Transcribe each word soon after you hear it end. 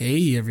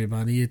Hey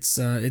everybody, it's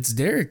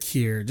Derek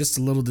here. Just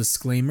a little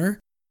disclaimer.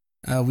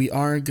 We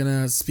are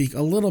gonna speak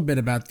a little bit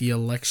about the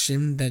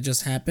election that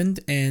just happened,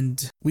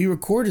 and we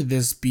recorded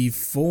this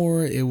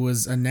before it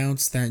was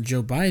announced that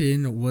Joe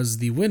Biden was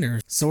the winner.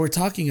 So we're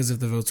talking as if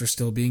the votes are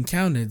still being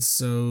counted.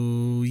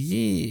 So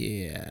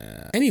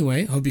yeah.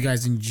 Anyway, hope you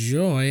guys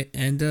enjoy,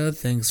 and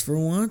thanks for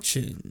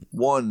watching.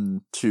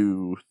 1,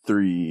 2,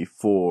 3,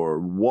 4.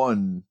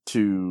 1,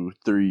 2,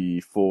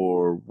 3,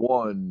 4.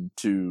 1,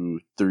 2,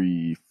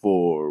 3,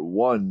 4.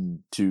 1,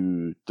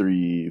 2,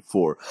 3,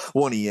 4.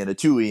 1 and a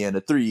 2 and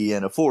a 3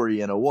 and a 4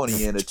 and a 1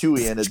 and a 2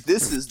 and a.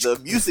 This is the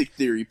Music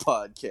Theory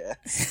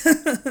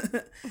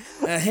Podcast.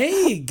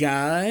 Hey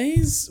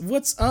guys,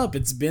 what's up?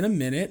 It's been a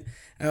minute.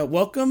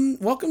 Welcome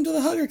to the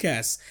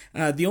Huggercast,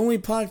 the only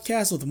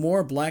podcast with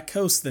more black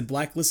hosts than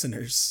black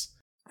listeners.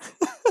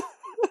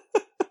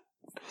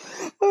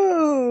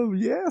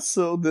 Yeah,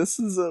 so this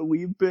is,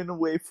 we've been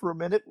away for a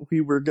minute.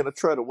 We were gonna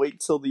try to wait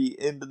till the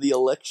end of the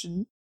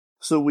election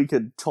so we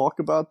could talk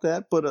about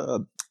that,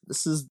 but,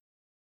 this is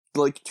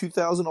like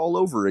 2000 all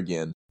over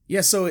again.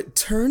 Yeah, so it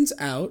turns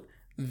out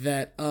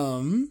that,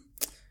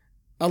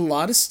 a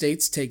lot of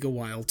states take a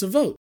while to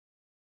vote.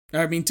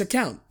 To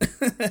count.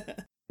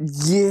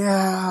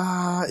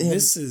 Yeah,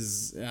 This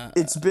is...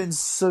 it's been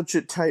such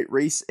a tight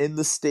race in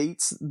the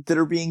states that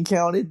are being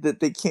counted that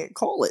they can't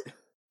call it.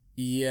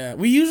 Yeah,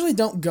 we usually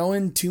don't go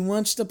in too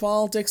much to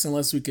politics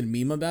unless we can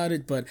meme about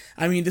it, but,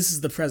 this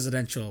is the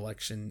presidential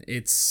election.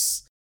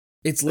 It's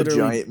literally...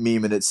 a giant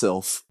meme in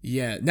itself.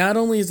 Yeah, not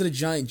only is it a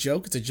giant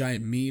joke, it's a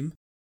giant meme,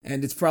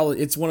 and it's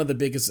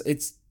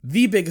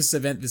the biggest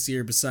event this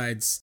year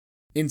besides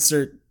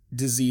insert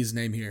disease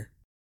name here.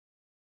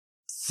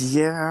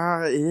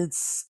 Yeah, it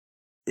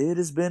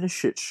has been a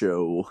shit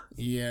show.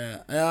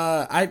 Yeah,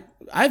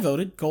 I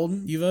voted.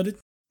 Colton, you voted?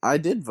 I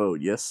did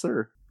vote, yes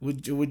sir.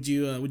 Would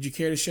you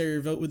care to share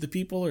your vote with the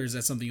people, or is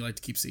that something you like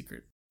to keep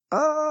secret?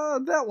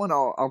 That one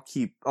I'll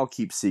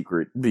keep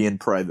secret, being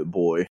private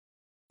boy.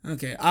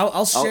 Okay,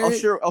 I'll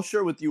share. I'll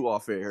share with you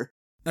off air.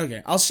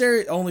 Okay, I'll share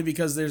it only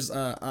because there's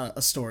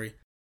a story.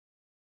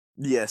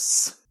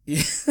 Yes.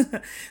 Yeah.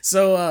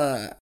 So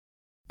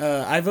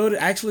I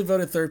actually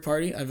voted third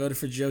party. I voted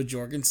for Jo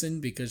Jorgensen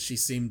because she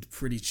seemed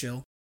pretty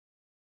chill.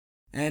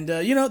 And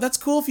that's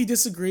cool if you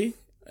disagree.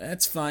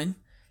 That's fine.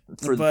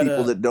 For the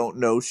people that don't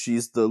know,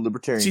 she's the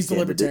libertarian. She's the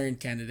libertarian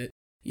candidate.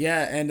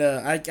 Yeah, and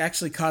I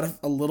actually caught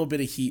a little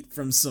bit of heat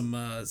from some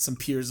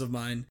peers of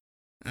mine.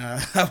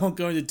 I won't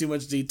go into too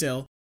much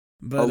detail,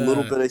 but a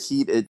little bit of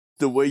heat.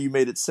 The way you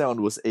made it sound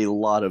was a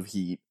lot of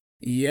heat.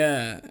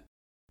 Yeah,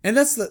 and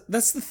that's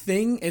the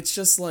thing. It's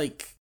just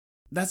like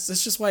that's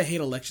just why I hate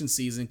election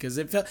season, because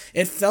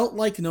it felt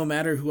like no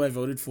matter who I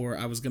voted for,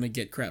 I was gonna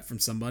get crap from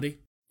somebody.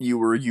 You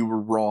were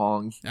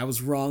wrong. I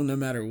was wrong no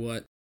matter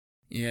what.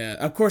 Yeah,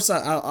 of course.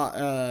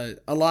 A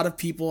lot of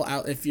people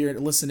out. If you're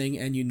listening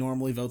and you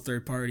normally vote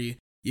third party,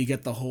 you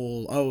get the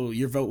whole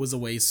your vote was a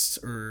waste,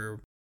 or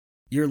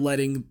you're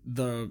letting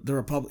the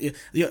Republic.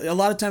 A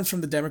lot of times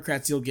from the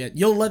Democrats,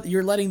 you're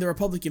letting the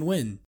Republican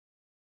win.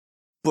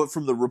 But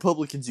from the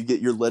Republicans,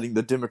 you're letting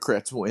the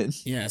Democrats win.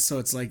 Yeah, so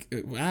it's like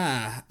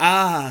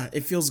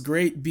it feels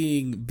great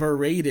being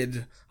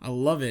berated. I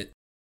love it.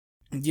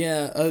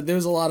 Yeah,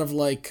 there's a lot of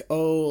I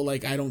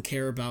don't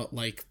care about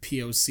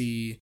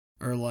POC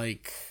or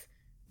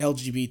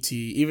LGBT,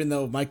 even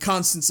though my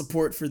constant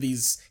support for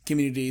these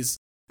communities.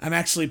 I'm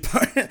actually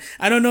part.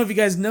 I don't know if you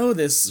guys know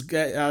this,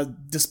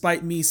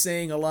 despite me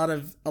saying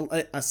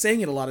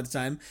saying it a lot of the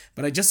time,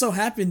 but I just so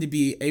happen to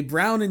be a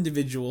brown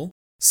individual.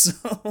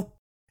 So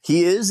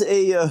he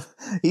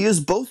is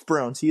both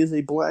browns. He is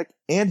a black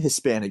and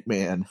Hispanic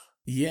man.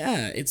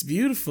 Yeah, it's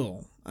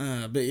beautiful.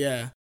 But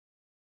yeah,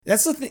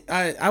 that's the thing.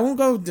 I won't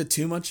go into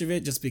too much of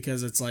it just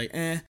because it's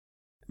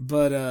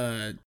but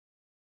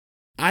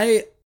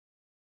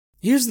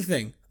here's the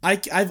thing.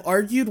 I've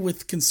argued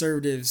with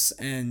conservatives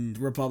and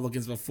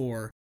Republicans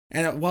before,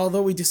 and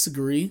although we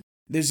disagree,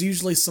 there's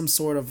usually some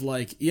sort of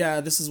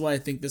this is why I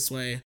think this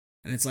way,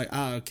 and it's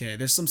okay,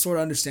 there's some sort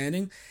of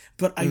understanding,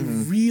 but I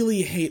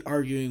really hate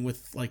arguing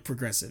with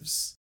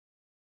progressives,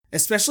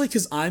 especially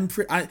because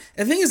the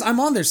thing is, I'm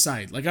on their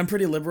side. I'm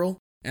pretty liberal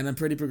and I'm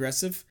pretty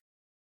progressive,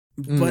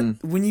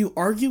 but when you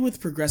argue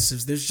with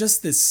progressives, there's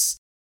just this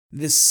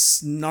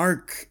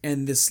snark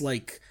and this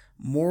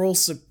moral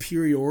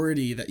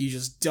superiority that you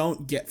just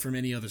don't get from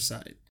any other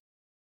side.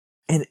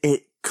 And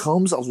it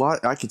comes a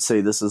lot, I could say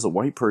this as a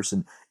white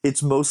person,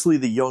 it's mostly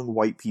the young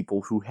white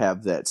people who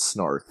have that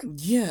snark.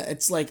 Yeah,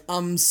 it's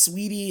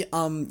sweetie,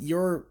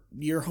 you're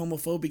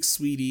homophobic,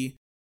 sweetie.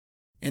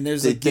 And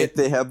there's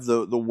they have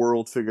the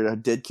world figured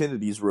out. Dead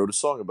Kennedys wrote a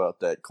song about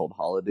that called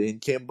Holiday in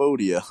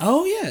Cambodia.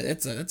 Oh yeah,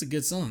 that's a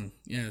good song.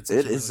 Yeah,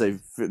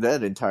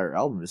 that entire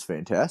album is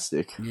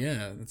fantastic.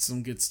 Yeah, that's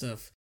some good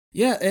stuff.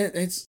 Yeah,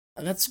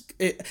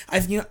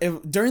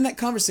 during that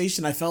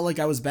conversation, I felt like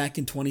I was back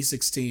in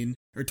 2016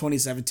 or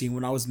 2017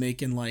 when I was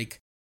making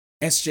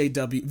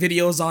SJW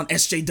videos on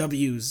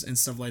SJWs and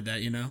stuff like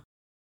that.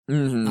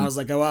 I was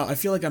like, oh wow, I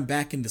feel like I'm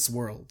back in this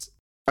world.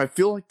 I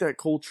feel like that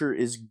culture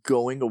is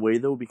going away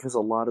though, because a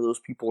lot of those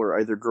people are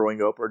either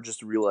growing up or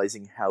just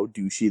realizing how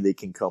douchey they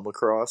can come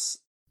across.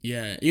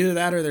 Yeah, either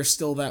that or they're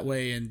still that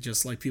way and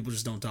just like people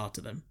just don't talk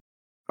to them.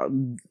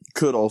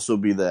 Could also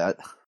be that.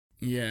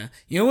 Yeah.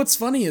 You know what's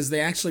funny is they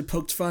actually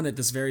poked fun at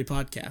this very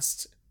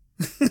podcast.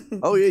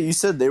 Oh yeah, you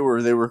said they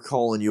were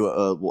calling you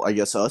well, I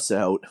guess us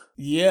out.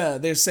 Yeah,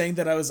 they're saying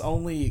that I was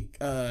only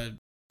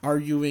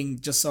arguing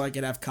just so I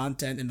could have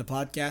content in the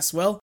podcast.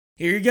 Well,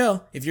 here you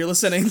go. If you're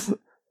listening,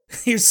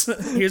 here's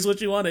what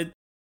you wanted.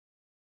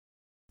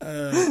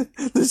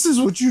 This is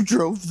what you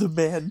drove the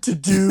man to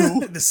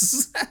do. This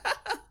is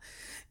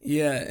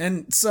yeah,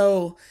 and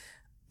so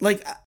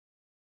like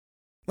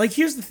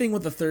here's the thing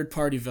with the third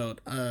party vote.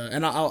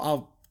 And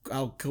I'll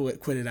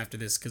quit it after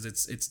this because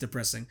it's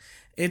depressing.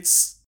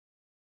 It's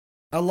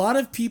a lot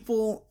of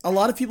people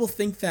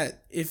think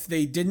that if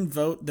they didn't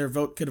vote, their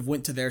vote could have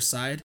went to their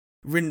side.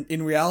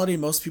 In reality,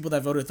 most people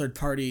that voted third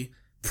party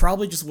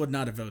probably just would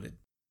not have voted.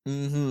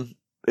 Mm-hmm.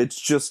 It's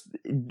just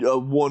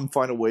one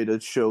final way to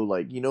show,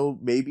 like,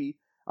 maybe,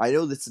 I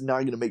know that's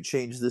not going to make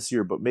change this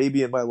year, but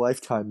maybe in my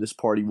lifetime, this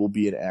party will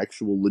be an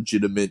actual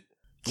legitimate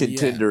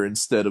contender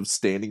instead of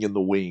standing in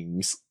the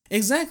wings.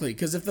 Exactly,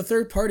 because if the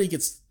third party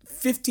gets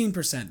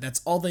 15%,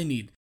 that's all they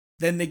need.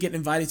 Then they get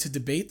invited to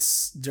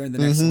debates during the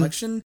next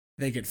election.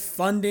 They get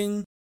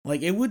funding.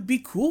 Like, it would be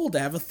cool to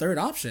have a third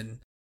option.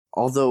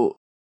 Although,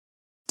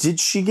 did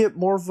she get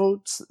more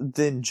votes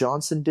than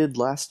Johnson did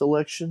last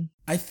election?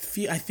 I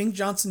think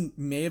Johnson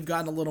may have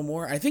gotten a little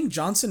more. I think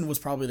Johnson was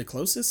probably the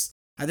closest.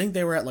 I think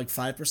they were at like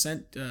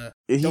 5%.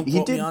 Don't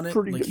quote me on it.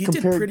 Like, he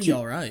did pretty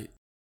all right.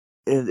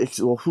 And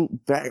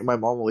my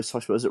mom always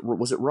talks about,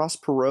 was it Ross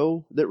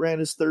Perot that ran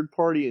his third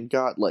party and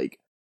got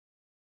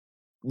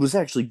was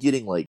actually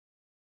getting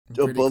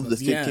above the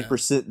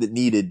 50% that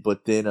needed,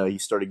 but then he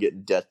started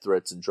getting death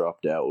threats and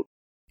dropped out.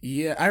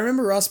 Yeah, I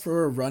remember Ross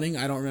Perot running.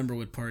 I don't remember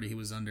what party he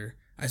was under.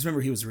 I just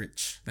remember he was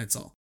rich. That's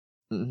all.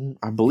 Mm-hmm.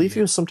 I believe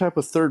he was some type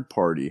of third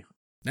party.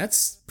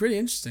 That's pretty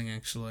interesting,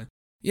 actually.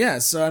 Yeah,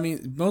 so I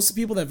mean, most of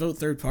the people that vote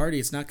third party,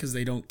 it's not because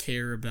they don't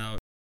care about,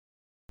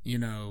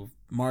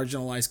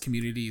 marginalized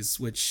communities,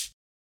 which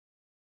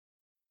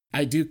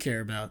I do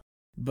care about,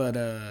 but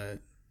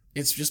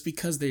it's just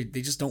because they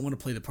just don't want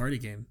to play the party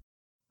game.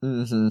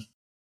 Mm-hmm.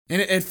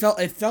 And it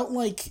felt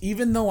like,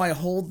 even though I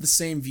hold the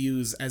same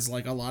views as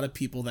like a lot of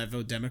people that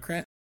vote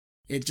Democrat,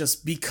 it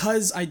just,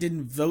 because I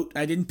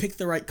didn't pick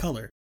the right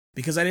color,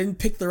 because I didn't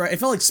pick it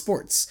felt like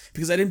sports,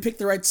 because I didn't pick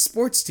the right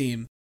sports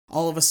team,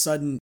 all of a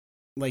sudden,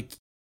 like,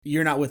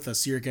 you're not with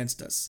us, you're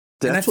against us.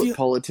 That's what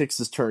politics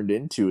has turned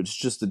into. It's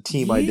just a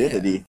team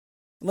identity.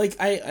 Like,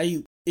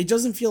 it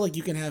doesn't feel like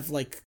you can have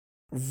like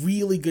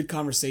really good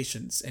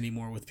conversations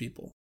anymore with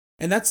people.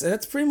 And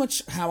that's pretty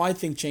much how I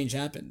think change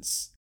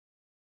happens.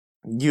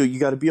 You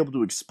got to be able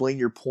to explain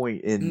your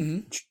point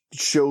and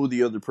show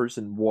the other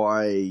person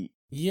why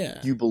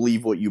you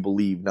believe what you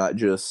believe, not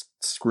just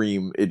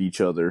scream at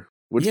each other,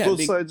 which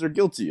both sides are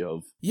guilty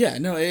of. Yeah,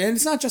 no, and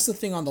it's not just a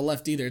thing on the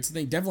left either. It's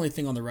definitely a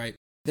thing on the right.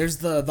 There's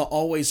the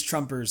always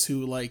Trumpers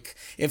who, like,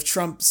 if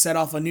Trump set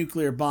off a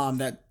nuclear bomb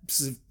that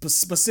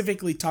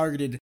specifically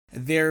targeted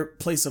their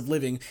place of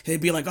living,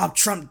 they'd be like, oh,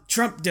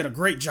 Trump did a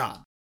great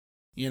job.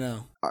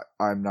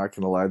 I'm not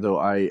gonna lie though,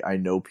 I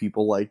know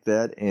people like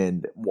that,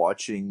 and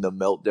watching the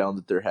meltdown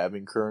that they're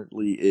having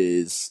currently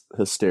is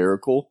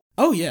hysterical.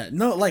 Oh yeah,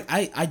 no, like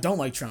I don't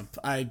like Trump.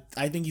 I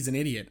think he's an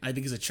idiot. I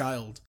think he's a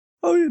child.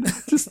 Oh yeah,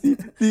 just the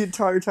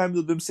entire time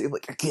of them saying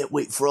like, I can't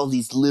wait for all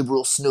these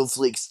liberal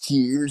snowflakes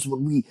tears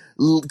when we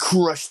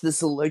crush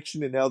this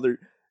election, and now they're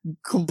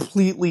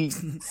completely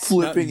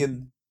flipping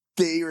and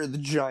they are the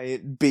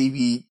giant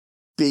baby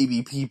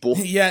people.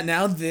 Yeah,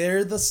 now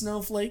they're the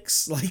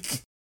snowflakes.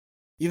 Like,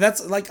 yeah,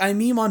 that's like, I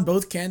meme on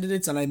both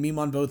candidates and I meme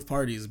on both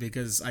parties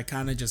because I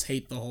kind of just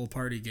hate the whole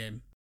party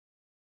game.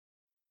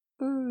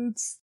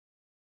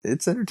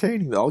 It's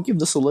entertaining. I'll give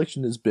this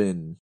election it's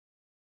been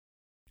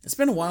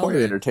a while. Quite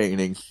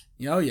entertaining.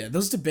 Oh yeah,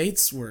 those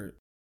debates were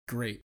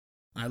great.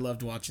 I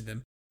loved watching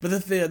them.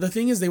 But the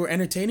thing is, they were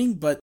entertaining,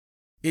 but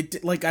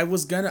it, like, I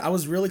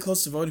was really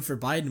close to voting for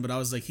Biden, but I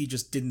was like, he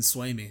just didn't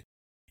sway me.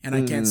 And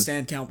I can't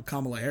stand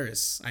Kamala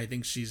Harris. I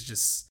think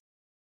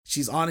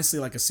she's honestly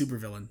like a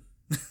supervillain.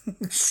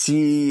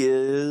 She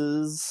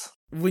is.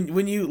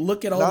 When you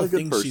look at all the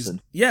things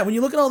when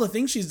you look at all the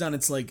things she's done,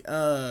 it's like,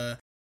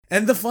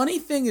 and the funny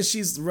thing is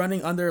she's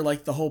running under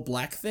like the whole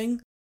black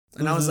thing.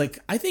 And I was like,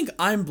 I think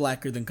I'm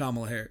blacker than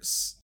Kamala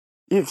Harris.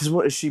 Yeah, because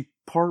what is she,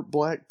 part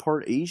black,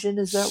 part Asian?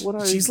 Is that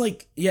what she's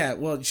like? Yeah,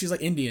 well, she's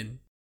like Indian.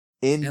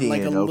 And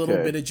like a little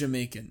bit of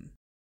Jamaican.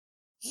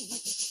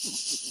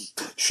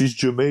 She's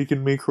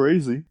Jamaican me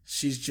crazy.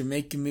 She's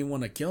Jamaican me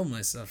want to kill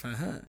myself,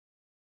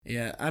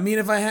 Yeah, I mean,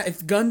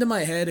 if gun to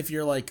my head, if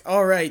you're like,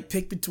 all right,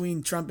 pick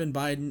between Trump and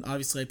Biden,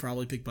 obviously I'd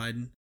probably pick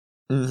Biden.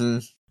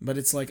 But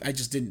it's like, I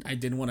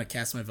didn't want to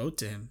cast my vote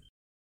to him.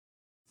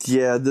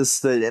 Yeah,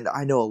 and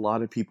I know a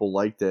lot of people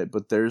like that,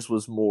 but theirs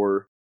was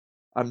more,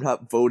 I'm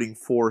not voting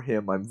for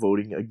him, I'm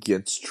voting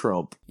against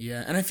Trump.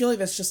 Yeah, and I feel like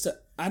that's just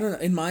I don't know,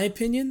 in my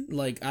opinion,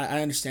 like,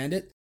 I understand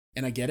it,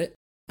 and I get it.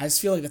 I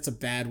just feel like that's a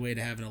bad way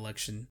to have an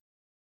election.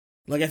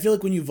 Like, I feel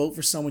like when you vote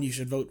for someone, you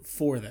should vote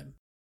for them.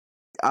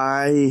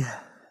 I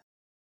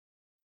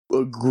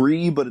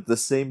agree, but at the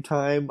same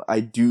time, I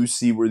do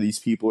see where these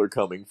people are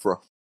coming from.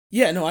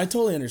 Yeah, no, I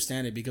totally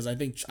understand it because I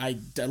think,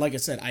 like I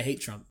said, I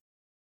hate Trump.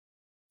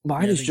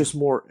 Mine is just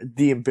more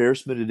the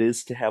embarrassment it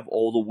is to have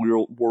all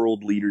the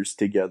world leaders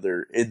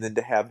together and then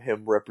to have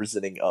him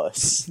representing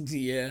us.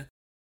 Yeah.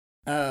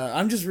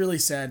 I'm just really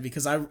sad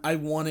because I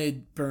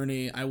wanted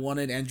Bernie, I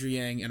wanted Andrew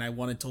Yang, and I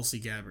wanted Tulsi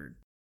Gabbard.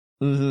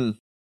 Mm-hmm.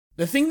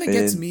 The thing that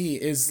gets me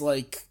is,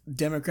 like,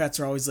 Democrats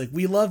are always like,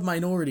 we love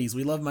minorities,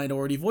 we love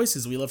minority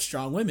voices, we love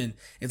strong women.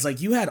 It's like,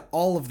 you had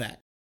all of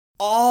that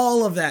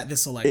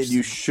this election. And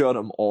you shut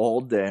them all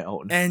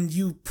down. And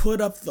you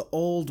put up the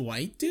old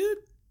white dude?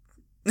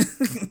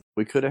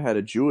 We could have had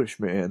a Jewish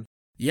man.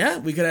 Yeah,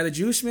 we could have had a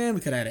Jewish man,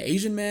 we could have had an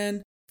Asian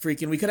man, we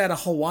could have had a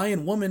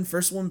Hawaiian woman,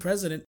 first woman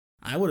president.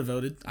 I would have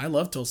voted. I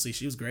love Tulsi,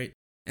 she was great.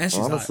 And she's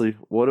honestly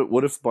hot.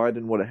 What if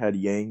Biden would have had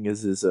Yang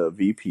as his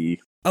VP?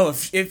 Oh,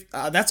 if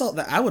that's all,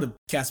 that I would have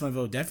cast my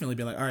vote, definitely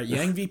be like, all right,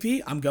 Yang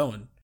VP, I'm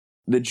going.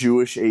 The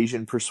Jewish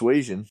Asian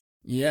persuasion.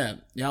 Yeah,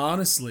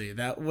 honestly,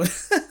 that would...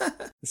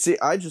 See,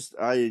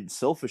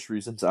 selfish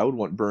reasons, I would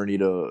want Bernie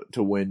to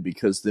win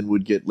because then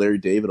we'd get Larry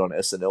David on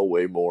SNL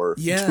way more.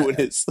 Yeah, doing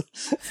that's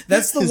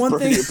the one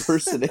Bernie thing.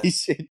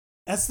 Impersonation.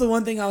 That's the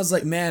one thing I was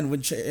like, man,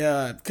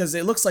 because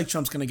it looks like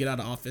Trump's gonna get out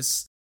of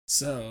office,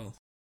 so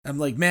I'm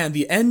like, man,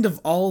 the end of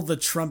all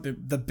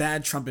the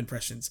bad Trump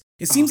impressions.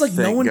 It seems like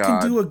no one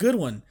can do a good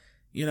one,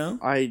 you know?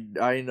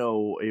 I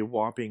know a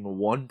whopping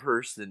one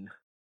person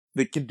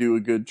that can do a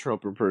good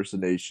Trump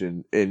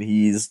impersonation, and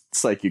he's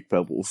Psychic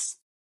Pebbles.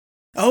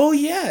 Oh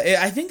yeah,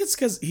 I think it's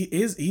because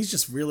he's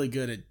just really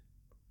good at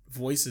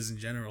voices in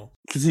general.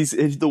 Because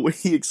the way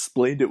he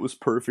explained it was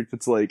perfect.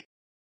 It's like,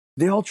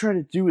 they all try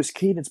to do his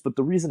cadence, but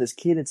the reason his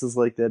cadence is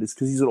like that is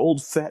because he's an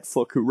old fat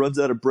fuck who runs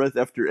out of breath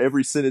after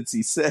every sentence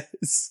he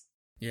says.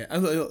 Yeah,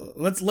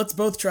 let's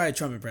both try a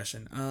Trump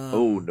impression.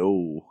 Oh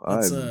no,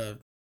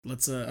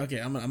 okay,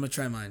 I'm gonna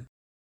try mine.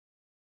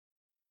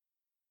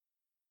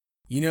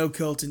 You know,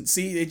 Colton.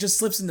 See, it just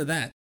slips into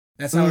that.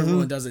 That's how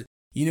everyone does it.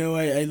 You know,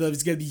 I love.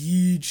 It's gotta be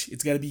huge.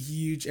 It's gotta be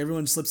huge.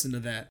 Everyone slips into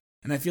that,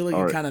 and I feel like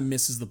it kind of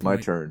misses the point.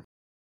 My turn.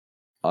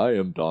 I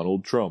am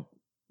Donald Trump.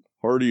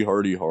 Hardy,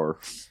 hardy, har.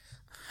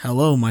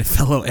 Hello, my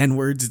fellow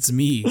N-words. It's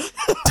me,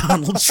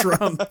 Donald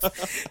Trump.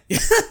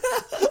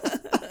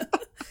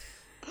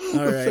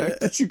 All right. The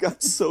fact that you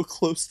got so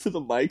close to the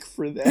mic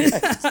for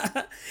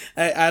that.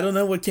 I don't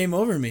know what came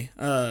over me.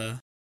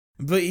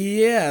 But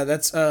yeah,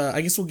 that's I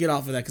guess we'll get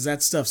off of that because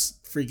that stuff's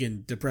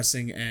freaking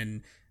depressing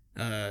and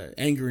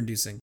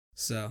anger-inducing.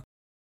 So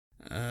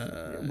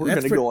we're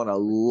gonna go on a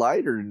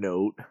lighter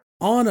note.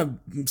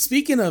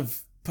 Speaking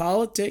of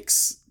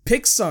politics,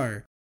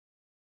 Pixar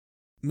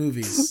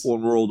movies.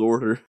 One World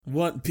Order.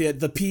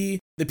 The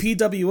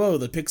PWO,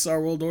 the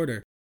Pixar World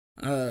Order.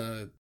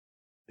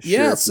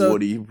 Sheriff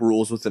Woody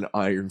rules with an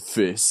iron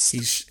fist.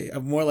 He's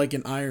more like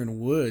an iron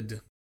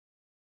wood.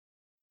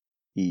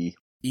 Today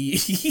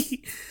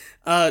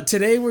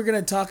we're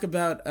gonna talk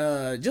about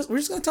we're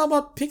just gonna talk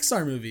about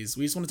Pixar movies.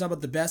 We just want to talk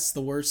about the best,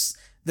 the worst,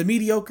 the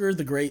mediocre,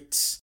 the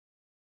great.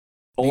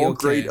 All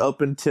great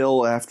up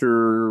until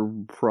after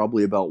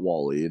probably about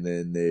WALL-E, and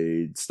then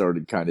they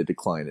started kind of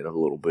declining a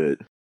little bit.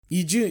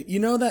 You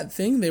know that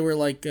thing they were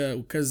like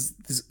because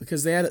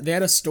they had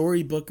a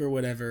storybook or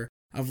whatever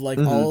of like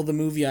all the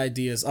movie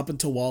ideas up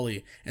until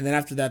WALL-E, and then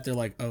after that they're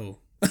like, oh.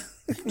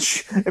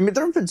 I mean,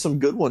 there have been some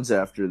good ones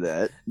after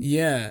that.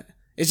 Yeah,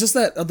 it's just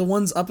that the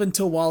ones up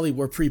until WALL-E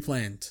were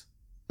pre-planned.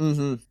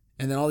 Mm-hmm.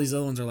 And then all these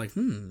other ones are like,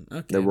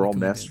 okay. They were all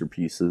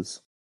masterpieces.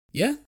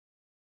 Yeah.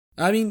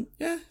 I mean,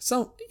 yeah.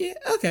 So yeah,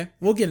 okay,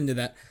 we'll get into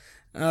that.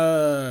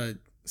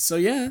 So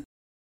yeah.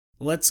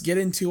 Let's get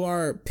into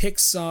our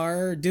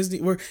Pixar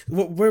Disney.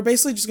 We're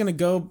basically just gonna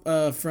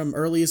go from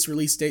earliest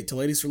release date to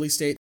latest release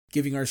date,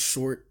 giving our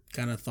short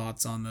kind of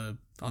thoughts on the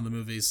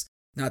movies.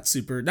 Not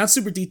super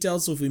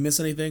detailed. So if we miss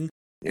anything,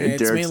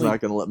 Derek's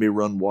not gonna let me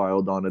run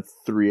wild on a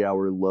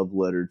 3-hour love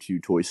letter to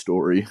Toy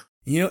Story.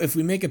 You know, if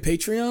we make a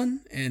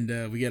Patreon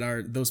and we get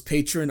those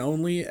patron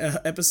only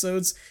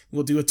episodes,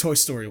 we'll do a Toy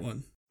Story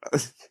one.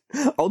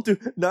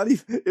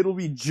 It'll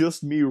be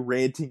just me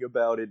ranting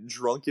about it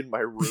drunk in my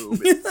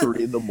room at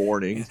 3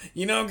 a.m.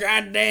 You know,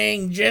 god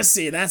dang,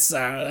 Jesse, that's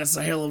a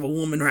hell of a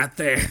woman right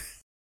there.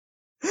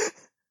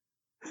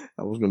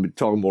 I was going to be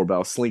talking more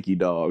about Slinky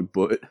Dog,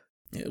 but...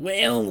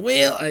 Well,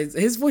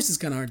 his voice is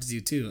kind of hard to do,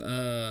 too.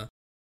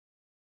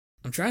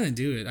 I'm trying to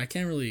do it. I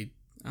don't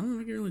know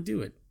if I can really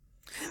do it.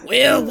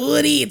 Well,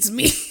 Woody, it's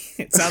me.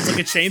 It sounds like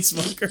a chain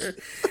smoker.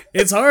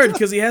 It's hard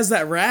because he has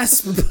that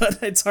rasp,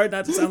 but it's hard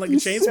not to sound like a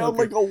chain smoker. You sound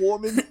like a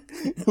woman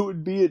who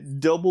would be at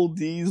Double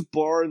D's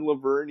bar in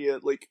Lavernia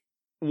at like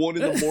 1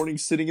 a.m.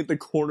 sitting at the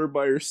corner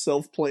by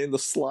herself playing the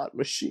slot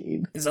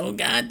machine. So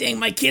goddamn,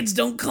 my kids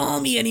don't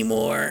call me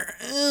anymore.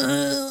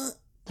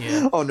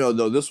 Yeah. Oh no,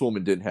 this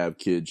woman didn't have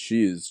kids.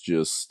 She is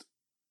just...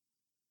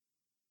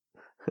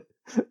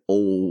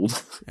 Old.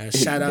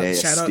 Shout out,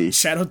 Nasty.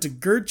 shout out to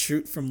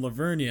Gertrude from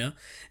Lavernia.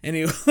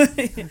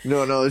 Anyway,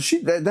 No,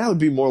 that would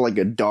be more like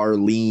a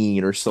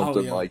Darlene or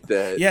something like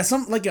that. Yeah,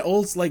 something like an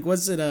old, like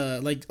what's it?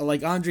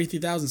 Like Andre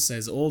 3000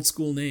 says, old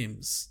school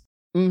names.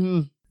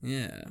 Mm-hmm.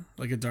 Yeah,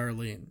 like a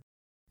Darlene.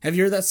 Have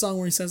you heard that song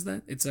where he says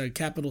that? It's a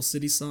Capital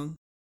City song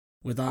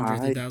with Andre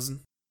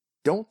 3000.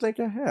 Don't think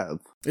I have.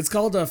 It's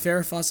called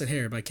Farrah Fawcett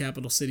Hair by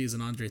Capital Cities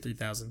and Andre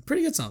 3000.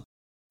 Pretty good song.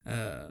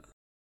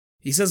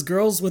 He says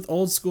girls with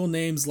old school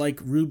names like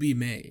Ruby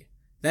May.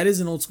 That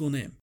is an old school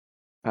name.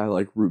 I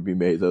like Ruby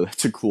May though.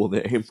 That's a cool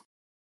name.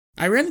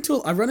 I run into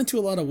a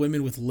lot of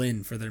women with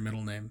Lynn for their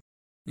middle name.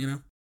 You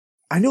know?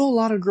 I know a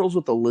lot of girls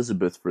with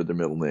Elizabeth for their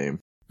middle name.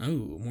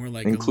 Oh, more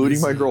like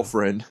including my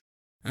girlfriend.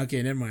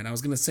 Okay, never mind. I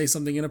was gonna say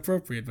something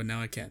inappropriate, but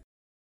now I can't.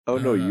 Oh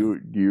no,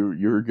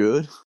 you're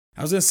good.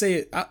 I was gonna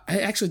say I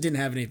actually didn't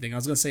have anything. I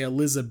was gonna say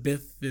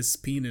Elizabeth this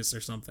penis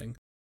or something.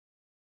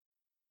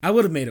 I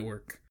would have made it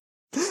work.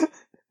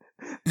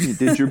 You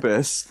did your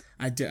best.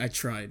 I did. I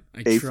tried.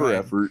 For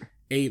effort.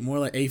 More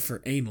like A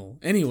for anal.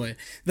 Anyway,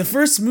 the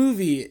first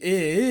movie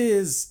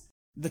is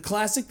the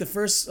classic. The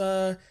first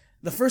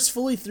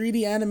fully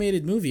 3D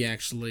animated movie,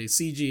 actually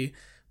CG,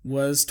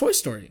 was Toy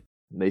Story.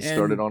 They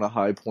started on a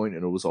high point,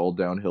 and it was all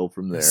downhill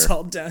from there. It's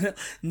all downhill.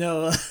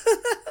 No,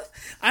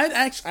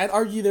 I'd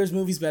argue there's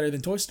movies better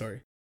than Toy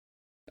Story.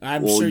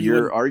 I'm sure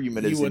your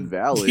argument is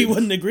invalid. You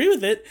wouldn't agree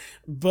with it,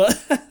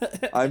 but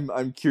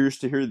I'm curious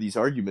to hear these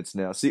arguments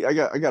now. See, I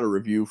got a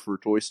review for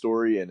Toy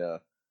Story, and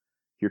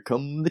here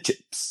come the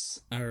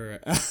chips. All right,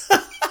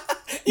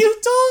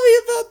 you told me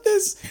about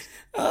this.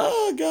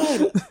 Oh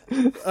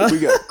God, we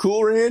got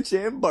Cool Ranch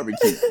and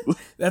barbecue.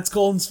 That's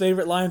Colton's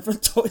favorite line from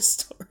Toy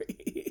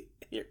Story.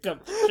 Here come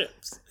the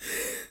chips.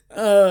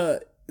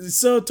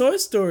 So Toy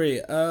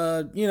Story,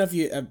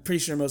 I'm pretty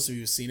sure most of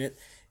you have seen it.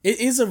 It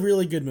is a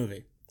really good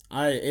movie.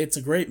 It's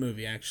a great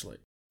movie, actually.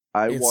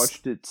 I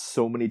watched it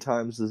so many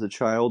times as a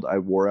child. I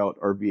wore out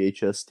our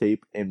VHS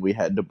tape, and we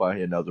had to buy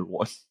another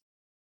one.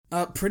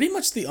 Pretty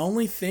much the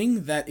only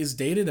thing that is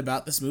dated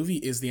about this movie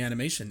is the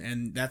animation,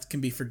 and that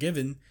can be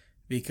forgiven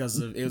because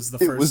it was the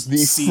first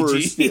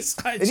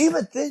CG. And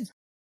even then,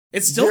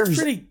 it's still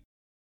pretty.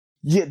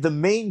 Yeah, the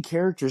main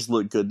characters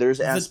look good. There's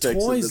aspects. The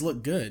toys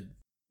look good.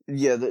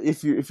 Yeah,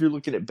 if you're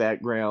looking at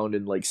background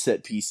and like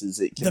set pieces,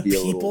 it can be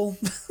a little.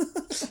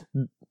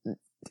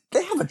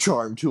 They have a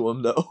charm to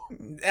them, though.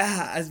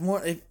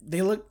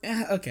 They look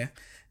okay.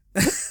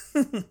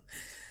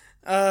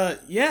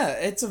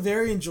 It's a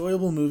very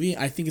enjoyable movie.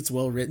 I think it's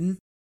well written.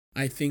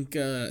 I think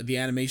the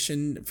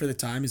animation for the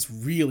time is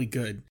really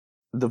good.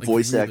 The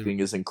voice acting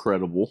is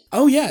incredible.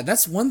 Oh yeah,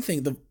 that's one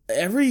thing.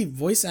 Every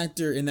voice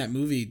actor in that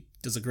movie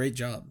does a great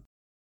job.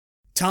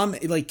 Tom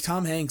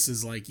Hanks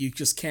is like, you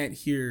just can't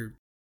hear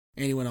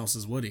anyone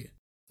else's Woody.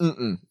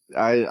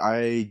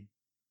 I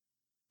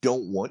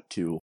don't want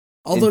to.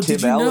 Although,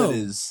 did you know?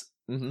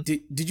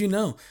 Did you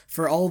know,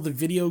 for all the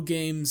video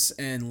games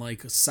and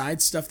like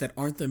side stuff that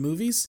aren't the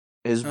movies,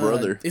 his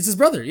brother. It's his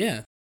brother.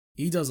 Yeah,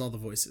 he does all the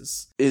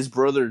voices. His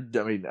brother.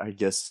 I mean, I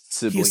guess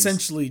siblings. He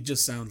essentially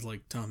just sounds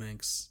like Tom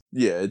Hanks.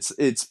 Yeah,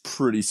 it's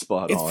pretty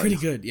spot on. It's pretty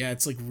good. Yeah,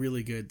 it's like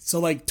really good. So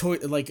like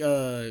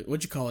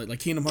what'd you call it? Like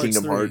Kingdom Hearts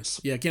 3.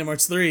 Yeah, Kingdom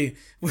Hearts 3.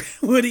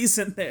 Woody's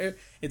in there.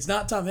 It's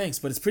not Tom Hanks,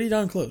 but it's pretty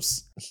darn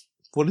close.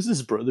 What is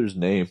his brother's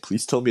name?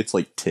 Please tell me it's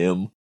like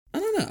Tim. I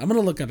don't know. I'm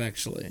gonna look up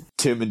actually.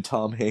 Tim and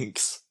Tom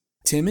Hanks.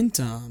 Tim and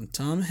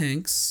Tom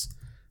Hanks.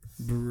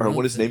 Brother. Or I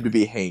want his name to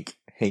be Hank.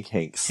 Hank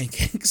Hanks. Hank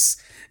Hanks.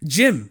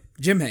 Jim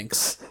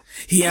Hanks.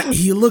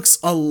 He looks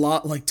a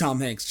lot like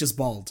Tom Hanks, just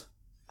bald.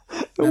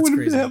 I want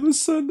to have a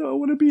son, though. I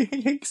want to be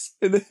Hank Hanks.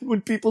 And then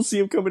when people see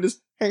him coming, just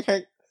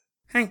Hank.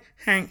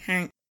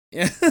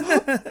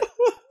 Yeah.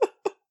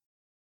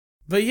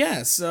 But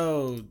yeah,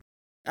 so,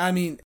 I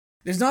mean,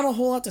 there's not a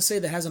whole lot to say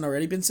that hasn't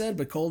already been said,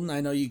 but Colton, I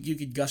know you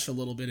could gush a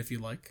little bit if you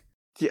like.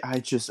 Yeah,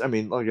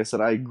 like I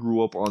said, I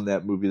grew up on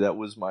that movie. That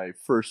was my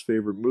first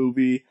favorite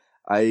movie.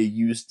 I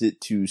used it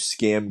to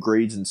scam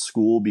grades in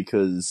school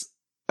because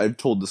I've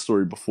told the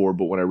story before,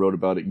 but when I wrote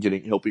about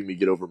it, helping me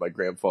get over my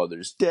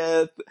grandfather's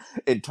death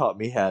and taught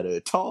me how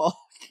to talk.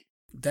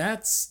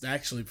 That's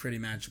actually pretty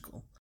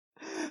magical.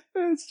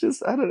 It's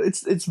just, I don't know,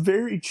 it's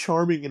very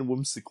charming and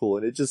whimsical,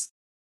 and it just,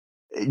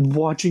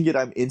 watching it,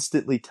 I'm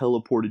instantly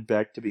teleported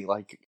back to being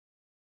like,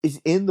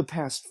 in the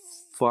past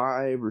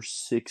 5 or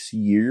 6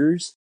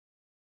 years,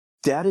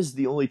 that is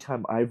the only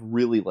time I've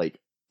really, like,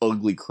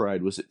 ugly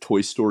cried was at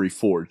Toy Story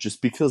 4,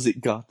 just because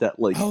it got that,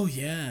 like... Oh,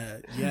 yeah.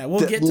 Yeah,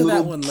 we'll get to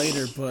that one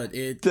later, but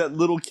it... That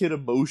little kid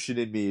emotion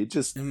in me, it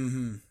just...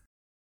 Mm-hmm.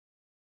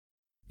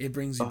 It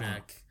brings you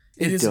back.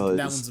 It does.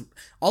 That one's...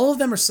 All of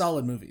them are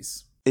solid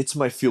movies. It's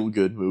my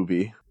feel-good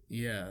movie.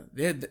 Yeah.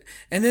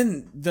 And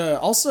then,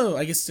 also,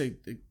 I guess to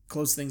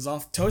close things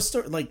off, Toy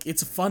Story, like,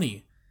 it's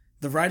funny.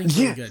 The writing's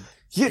really good.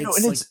 Yeah,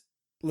 it's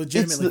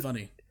legitimately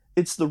funny.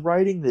 It's the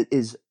writing that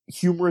is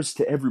humorous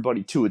to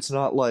everybody, too. It's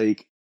not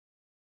like...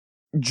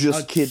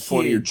 just kid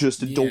funny or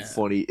just adult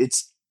funny.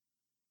 It's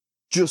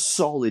just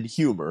solid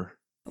humor.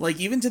 Like,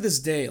 even to this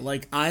day,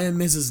 like, I Am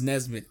Mrs.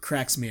 Nesbit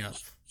cracks me up.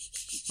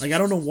 Like, I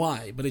don't know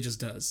why, but it just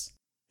does.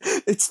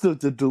 It's the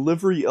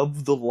delivery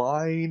of the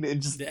line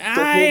and just the I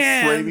whole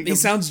am. framing. He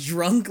sounds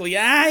drunk. Like,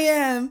 I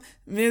am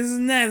Mrs.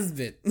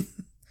 Nesbit.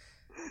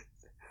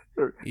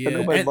 I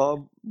know my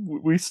mom.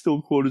 We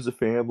still quote as a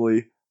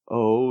family.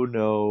 Oh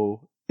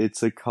no,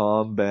 it's a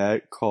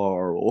combat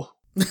Carl.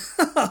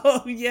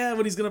 Oh yeah,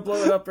 when he's gonna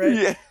blow it up, right?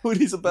 Yeah, when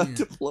he's about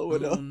to blow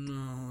it up. Oh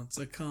no, it's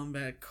a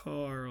combat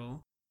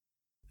Carl.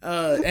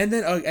 And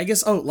then I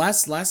guess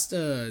last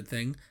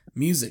thing,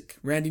 music.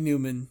 Randy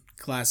Newman,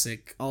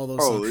 classic. All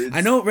those songs. I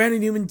know Randy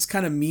Newman's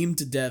kind of memed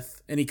to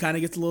death, and he kind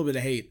of gets a little bit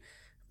of hate,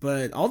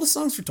 but all the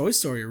songs for Toy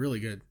Story are really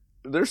good.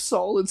 They're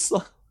solid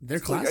songs. They're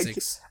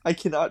classics. I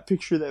cannot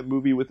picture that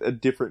movie with a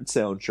different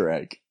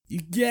soundtrack. You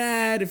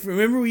got it.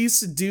 Remember we used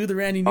to do the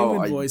Randy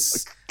Newman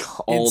voice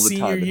all the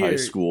time in high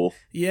school.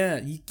 Yeah,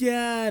 you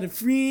got a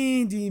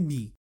friend in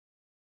me.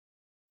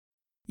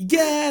 You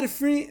got a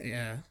friend.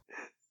 Yeah.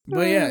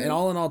 But yeah, and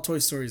all in all, Toy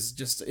Story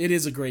is it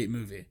is a great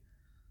movie.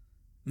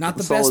 Not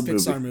the best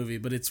Pixar movie,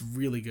 but it's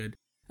really good.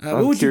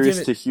 I'm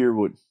curious to hear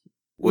what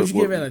would you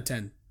give it out of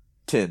 10?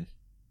 10.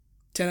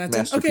 10 out of 10?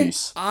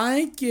 Masterpiece. Okay,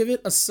 I give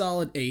it a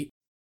solid 8.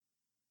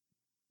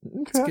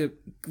 Okay. It's good.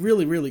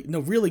 Really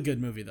good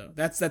movie, though.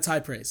 That's high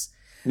praise.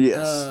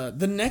 Yes.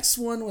 The next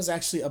one was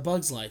actually A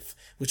Bug's Life,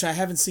 which I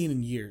haven't seen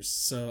in years,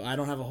 so I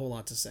don't have a whole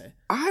lot to say.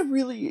 I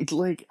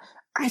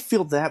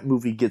feel that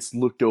movie gets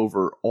looked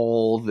over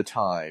all the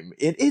time.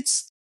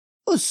 It's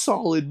a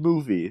solid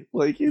movie.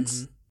 Like,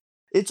 it's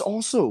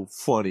also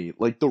funny.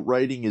 Like, the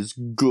writing is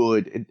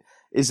good. And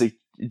as a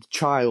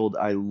child,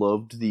 I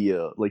loved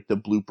the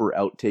blooper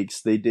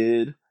outtakes they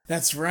did.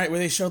 That's right, where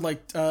they showed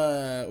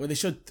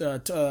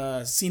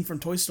a scene from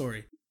Toy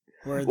Story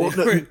where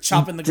they were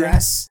chopping the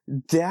grass.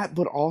 That,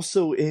 but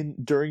also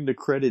during the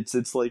credits,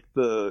 it's like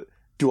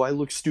 "Do I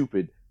look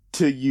stupid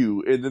to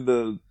you?" and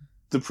then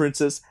the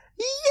princess,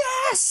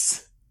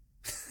 yes.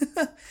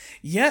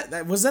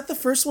 Yeah, was that the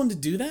first one to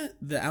do that?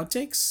 The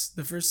outtakes,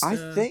 the first.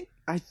 I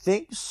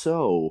think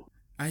so.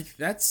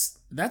 That's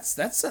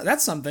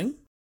something.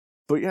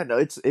 But yeah, no,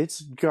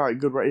 it's got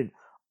good writing.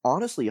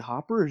 Honestly,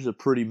 Hopper is a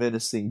pretty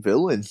menacing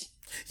villain.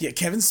 Yeah,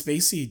 Kevin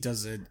Spacey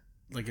does a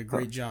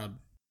great job.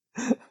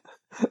 I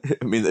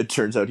mean, it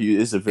turns out he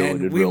is a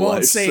villain in real life. We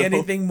won't say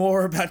anything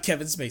more about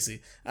Kevin Spacey.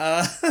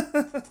 But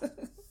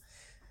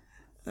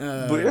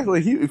yeah,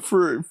 like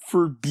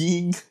for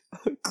being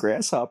a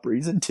grasshopper,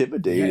 he's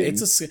intimidating.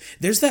 Yeah,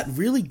 there's that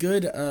really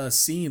good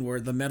scene where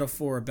the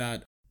metaphor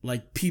about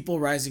like people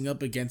rising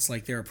up against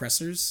like their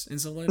oppressors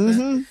and stuff like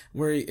that.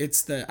 Where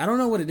it's I don't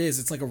know what it is.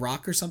 It's like a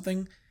rock or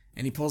something.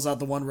 And he pulls out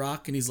the one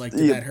rock and he's like,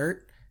 did that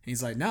hurt? And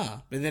he's like, nah.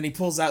 But then he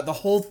pulls out the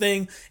whole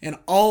thing and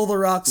all the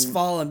rocks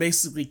fall and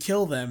basically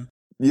kill them.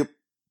 Yep.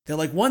 They're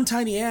like, one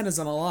tiny ant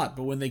isn't a lot,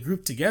 but when they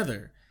group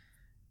together.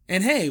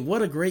 And hey,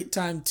 what a great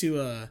time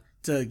to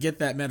get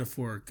that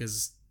metaphor,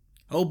 because,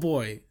 oh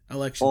boy,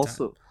 election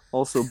time.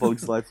 Also,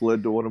 Bug's Life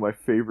led to one of my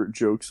favorite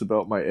jokes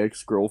about my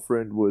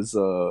ex-girlfriend was,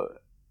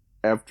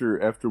 after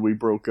we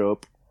broke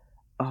up,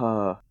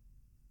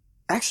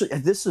 actually,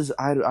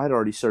 I'd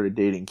already started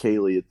dating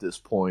Kaylee at this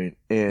point,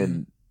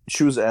 and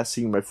she was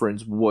asking my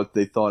friends what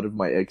they thought of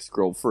my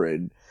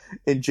ex-girlfriend,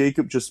 and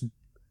Jacob just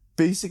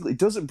basically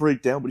doesn't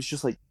break down, but he's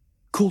just like,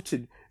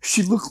 Colton,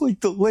 she looked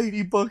like the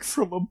ladybug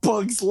from A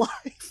Bug's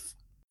Life.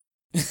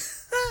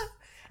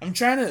 I'm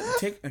trying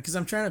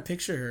to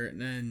picture her, and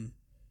then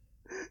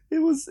it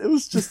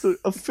was just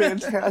a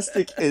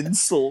fantastic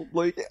insult.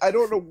 Like, I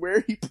don't know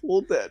where he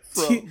pulled that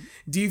from.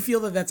 Do you feel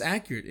that that's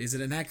accurate? Is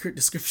it an accurate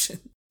description?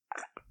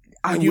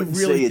 I wouldn't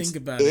say it's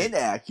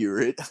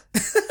inaccurate.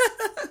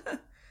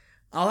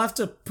 I'll have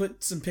to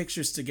put some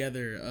pictures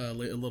together a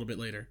little bit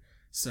later.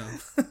 So,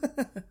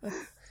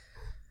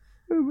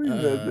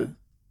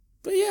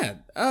 but yeah,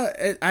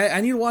 I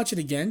need to watch it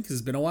again because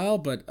it's been a while.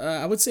 But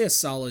I would say a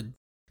solid,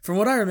 from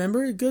what I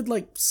remember, a good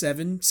like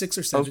 6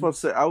 or 7. I was about to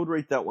say I would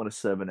rate that one a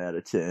 7 out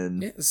of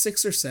 10. Yeah,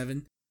 6 or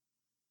 7.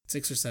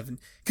 6 or 7.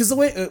 Because the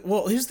way,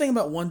 here's the thing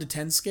about 1 to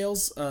 10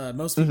 scales.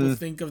 Most people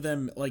think of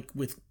them like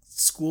with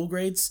school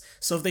grades.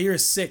 So if they hear a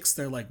 6,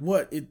 they're like,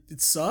 "What?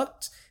 It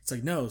sucked." It's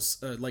like, no,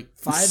 like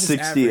 5 is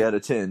 60 average. out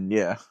of 10.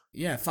 Yeah.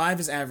 Yeah, 5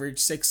 is average.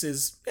 6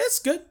 is it's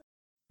good.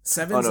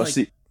 7 is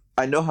see,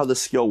 I know how the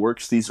scale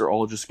works. These are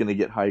all just going to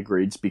get high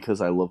grades because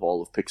I love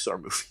all of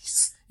Pixar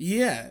movies.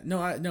 Yeah,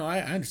 I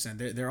understand.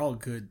 They're all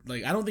good.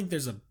 Like, I don't think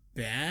there's a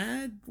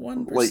bad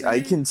one. Like,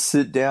 I can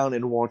sit down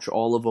and watch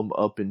all of them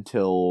up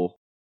until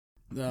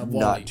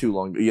not too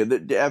long. Yeah,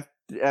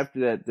 after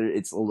that,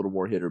 it's a little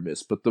more hit or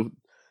miss. But the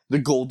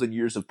golden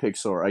years of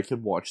Pixar, I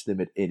can watch them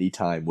at any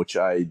time, which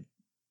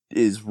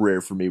is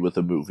rare for me with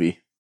a movie.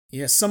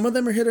 Yeah, some of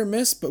them are hit or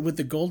miss, but with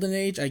the golden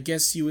age, I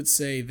guess you would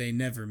say they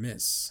never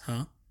miss,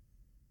 huh?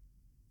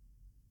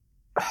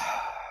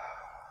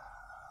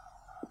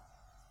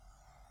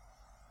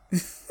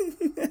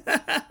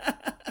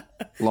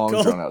 Long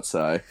drawn out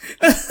sigh.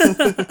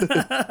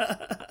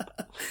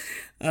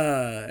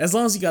 As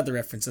long as you got the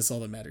reference, that's all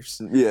that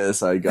matters.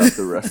 Yes, I got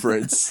the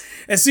reference.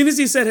 As soon as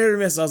you said hit or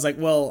miss, I was like,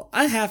 well,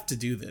 I have to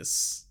do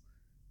this.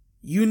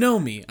 You know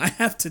me. I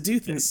have to do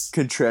this.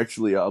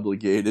 Contractually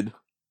obligated.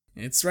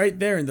 It's right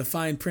there in the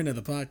fine print of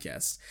the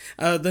podcast.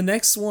 The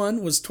next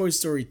one was Toy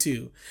Story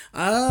 2.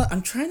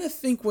 I'm trying to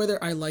think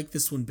whether I like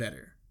this one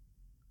better.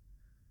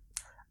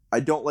 I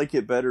don't like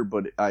it better,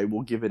 but I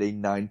will give it a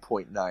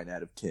 9.9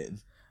 out of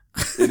 10.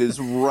 It is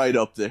right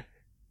up there.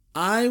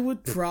 I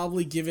would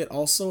probably give it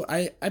also...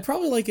 I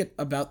probably like it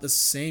about the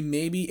same.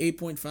 Maybe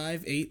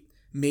 8.5, 8.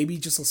 Maybe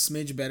just a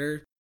smidge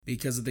better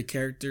because of the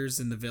characters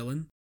and the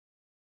villain.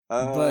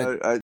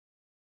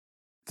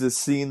 The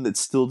scene that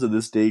still to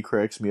this day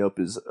cracks me up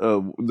is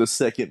the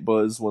second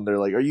Buzz when they're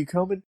like, "Are you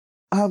coming?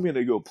 I'm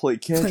gonna go play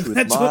catch with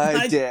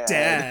my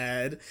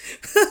dad."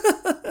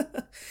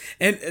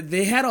 And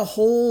they had a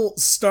whole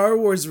Star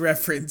Wars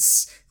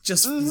reference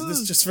just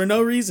for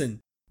no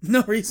reason.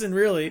 No reason,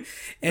 really.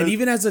 And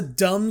even as a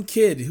dumb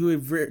kid who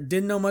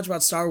didn't know much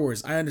about Star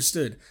Wars, I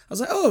understood. I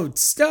was like, oh,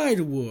 it's Star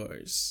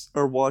Wars.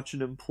 Or watching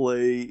him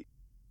play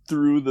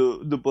through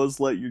the Buzz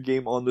Lightyear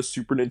game on the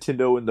Super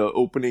Nintendo in the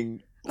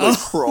opening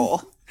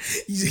crawl.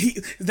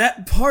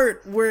 That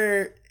part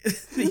where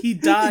he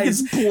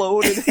dies. He gets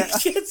blown in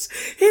half.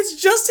 It's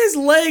just his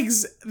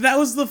legs. That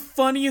was the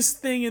funniest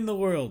thing in the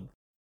world.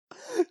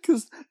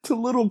 Because to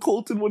little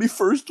Colton, when he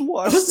first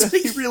watched that,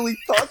 he really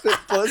thought that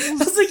Buzz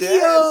was like,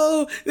 dead.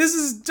 Yo, this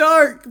is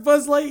dark.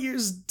 Buzz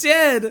Lightyear's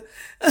dead.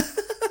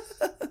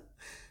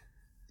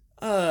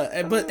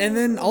 And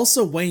then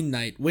also Wayne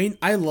Knight.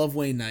 I love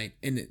Wayne Knight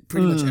in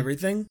pretty much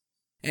everything.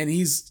 And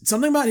he's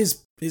something about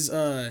his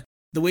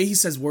the way he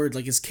says words,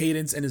 like his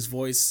cadence and his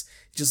voice,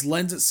 just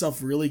lends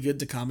itself really good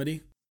to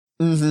comedy.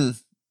 Mm-hmm.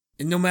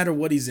 And no matter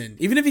what he's in,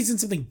 even if he's in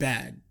something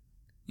bad,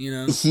 you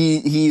know,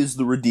 he is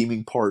the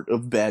redeeming part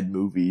of bad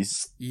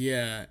movies.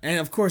 Yeah, and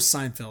of course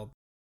Seinfeld.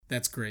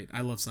 That's great. I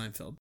love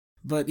Seinfeld.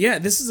 But yeah,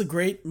 this is a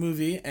great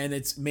movie, and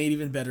it's made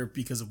even better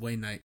because of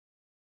Wayne Knight.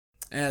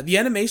 The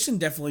animation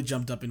definitely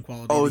jumped up in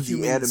quality. Oh,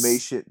 the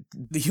animation.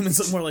 The humans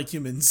look more like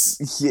humans.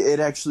 Yeah, it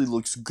actually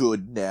looks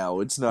good now.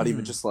 It's not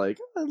even just like,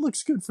 it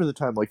looks good for the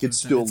time. Like, it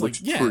still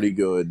looks pretty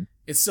good.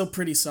 It's still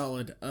pretty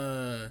solid.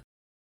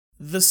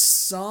 The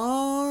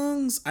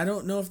songs, I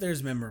don't know if they're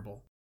as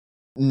memorable.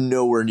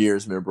 Nowhere near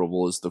as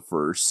memorable as the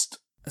first.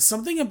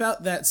 Something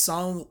about that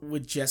song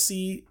with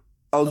Jesse.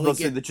 I was about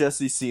to say, the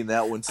Jesse scene,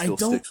 that one still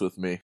sticks with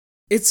me.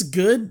 It's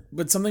good,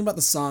 but something about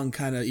the song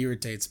kind of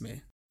irritates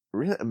me.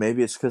 Really?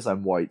 Maybe it's because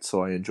I'm white,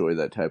 so I enjoy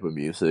that type of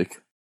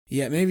music.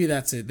 Yeah, maybe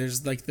that's it.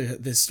 There's like the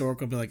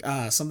historical be like,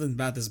 something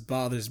about this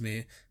bothers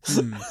me.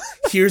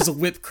 Here's a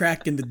whip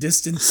crack in the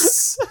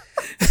distance.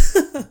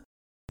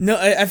 No,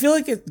 I feel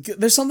like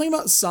there's something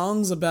about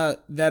songs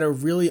that are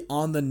really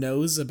on the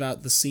nose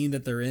about the scene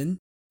that they're in.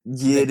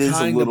 Yeah, it is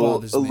a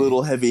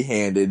little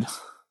heavy-handed.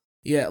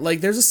 Yeah, like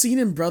there's a scene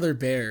in Brother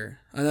Bear,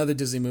 another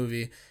Disney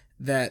movie,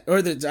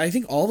 I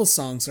think all the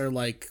songs are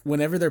like,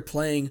 whenever they're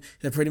playing,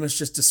 they're pretty much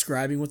just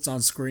describing what's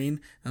on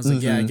screen. I was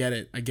like, yeah, I get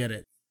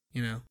it.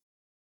 You know,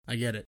 I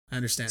get it. I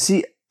understand.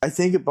 See, I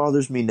think it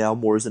bothers me now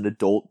more as an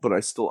adult, but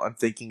I'm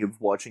thinking of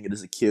watching it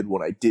as a kid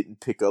when I didn't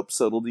pick up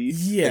subtlety.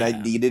 Yeah. And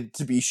I needed it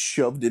to be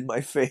shoved in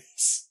my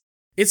face.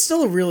 It's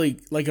still a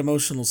really, like,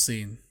 emotional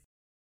scene,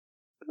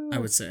 I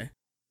would say.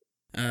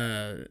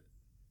 But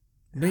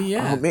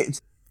yeah. Oh, man.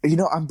 You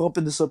know, I'm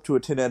bumping this up to a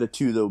 10 out of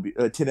 2, though.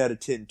 10 out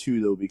of 10,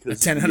 too, though,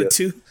 because... A 10 out of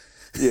 2?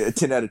 Yeah, a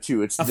 10 out of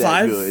 2. It's a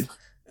that 5? Good.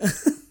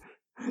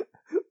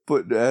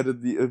 But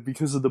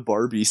because of the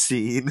Barbie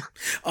scene.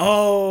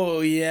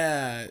 Oh,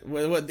 yeah.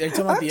 What are you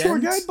talking about the end?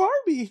 I'm tour guide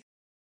Barbie.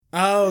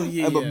 Oh,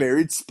 yeah. I'm a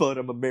married spud.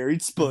 I'm a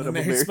married spud. I'm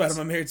a married spud. I'm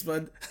a married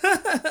spud.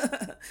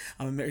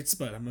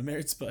 I'm a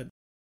married spud.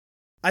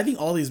 I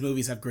think all these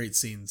movies have great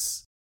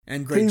scenes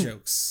and great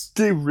jokes.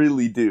 They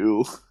really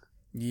do.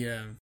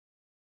 Yeah.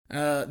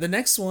 The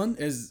next one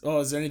is... Oh,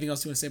 is there anything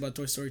else you want to say about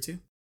Toy Story 2?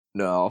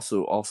 No,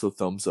 also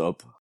thumbs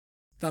up.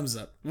 Thumbs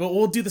up.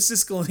 We'll do the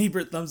Siskel and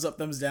Ebert thumbs up,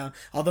 thumbs down.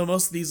 Although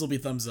most of these will be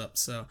thumbs up,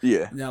 so...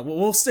 Yeah. No,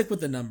 we'll stick with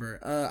the number.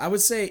 I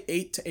would say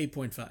 8 to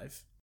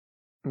 8.5.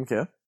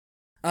 Okay.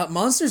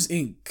 Monsters,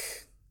 Inc.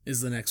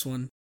 is the next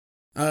one.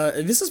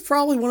 This is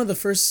probably one of the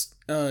first...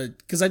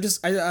 Because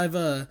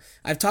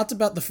I've talked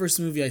about the first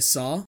movie I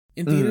saw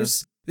in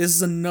theaters. This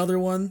is another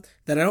one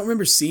that I don't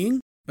remember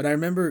seeing, but I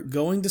remember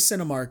going to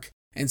Cinemark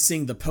and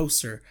seeing the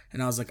poster,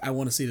 and I was like, I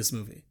want to see this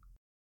movie.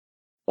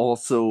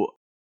 Also,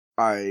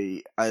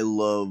 I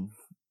love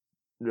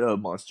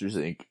Monsters,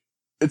 Inc.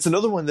 It's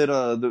another one that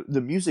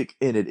the music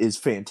in it is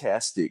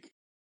fantastic.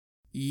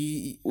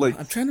 Like,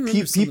 I'm trying to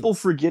remember. People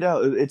forget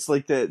how it's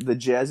like the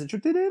jazz intro.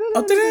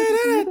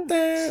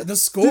 The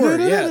score,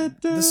 yeah,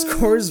 the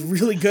score is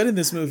really good in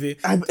this movie.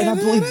 And I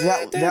believe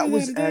that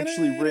was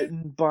actually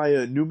written by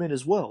Newman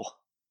as well.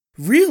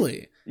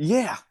 Really?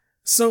 Yeah.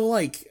 So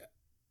like,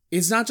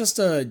 it's not just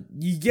let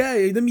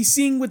me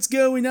sing what's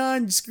going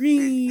on the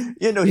screen.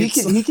 Yeah, no, he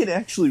can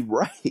actually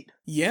write.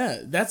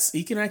 Yeah,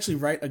 he can actually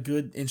write a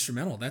good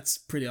instrumental. That's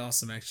pretty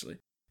awesome, actually.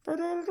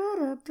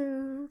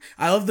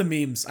 I love the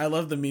memes. I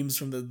love the memes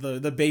from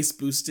the bass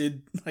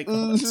boosted, like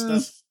all that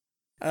stuff.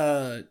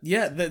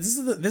 Yeah, this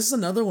is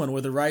another one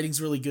where the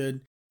writing's really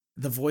good,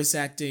 the voice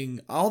acting,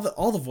 all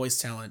the voice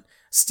talent.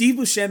 Steve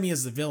Buscemi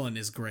as the villain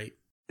is great.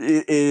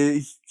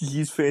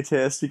 He's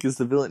fantastic as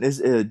the villain.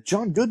 Is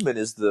John Goodman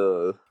is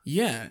the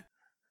Yeah.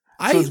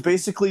 So it's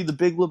basically the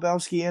Big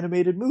Lebowski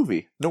animated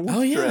movie. No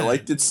wonder I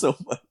liked it so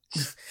much.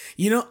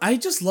 I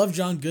just love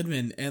John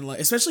Goodman and like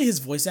especially his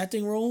voice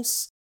acting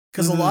roles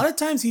because a lot of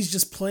times he's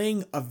just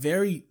playing a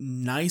very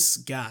nice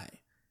guy,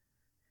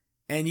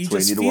 and you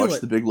just need feel to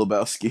watch the Big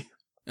Lebowski.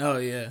 Oh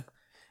yeah,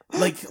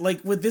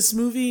 like with this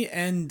movie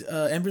and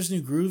Emperor's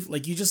New Groove,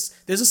 like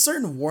there's a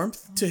certain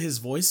warmth to his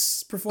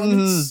voice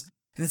performance,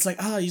 and it's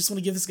like you just want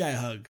to give this guy a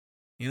hug,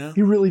 you know?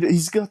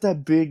 He's got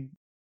that big,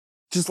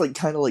 just like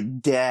kind of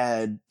like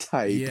dad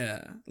type.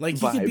 Yeah, like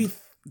vibe. He could be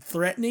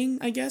threatening,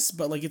 I guess,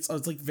 but like it's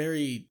like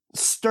very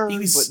stern,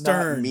 but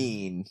stern. Not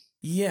mean.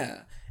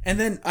 Yeah, and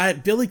then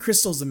Billy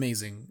Crystal's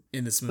amazing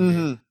in this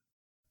movie.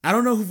 I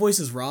don't know who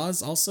voices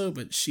Roz also,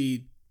 but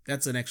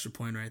that's an extra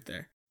point right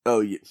there. Oh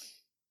yeah.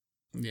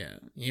 Yeah,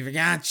 you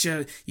forgot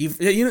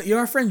you're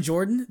our friend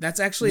Jordan. That's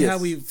actually how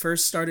we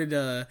first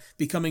started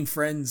becoming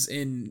friends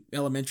in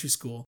elementary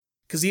school.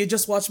 Because he had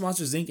just watched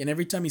Monsters, Inc., and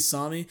every time he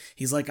saw me,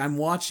 he's like, I'm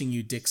watching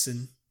you,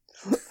 Dixon.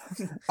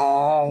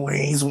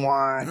 Always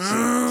watching.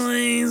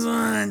 Always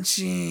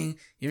watching.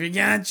 You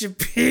forgot your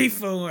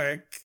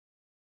paperwork.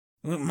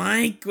 With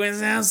Mike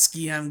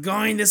Wazowski, I'm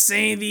going to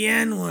say the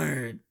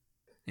N-word.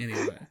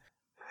 Anyway.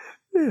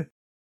 Yeah.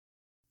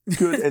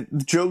 Good.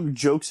 And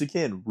jokes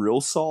again, real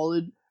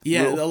solid.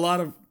 Yeah, a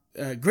lot of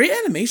great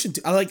animation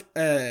too. I like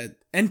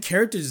and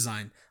character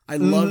design. I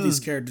love these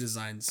character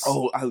designs.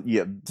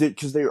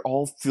 Because they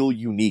all feel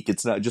unique.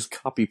 It's not just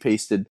copy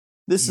pasted.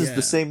 This is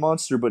the same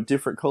monster but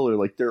different color.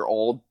 Like they're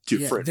all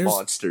different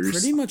monsters.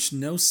 Pretty much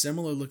no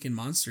similar looking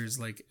monsters.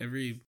 Like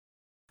every.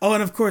 Oh,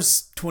 and of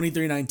course,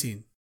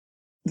 2319.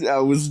 I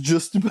was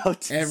just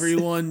about to.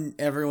 Everyone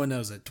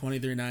knows it.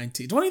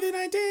 2319.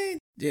 2319.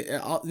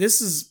 This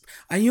is.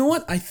 You know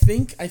what? I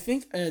think.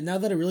 Now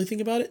that I really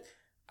think about it.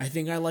 I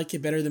think I like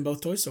it better than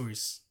both Toy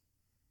Stories.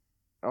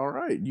 All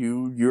right,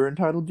 you're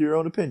entitled to your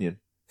own opinion.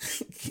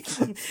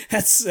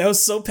 That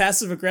was so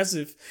passive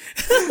aggressive.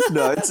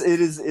 No, it's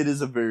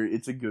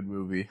a good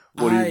movie.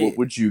 What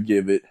would you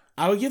give it?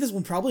 I would give this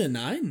one probably a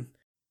 9.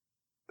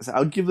 I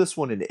would give this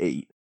one an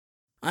 8.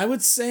 I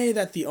would say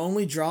that the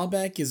only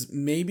drawback is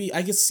maybe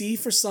I could see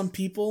for some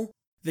people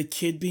the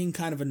kid being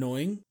kind of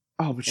annoying.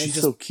 Oh, but she's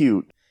so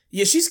cute.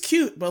 Yeah, she's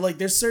cute, but like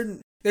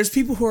there's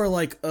people who are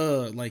like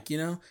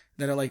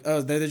that are like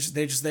they're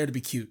just there to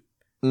be cute,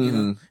 you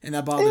know, and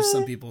that bothers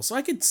some people. So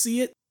I could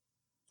see it.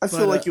 I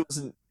feel like it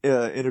wasn't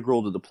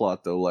integral to the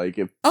plot though. Like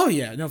if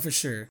for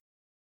sure.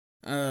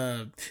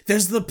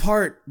 There's the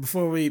part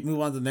before we move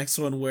on to the next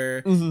one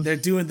where they're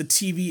doing the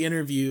TV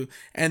interview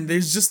and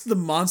there's just the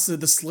monster,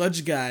 the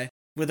sludge guy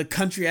with a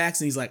country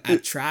accent. He's like, I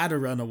try to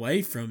run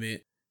away from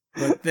it.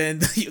 But then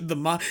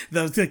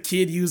the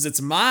kid used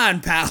its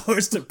mind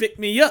powers to pick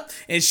me up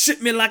and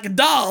shoot me like a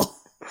doll.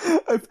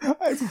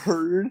 I've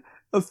heard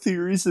of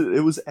theories that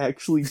it was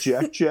actually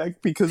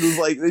Jack because of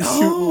like they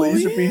shoot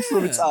laser beams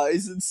from its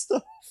eyes and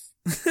stuff.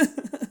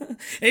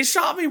 It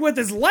shot me with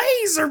his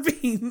laser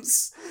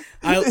beams.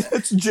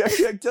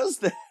 Jack does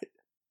that.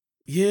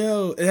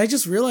 Yo, I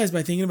just realized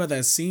by thinking about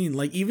that scene,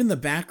 like even the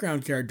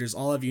background characters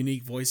all have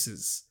unique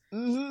voices.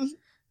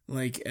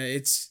 Like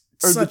it's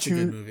such a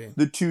good movie.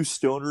 The two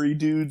stonery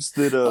dudes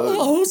that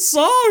Oh,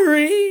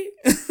 sorry.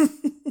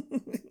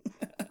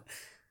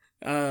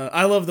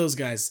 I love those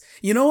guys.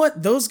 You know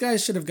what? Those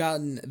guys should have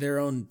gotten their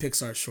own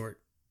Pixar short.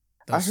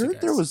 I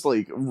heard there was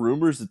like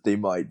rumors that they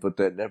might, but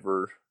that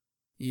never.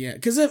 Yeah,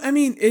 because I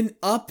mean, in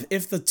Up,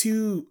 if the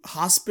two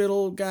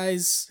hospital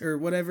guys or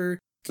whatever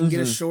can get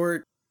a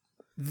short,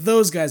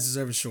 those guys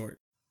deserve a short.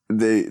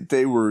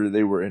 They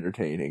were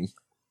entertaining.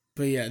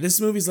 But yeah, this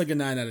movie's like a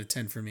 9 out of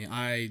 10 for me.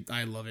 I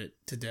love it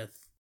to death.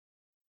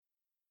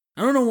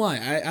 I don't know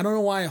why. I don't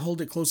know why I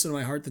hold it closer to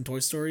my heart than Toy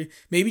Story.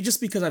 Maybe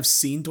just because I've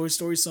seen Toy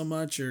Story so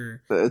much,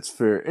 or that's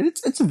fair. And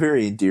it's a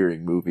very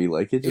endearing movie.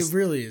 Like it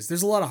really is.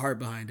 There's a lot of heart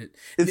behind it.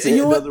 It's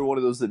another one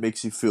of those that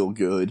makes you feel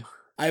good.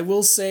 I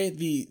will say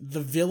the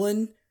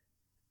villain,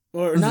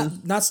 or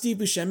not Steve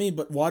Buscemi,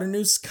 but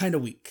Waternoose, kind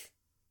of weak.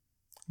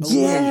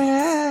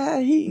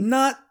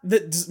 Not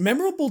the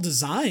memorable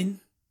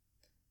design.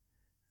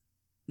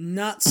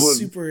 Not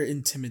super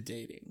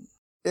intimidating.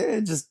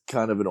 Just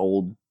kind of an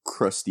old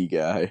crusty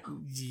guy.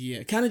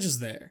 Yeah, kind of just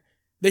there.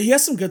 He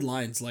has some good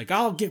lines, like,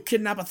 I'll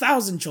kidnap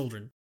 1,000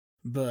 children.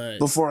 But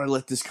before I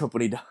let this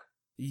company die.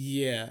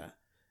 Yeah.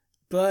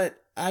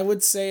 But I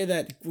would say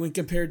that when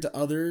compared to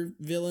other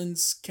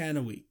villains, kind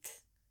of weak.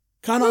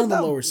 Kind of on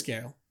the lower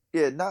scale.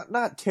 Yeah,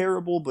 not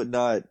terrible, but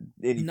not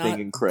anything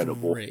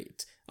incredible.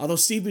 Great. Although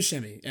Steve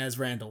Buscemi as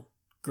Randall,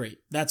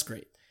 great. That's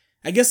great.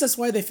 I guess that's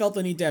why they felt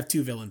the need to have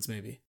 2 villains,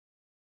 maybe.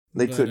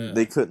 They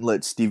couldn't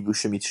let Steve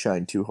Buscemi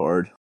shine too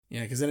hard.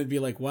 Yeah, because then it'd be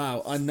like,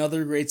 wow,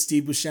 another great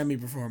Steve Buscemi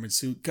performance.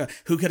 Who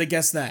could have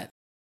guessed that?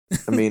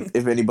 I mean,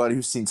 if anybody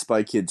who's seen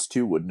Spy Kids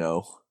 2 would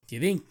know. Do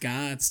you think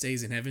God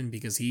stays in heaven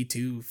because he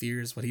too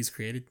fears what he's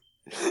created?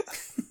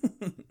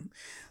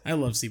 I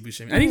love Steve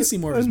Buscemi. I need to see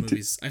more of his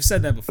movies. I've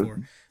said that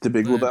before. The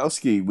Big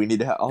Lebowski. We need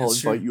to. I'll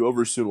invite you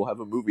over soon. We'll have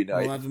a movie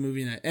night. We'll have a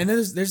movie night. And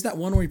there's that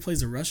one where he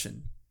plays a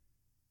Russian.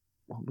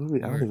 What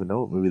movie? I don't even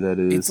know what movie that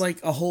is. It's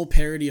like a whole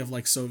parody of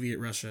like Soviet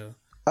Russia.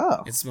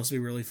 Oh, it's supposed to be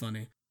really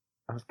funny.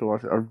 I have to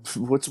watch it.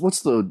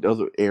 What's the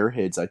other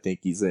Airheads? I think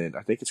he's in.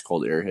 I think it's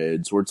called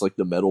Airheads, where it's like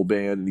the metal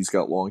band and he's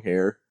got long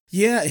hair.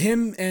 Yeah,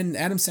 him and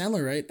Adam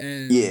Sandler, right?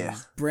 And yeah,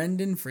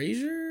 Brendan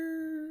Fraser.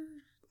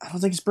 I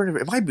don't think it's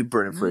Brendan. It might be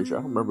Brendan Fraser.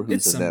 I don't remember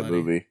who's in that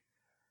movie.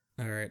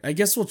 All right, I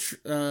guess we'll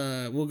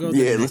go to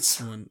the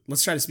next one.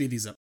 Let's try to speed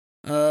these up.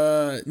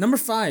 Number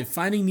 5,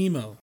 Finding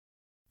Nemo.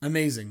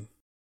 Amazing.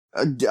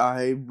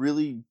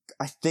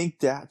 I think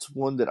that's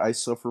one that I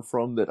suffer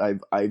from, that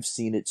I've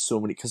seen it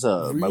so many, because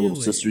my little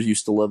sisters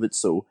used to love it,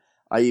 so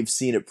I have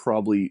seen it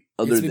probably,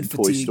 other than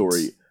Toy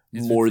Story,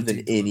 more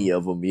than any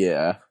of them.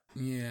 Yeah.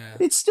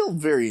 It's still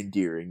very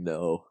endearing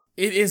though.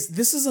 It is.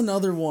 This is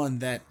another one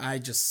that I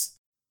just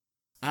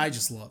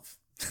love.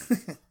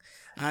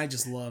 I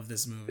just love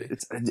this movie.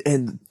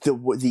 And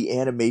the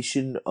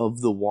animation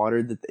of the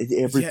water, that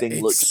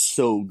everything looks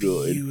so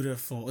good,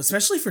 beautiful,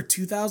 especially for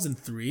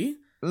 2003.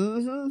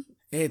 Mm-hmm.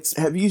 It's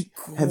have you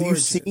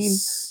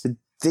seen?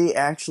 They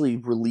actually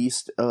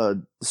released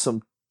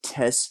some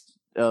tests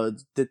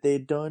that they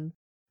had done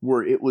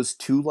where it was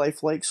too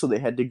lifelike, so they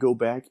had to go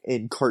back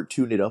and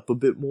cartoon it up a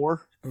bit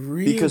more.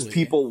 Really? Because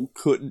people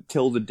couldn't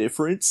tell the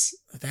difference.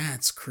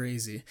 That's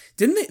crazy.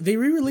 Didn't they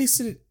re-released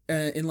it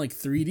in like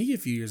 3D a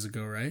few years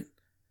ago, right?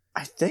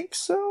 I think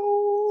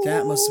so.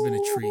 That must have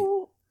been a treat.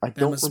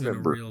 That must have been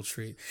a real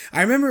treat.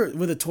 I remember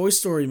with the Toy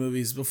Story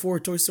movies, before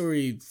Toy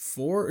Story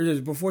 4,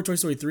 or before Toy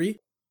Story 3,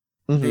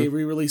 they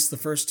re-released the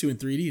first 2 in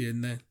 3D,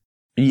 didn't they?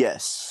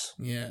 Yes.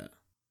 Yeah.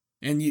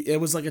 And it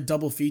was like a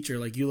double feature.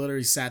 Like, you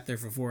literally sat there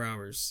for 4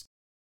 hours.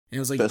 And it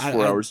was like... Best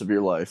 4 hours of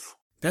your life.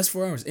 Best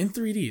 4 hours in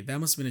 3D. That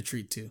must have been a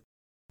treat, too.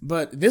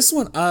 But this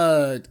one,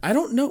 I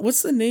don't know.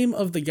 What's the name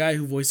of the guy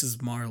who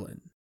voices Marlin?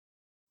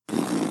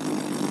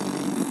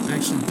 I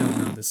actually don't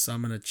know this, so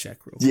I'm going to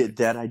check real quick. Yeah,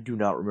 that I do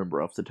not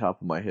remember off the top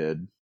of my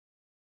head.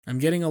 I'm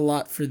getting a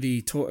lot for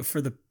the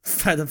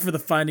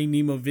Finding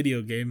Nemo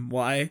video game.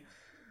 Why?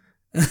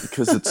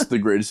 Because it's the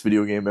greatest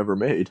video game ever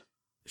made.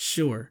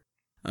 Sure.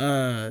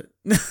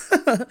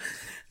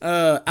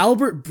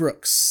 Albert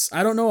Brooks.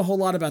 I don't know a whole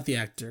lot about the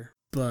actor,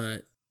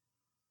 but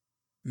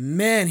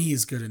man,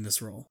 he's good in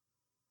this role.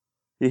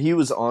 Yeah, he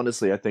was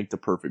honestly, I think, the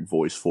perfect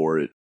voice for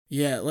it.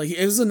 Yeah, like,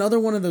 it was another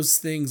one of those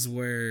things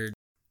where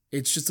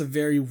it's just a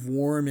very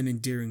warm and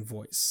endearing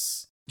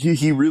voice.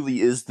 He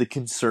really is the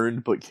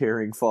concerned but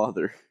caring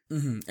father.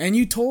 Mm-hmm. And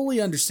you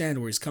totally understand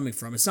where he's coming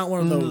from. It's not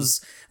one of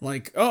those,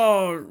 like,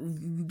 oh,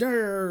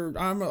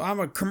 I'm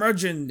a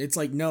curmudgeon. It's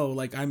like, no,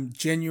 like, I'm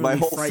genuinely my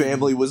whole frightened.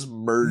 Family was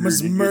murdered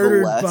and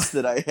you're the last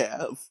that I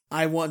have.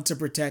 I want to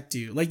protect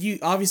you. Like,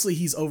 obviously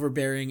he's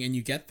overbearing and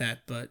you get that,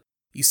 but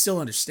you still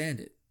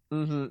understand it.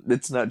 Mm-hmm.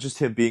 It's not just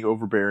him being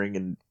overbearing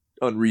and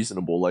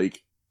unreasonable,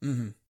 like,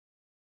 when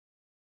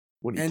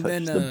he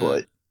touched the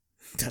butt.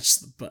 Touch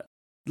the butt.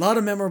 A lot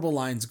of memorable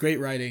lines, great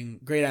writing,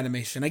 great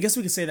animation. I guess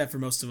we could say that for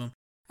most of them.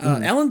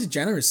 Ellen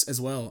DeGeneres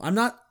as well. I'm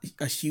not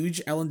a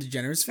huge Ellen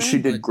DeGeneres fan.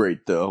 She did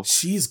great, though.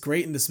 She's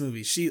great in this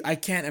movie. I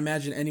can't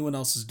imagine anyone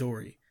else's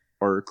Dory.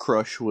 Our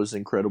crush was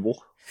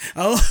incredible.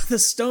 Oh, the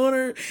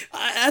stoner.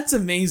 That's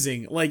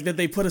amazing. Like, that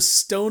they put a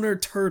stoner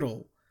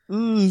turtle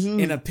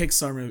in a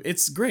Pixar movie.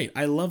 It's great.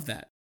 I love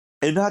that.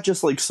 And not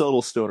just like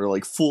subtle stoner,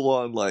 like full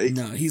on, like...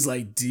 No, he's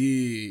like,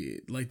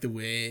 dude, like the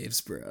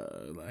waves,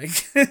 bro.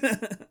 Like...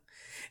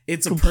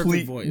 It's a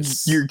perfect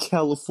voice. Your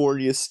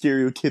California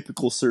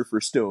stereotypical surfer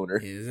stoner.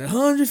 He's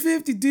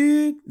 150,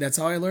 dude. That's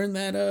how I learned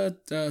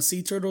that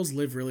sea turtles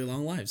live really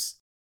long lives.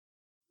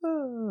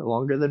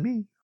 Longer than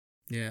me.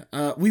 Yeah.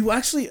 We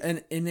actually,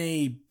 in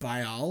a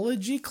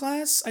biology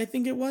class, I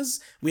think it was,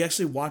 we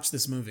actually watched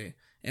this movie.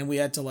 And we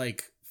had to,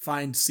 like,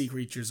 find sea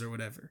creatures or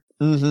whatever.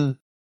 Mm-hmm.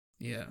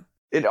 Yeah.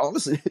 And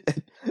honestly,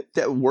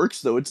 that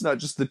works, though. It's not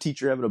just the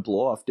teacher having a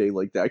blow-off day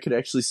like that. I could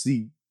actually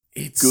see...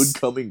 It's good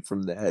coming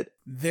from that.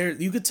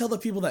 You could tell the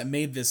people that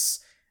made this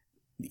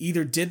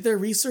either did their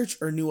research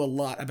or knew a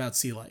lot about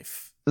sea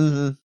life.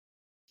 Mm-hmm.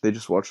 They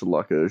just watched a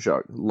lot of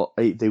Jacques.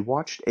 They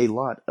watched a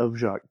lot of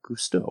Jacques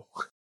Cousteau.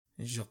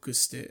 Jacques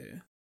Cousteau.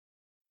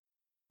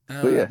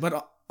 Yeah.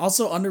 But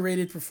also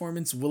underrated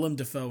performance, Willem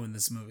Dafoe in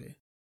this movie.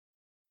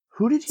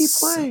 Who did he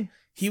play?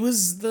 He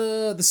was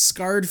the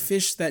scarred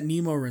fish that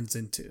Nemo runs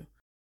into.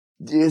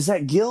 Is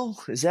that Gil?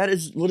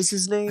 What is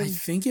his name? I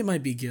think it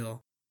might be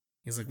Gil.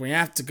 He's like, we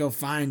have to go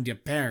find your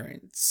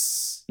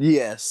parents.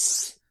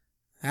 Yes.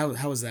 How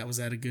was that? Was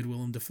that a good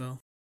Willem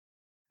Dafoe?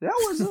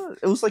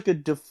 It was like a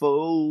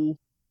Dafoe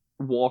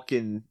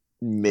walking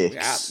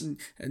mix.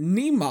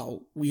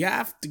 Nemo, we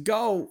have to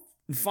go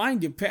and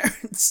find your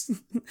parents.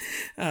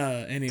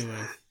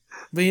 Anyway.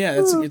 But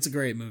yeah, it's a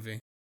great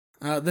movie.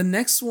 The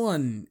next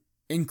one,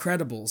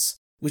 Incredibles.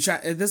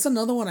 That's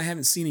another one I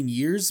haven't seen in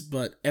years,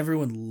 but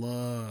everyone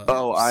loves.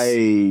 Are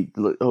you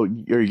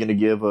gonna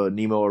give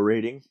Nemo a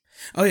rating?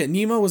 Oh yeah,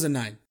 Nemo was a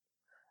 9.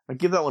 I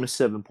give that one a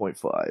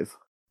 7.5.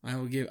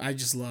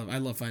 I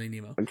love Finding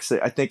Nemo. Like I say,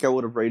 I think I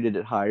would have rated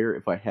it higher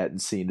if I hadn't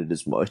seen it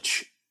as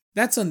much.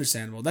 That's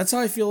understandable. That's how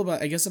I feel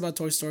about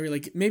Toy Story.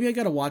 Like maybe I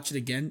gotta watch it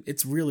again.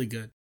 It's really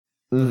good.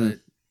 But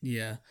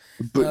yeah.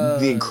 But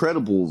The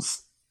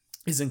Incredibles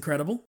is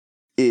incredible.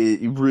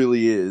 It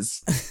really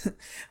is.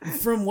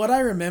 From what I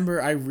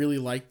remember, I really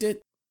liked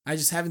it. I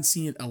just haven't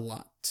seen it a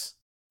lot.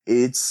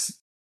 It's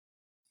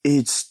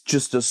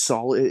just a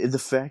solid. The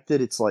fact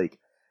that it's like,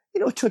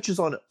 it touches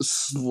on a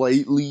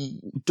slightly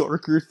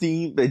darker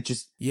theme, but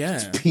it's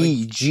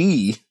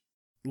PG.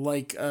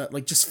 Like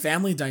just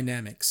family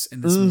dynamics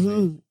in this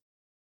movie.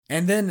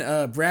 And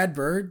then Brad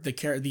Bird,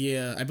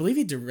 I believe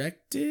he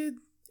directed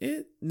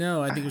it.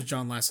 No, I think it was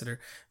John Lasseter,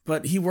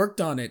 but he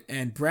worked on it.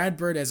 And Brad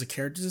Bird as a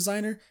character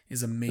designer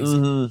is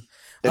amazing.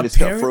 And it's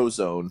got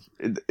Frozone.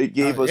 It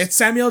gave us. It's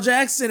Samuel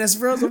Jackson as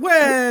Frozone.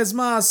 Where's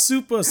my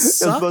super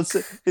suck?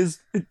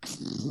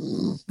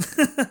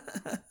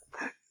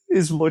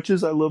 As much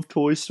as I love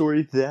Toy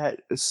Story, that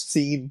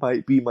scene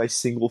might be my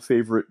single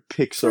favorite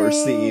Pixar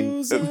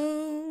scene.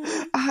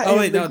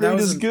 That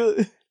was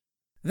good.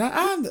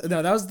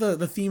 That was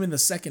the theme in the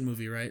second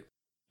movie, right?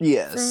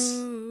 Yes.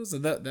 So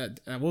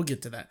we'll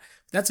get to that.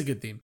 That's a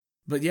good theme.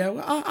 But yeah,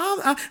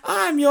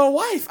 I'm your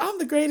wife. I'm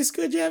the greatest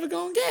good you ever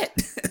gonna get.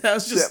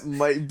 That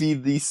might be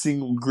the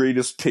single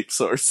greatest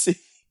Pixar scene.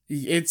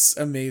 It's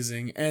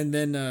amazing. And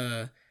then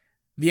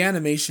the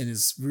animation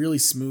is really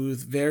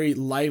smooth, very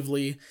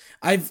lively.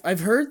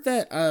 I've heard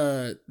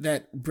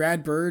that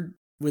Brad Bird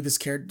with his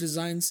character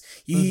designs,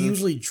 he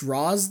usually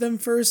draws them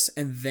first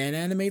and then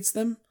animates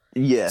them.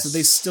 Yes. So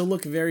they still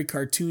look very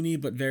cartoony,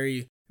 but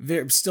very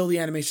still the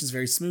animation's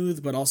very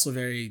smooth, but also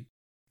very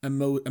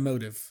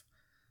emotive.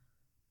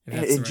 If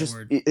that's the right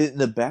word. In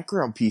the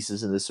background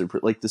pieces in this are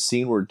like the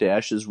scene where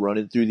Dash is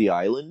running through the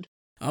island.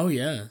 Oh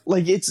yeah.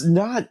 Like it's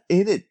not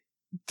in it.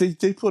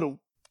 They put a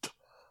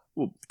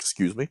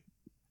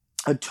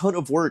ton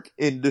of work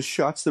into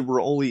shots that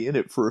were only in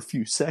it for a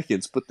few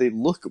seconds, but they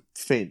look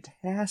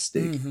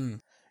fantastic. Mm-hmm.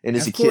 And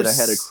as a kid, I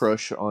had a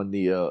crush on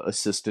the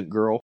assistant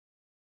girl.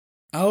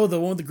 Oh, the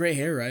one with the gray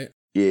hair, right?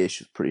 Yeah,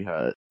 she was pretty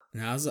hot.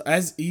 Now,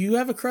 as you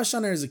have a crush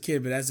on her as a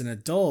kid, but as an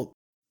adult,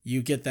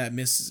 you get that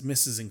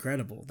Mrs.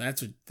 Incredible.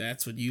 That's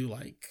what you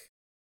like.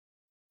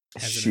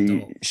 As an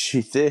adult.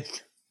 She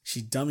thick.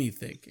 She dummy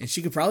thick, and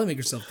she could probably make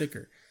herself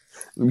thicker.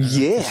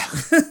 Yeah.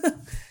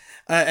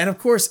 And of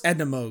course,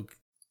 Edna Moog.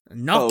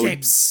 No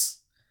capes.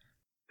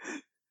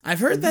 I've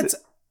heard that's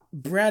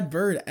Brad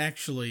Bird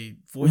actually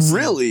voicing.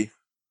 Really?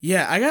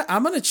 Yeah,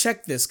 I'm gonna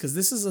check this because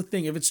this is a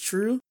thing. If it's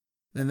true,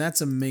 then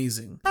that's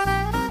amazing.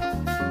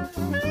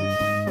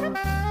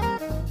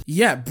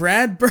 Yeah,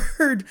 Brad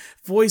Bird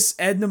voiced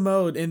Edna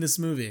Mode in this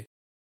movie.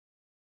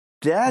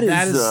 That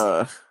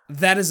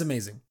is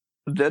amazing.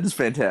 That is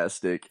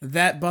fantastic.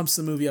 That bumps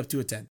the movie up to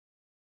a 10.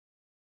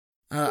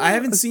 I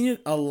haven't seen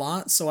it a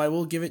lot, so I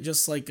will give it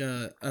just like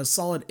a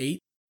solid 8.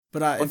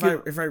 But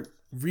if I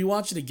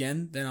rewatch it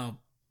again, then I'll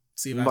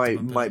see if I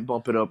might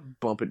bump it up,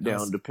 bump it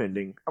down,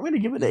 depending. I'm gonna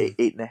give it a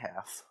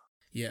 8.5.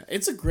 Yeah,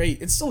 it's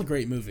still a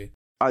great movie.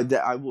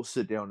 I will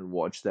sit down and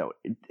watch that.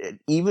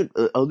 Even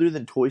other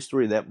than Toy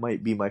Story, that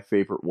might be my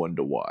favorite one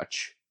to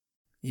watch.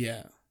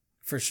 Yeah,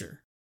 for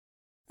sure.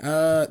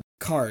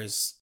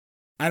 Cars.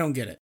 I don't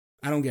get it.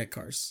 I don't get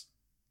Cars.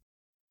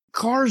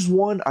 Cars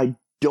 1, I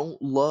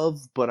don't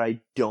love, but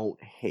I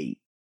don't hate.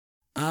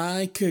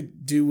 I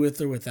could do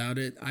with or without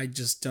it. I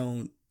just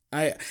don't.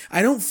 I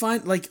don't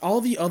find, like,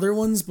 all the other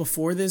ones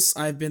before this,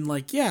 I've been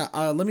like, yeah,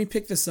 let me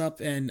pick this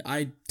up, and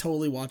I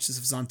totally watch this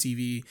if it's on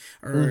TV,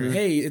 or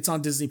hey, it's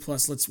on Disney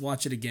Plus, let's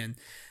watch it again.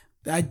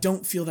 I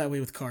don't feel that way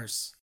with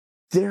Cars.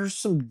 There's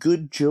some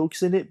good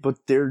jokes in it,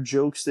 but they're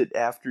jokes that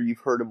after you've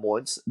heard them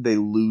once, they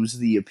lose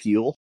the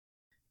appeal.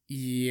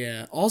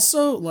 Yeah.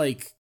 Also,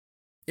 like,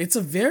 it's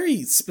a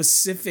very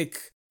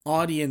specific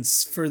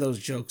audience for those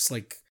jokes,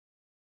 like,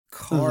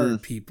 car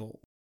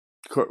people.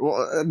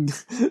 Well,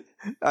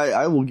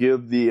 I will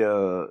give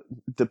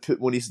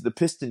when he's the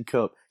piston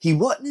cup. He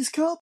what in his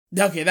cup?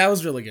 Okay, that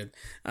was really good.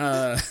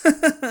 That's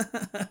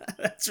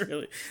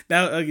really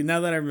that. Okay, now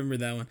that I remember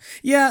that one,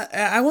 yeah,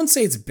 I won't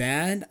say it's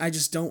bad. I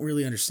just don't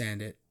really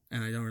understand it,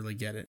 and I don't really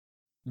get it.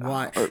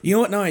 Why? You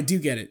know what? No, I do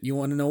get it. You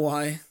want to know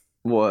why?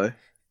 Why?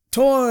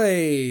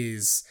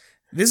 Toys.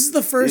 This is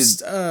the first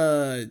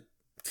first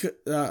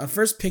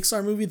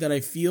Pixar movie that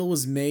I feel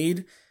was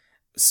made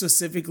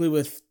specifically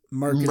with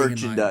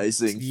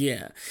merchandising.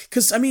 Yeah,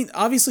 because I mean,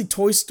 obviously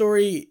Toy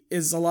Story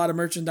is a lot of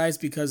merchandise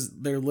because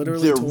they're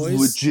literally toys.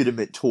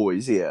 Legitimate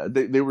toys. Yeah,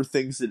 they were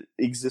things that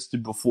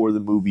existed before the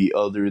movie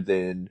other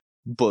than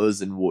Buzz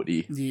and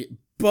Woody. Yeah,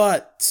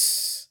 but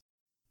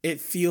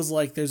it feels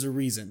like there's a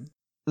reason.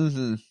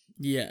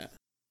 Yeah,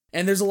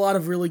 and there's a lot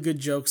of really good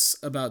jokes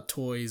about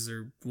toys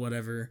or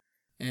whatever,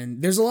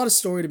 and there's a lot of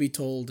story to be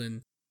told.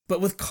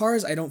 But with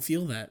Cars, I don't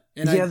feel that.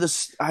 And yeah,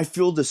 I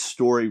feel the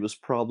story was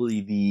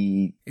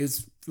probably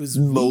was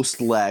most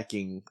weak.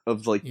 lacking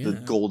of like the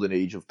golden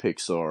age of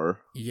Pixar.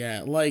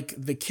 Yeah, like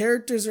the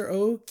characters are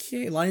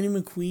okay. Lightning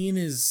McQueen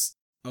is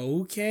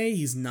okay.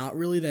 He's not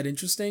really that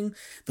interesting.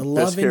 The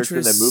love Best character in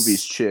interest. that movie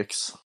is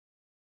Chicks.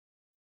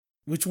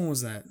 Which one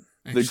was that?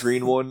 The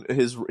green one,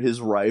 his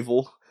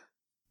rival.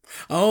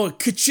 Oh,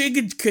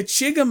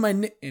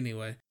 Kachiga,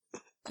 anyway.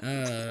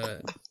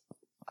 The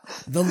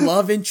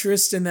love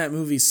interest in that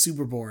movie is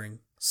super boring.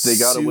 They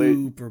got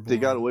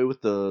away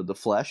with the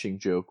flashing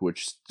joke,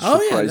 which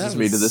surprises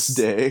me to this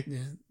day.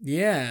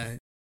 Yeah.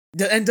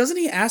 And doesn't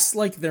he ask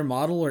like their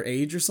model or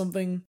age or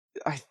something?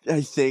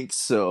 I think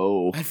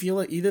so. I feel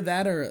like either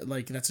that or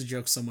like that's a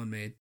joke someone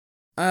made.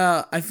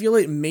 I feel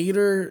like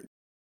Mater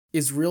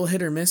is real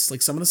hit or miss.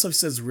 Like some of the stuff he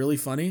says is really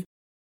funny.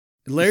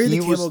 Larry the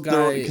Cable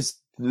Guy. Because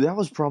that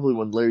was probably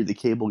when Larry the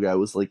Cable Guy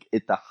was like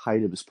at the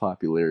height of his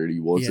popularity,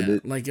 wasn't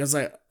it? Like I was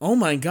like, oh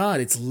my god,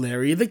 it's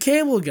Larry the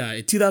Cable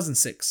Guy,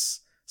 2006.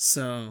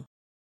 So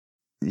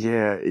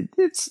yeah, he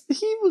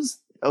was.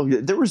 Oh yeah,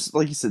 there was,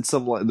 like you said,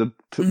 some like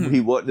he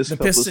what in his the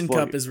cup piston was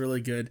cup is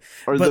really good,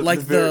 or but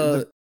like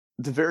the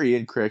very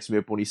end cracks me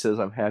up when he says,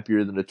 "I'm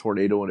happier than a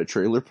tornado in a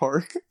trailer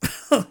park."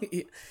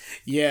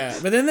 Yeah,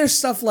 but then there's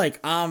stuff like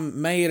I'm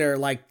Mater,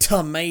 like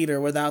tomato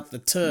without the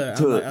t.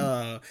 I'm like,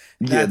 oh,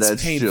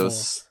 that's painful.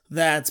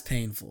 That's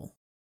painful.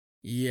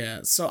 Yeah,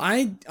 so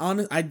I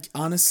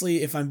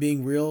honestly, if I'm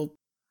being real,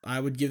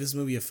 I would give this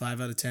movie a 5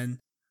 out of 10.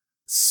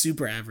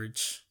 Super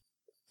average.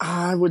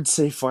 I would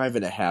say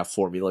 5.5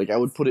 for me. Like I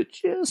would put it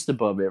just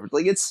above average.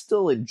 Like it's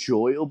still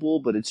enjoyable,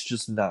 but it's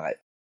just not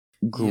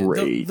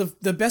great. Yeah,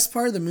 the best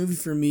part of the movie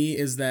for me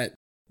is that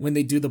when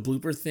they do the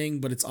blooper thing,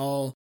 but it's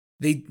all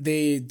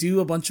they do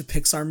a bunch of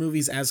Pixar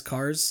movies as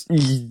cars.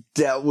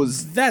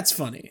 That's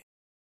funny.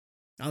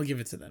 I'll give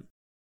it to them.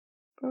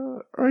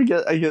 I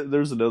get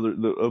there's a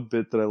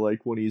bit that I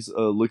like when he's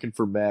looking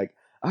for Mac.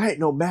 I ain't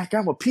no Mac,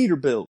 I'm a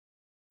Peterbilt.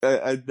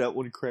 That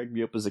one cracked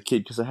me up as a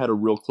kid because I had a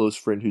real close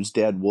friend whose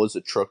dad was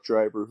a truck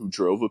driver who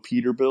drove a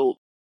Peterbilt.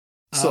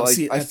 So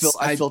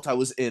I felt I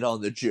was in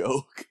on the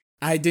joke.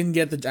 I didn't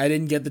get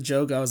the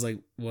joke. I was like,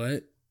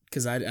 what?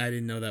 Because I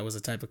didn't know that was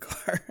a type of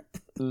car.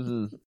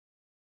 Mm-hmm.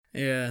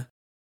 Yeah.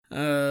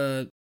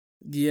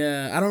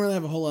 Yeah. I don't really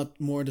have a whole lot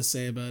more to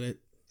say about it.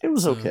 It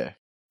was okay.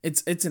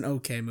 It's an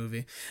okay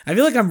movie. I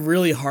feel like I'm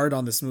really hard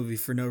on this movie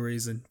for no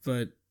reason,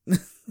 but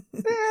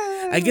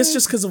I guess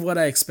just because of what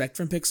I expect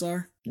from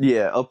Pixar.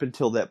 Yeah, up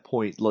until that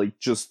point, like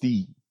just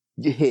the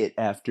hit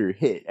after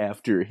hit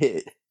after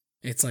hit.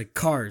 It's like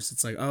Cars.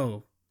 It's like,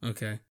 oh,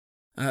 okay.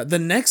 The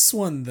next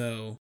one,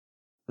 though,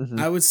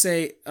 I would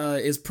say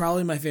is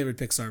probably my favorite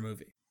Pixar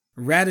movie.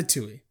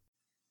 Ratatouille.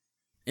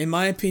 In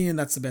my opinion,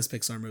 that's the best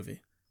Pixar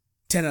movie.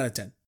 10 out of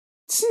 10.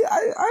 See,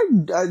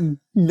 I'm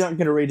not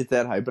going to rate it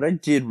that high, but I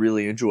did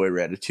really enjoy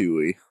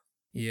Ratatouille.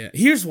 Yeah,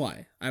 here's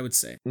why, I would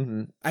say.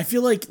 Mm-hmm. I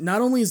feel like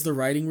not only is the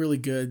writing really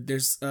good,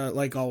 there's,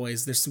 like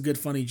always, there's some good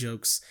funny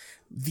jokes.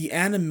 The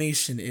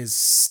animation is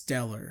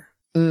stellar.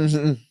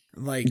 Mm-hmm.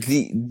 Like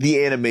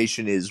the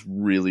animation is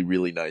really,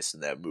 really nice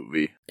in that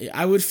movie.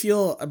 I would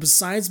feel,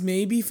 besides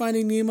maybe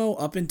Finding Nemo,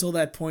 up until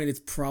that point,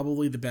 it's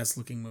probably the best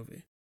looking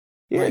movie.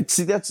 Yeah,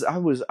 see,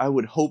 I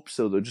would hope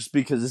so, though, just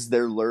because as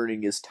they're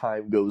learning as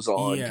time goes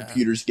on,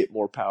 computers get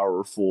more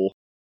powerful.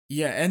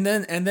 Yeah, and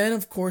then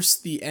of course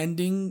the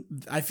ending,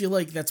 I feel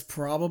like that's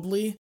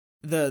probably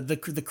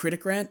the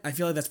critic rant. I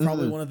feel like that's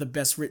probably one of the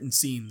best written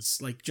scenes,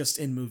 like just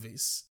in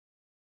movies.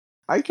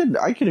 I can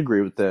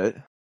agree with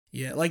that.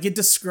 Yeah, like it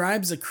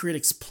describes a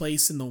critic's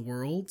place in the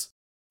world,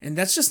 and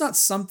that's just not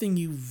something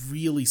you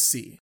really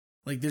see.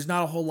 Like there's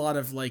not a whole lot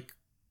of like,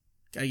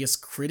 I guess,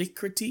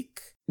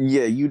 critique.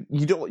 Yeah, you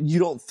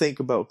don't think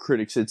about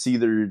critics. It's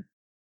either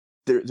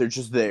they're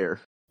just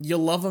there. You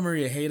love them or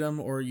you hate them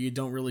or you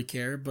don't really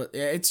care, but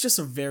it's just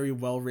a very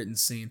well-written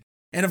scene.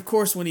 And of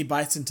course, when he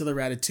bites into the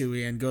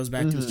ratatouille and goes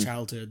back to his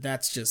childhood,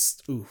 that's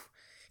just, ooh.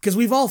 Because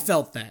we've all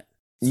felt that.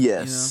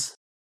 Yes. You know?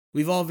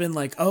 We've all been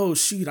like, oh,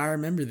 shoot, I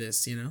remember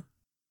this, you know?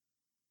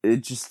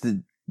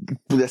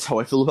 That's how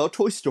I feel about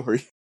Toy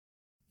Story.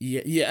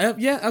 Yeah,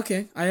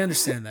 okay. I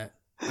understand that.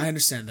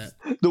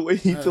 The way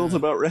he feels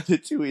about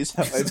Ratatouille is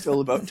how I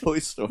feel about Toy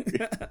Story.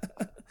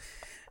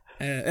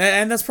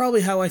 And that's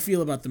probably how I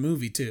feel about the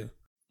movie, too.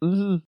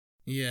 Mm-hmm.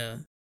 Yeah.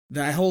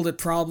 I hold it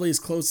probably as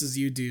close as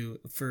you do.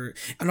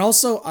 And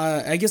also,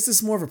 I guess this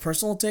is more of a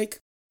personal take.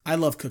 I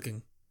love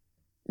cooking.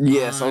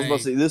 Yes, I was about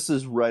to say, this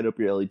is right up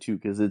your alley, too,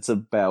 because it's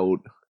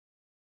about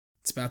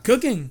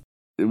cooking.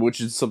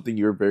 Which is something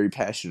you're very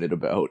passionate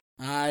about.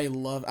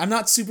 I'm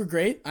not super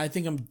great. I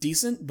think I'm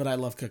decent, but I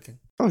love cooking.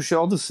 Oh, shit,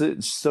 all the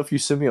stuff you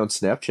send me on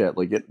Snapchat,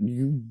 like,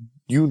 you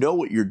know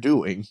what you're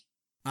doing.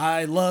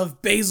 I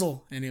love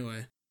basil,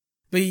 anyway.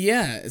 But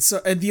yeah, so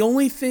the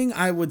only thing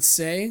I would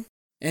say,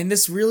 and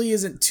this really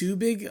isn't too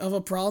big of a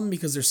problem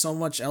because there's so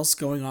much else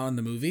going on in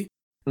the movie,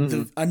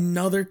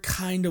 another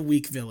kind of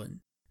weak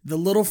villain. The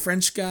little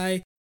French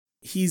guy,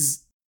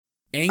 he's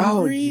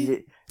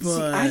angry,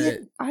 See, I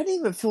but didn't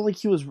even feel like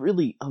he was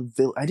really a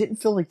villain. I didn't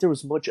feel like there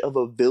was much of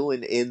a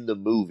villain in the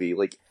movie.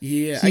 Like,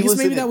 yeah, he I guess was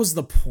maybe that was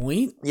the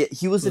point. yeah,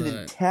 he was an But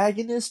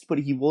antagonist, but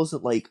he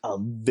wasn't like a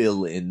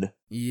villain.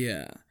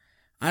 yeah,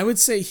 I would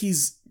say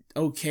he's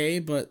okay,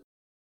 but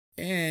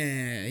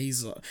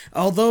he's.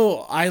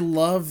 Although I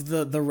love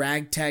the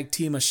ragtag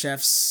team of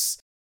chefs,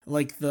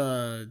 like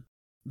the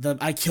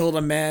I killed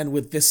a man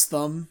with this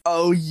thumb,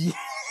 Oh yeah,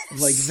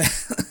 like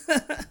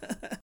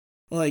that.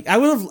 Like I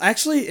would have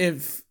actually,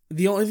 if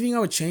the only thing I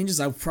would change is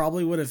I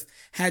probably would have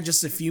had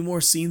just a few more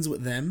scenes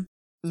with them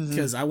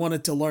because I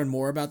wanted to learn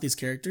more about these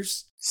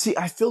characters. See,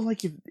 I feel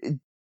like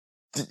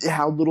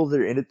how little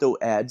they're in it though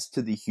adds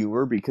to the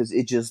humor because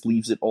it just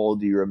leaves it all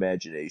to your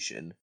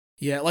imagination.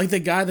 Yeah, like the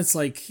guy that's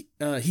like,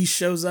 he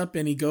shows up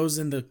and he goes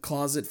in the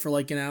closet for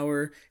like an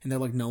hour, and they're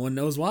like, no one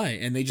knows why,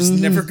 and they just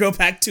never go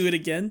back to it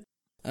again.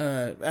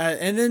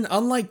 And then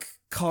unlike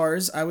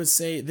Cars, I would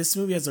say this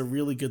movie has a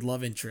really good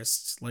love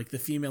interest. Like the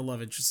female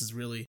love interest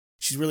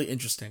she's really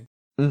interesting.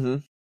 Mm-hmm.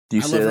 Do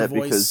you I say love her that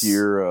voice. because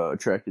you're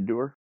attracted to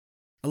her?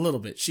 A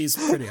little bit. She's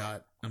pretty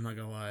hot. I'm not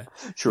gonna lie.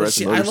 She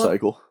rides a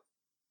motorcycle.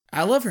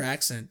 I love her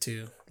accent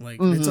too. Like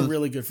it's a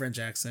really good French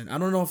accent. I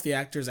don't know if the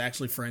actor is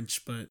actually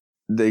French, but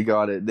they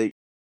got it. I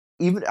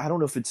don't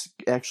know if it's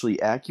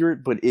actually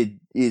accurate, but it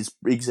is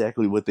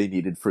exactly what they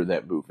needed for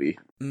that movie.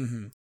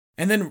 Mm-hmm.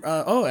 And then,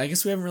 I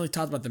guess we haven't really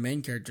talked about the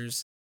main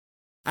characters.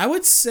 I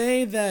would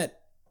say that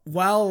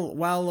while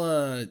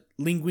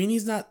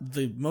Linguini's not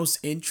the most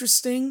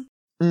interesting,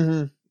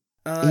 he's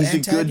a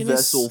good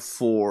vessel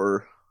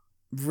for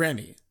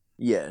Remy.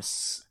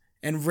 Yes,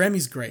 and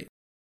Remy's great.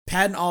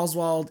 Patton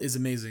Oswalt is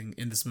amazing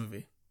in this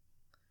movie.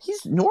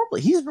 He's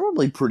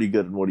normally pretty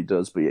good in what he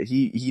does, but yeah,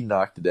 he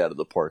knocked it out of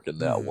the park in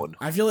that one.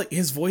 I feel like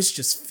his voice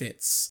just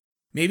fits.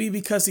 Maybe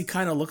because he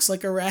kind of looks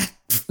like a rat.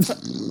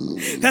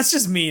 That's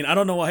just mean. I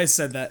don't know why I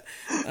said that.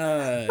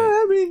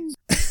 I mean,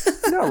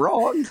 you're not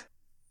wrong.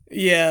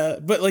 Yeah,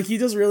 but like he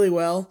does really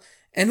well.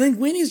 And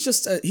Linguini's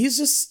he's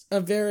just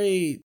a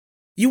very,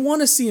 you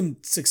want to see him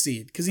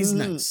succeed because he's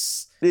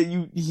nice.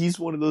 He's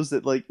one of those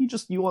that like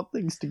you want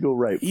things to go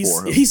right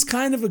for him. He's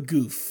kind of a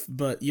goof,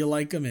 but you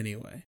like him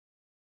anyway.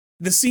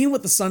 The scene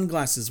with the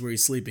sunglasses where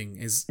he's sleeping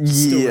is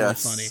still really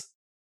funny.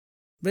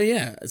 But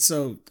yeah,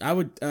 so I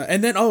would,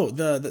 and then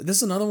this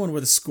is another one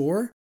with a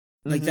score,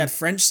 like that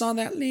French song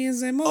that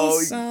Les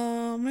Emotions.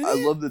 I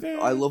love that.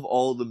 I love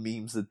all the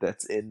memes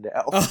that's in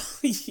now. Oh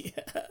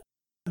yeah,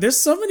 there's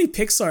so many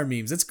Pixar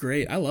memes. It's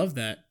great. I love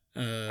that.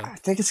 I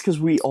think it's because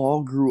we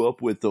all grew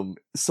up with them,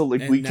 so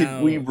like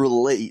we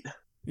relate.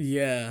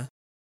 Yeah,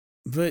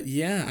 but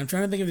yeah, I'm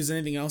trying to think if there's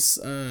anything else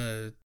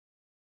that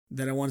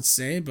I want to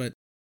say, but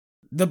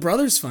the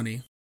brother's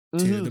funny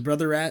too. The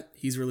brother rat,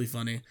 he's really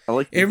funny. I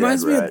like it.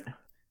 Reminds me of.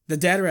 The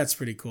dad rat's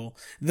pretty cool.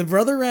 The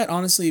brother rat,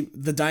 honestly,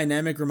 the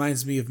dynamic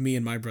reminds me of me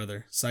and my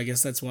brother. So I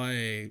guess that's why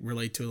I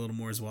relate to it a little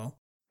more as well.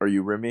 Are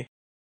you Remy?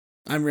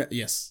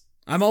 Yes.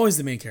 I'm always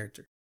the main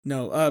character.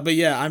 No, but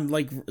yeah, I'm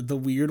like the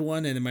weird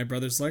one, and then my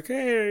brother's like,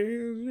 hey,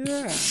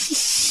 yeah.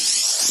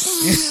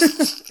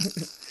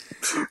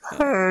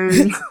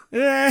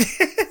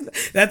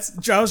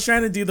 I was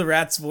trying to do the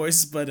rat's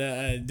voice, but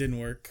it didn't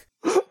work.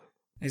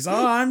 He's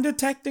I'm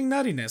detecting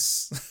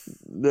nuttiness.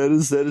 That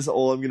is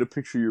all I'm gonna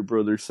picture your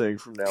brother saying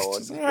from now on.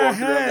 Walking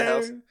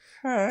around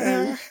the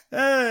house.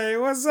 Hey,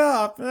 what's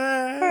up?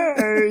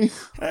 Hey,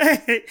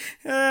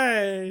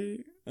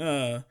 hey.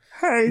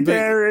 Hey,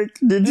 Derek,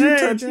 did you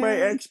touch my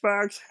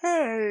Xbox?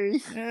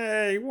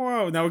 Hey,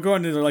 whoa. Now we're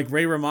going into like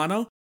Ray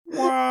Romano.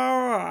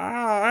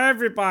 Whoa,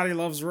 everybody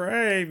loves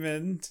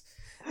Raymond.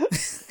 I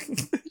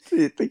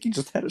think you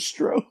just had a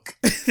stroke.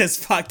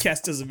 This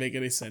podcast doesn't make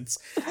any sense.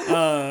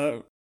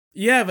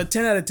 Yeah, but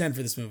 10 out of 10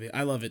 for this movie.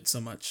 I love it so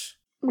much.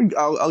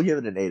 I'll give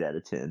it an 8 out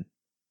of 10.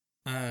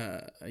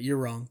 You're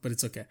wrong, but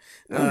it's okay.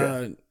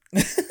 Okay.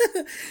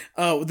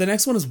 The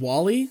next one is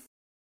WALL-E.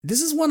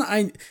 This is one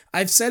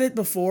I've said it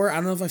before. I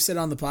don't know if I've said it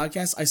on the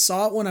podcast. I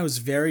saw it when I was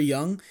very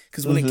young,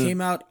 because when it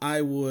came out,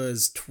 I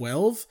was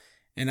 12,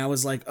 and I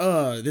was like,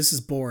 this is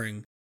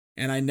boring.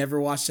 And I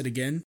never watched it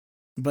again.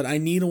 But I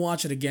need to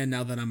watch it again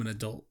now that I'm an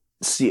adult.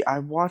 See, I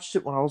watched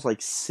it when I was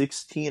like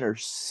 16 or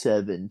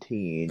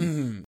 17.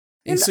 Mm-hmm.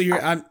 And so you're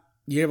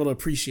able to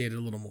appreciate it a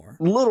little more.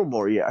 A little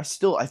more, yeah. I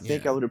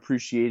think I would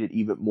appreciate it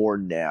even more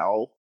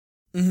now.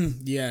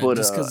 Mm-hmm. Yeah, but,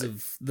 just because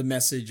of the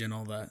message and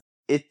all that.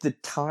 At the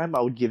time, I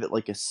would give it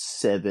like a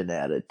 7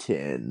 out of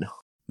 10.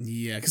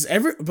 Yeah, because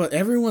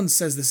everyone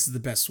says this is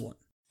the best one.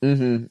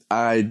 Mm-hmm.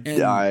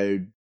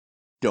 I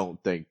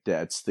don't think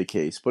that's the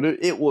case, but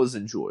it was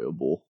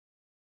enjoyable.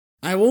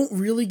 I won't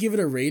really give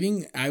it a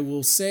rating. I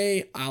will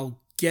say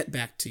I'll get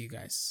back to you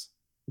guys.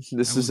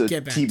 This is a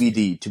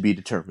TBD to be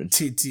determined.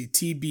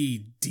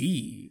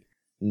 TBD.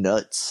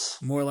 Nuts.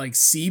 More like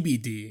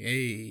CBD.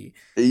 Hey.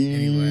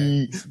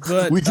 Anyway.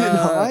 But, we getting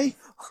high?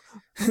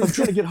 I'm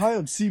trying to get high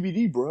on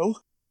CBD, bro.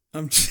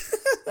 I'm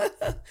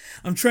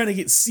trying to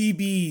get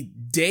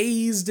CB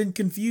dazed and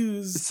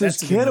confused. It says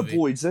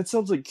cannabinoids. That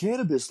sounds like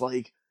cannabis.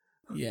 Like,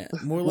 Yeah,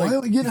 more Why like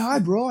am I getting high,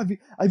 bro?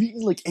 I've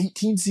eaten like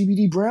 18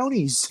 CBD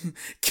brownies.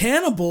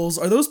 cannibals.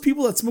 Are those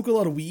people that smoke a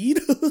lot of weed?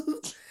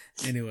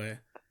 Anyway,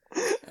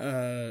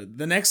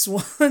 the next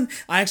one,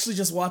 I actually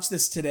just watched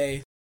this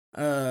today.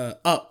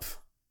 Up.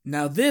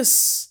 Now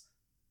this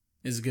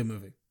is a good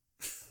movie.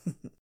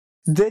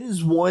 That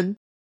is one.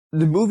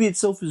 The movie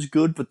itself is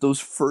good, but those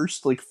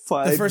first like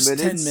 5 The first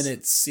minutes, 10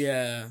 minutes,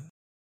 yeah.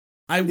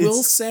 I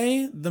will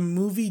say the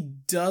movie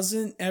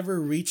doesn't ever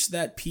reach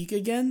that peak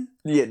again.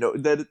 Yeah, no,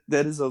 that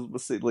is, I was gonna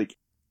say, like,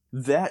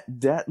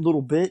 that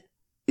little bit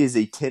is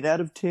a 10 out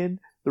of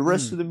 10. The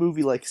rest of the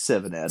movie, like,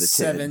 7 out of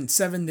 10.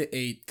 7 to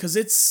 8, because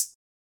it's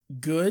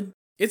good.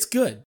 It's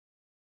good.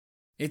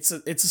 It's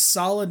a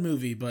solid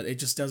movie, but it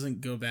just doesn't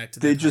go back to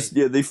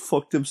that. They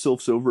fucked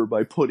themselves over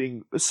by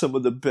putting some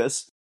of the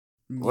best.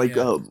 Like,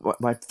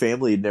 my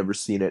family had never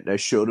seen it, and I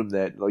showed them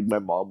that. Like, my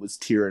mom was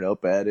tearing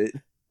up at it.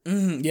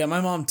 Yeah,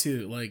 my mom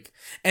too. Like,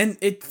 and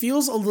it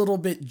feels a little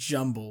bit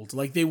jumbled.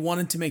 Like they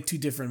wanted to make two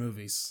different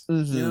movies,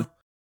 you know.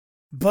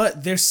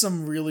 But there's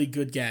some really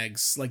good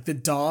gags, like the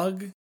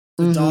dog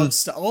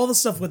stuff, all the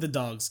stuff with the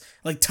dogs,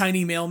 like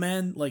Tiny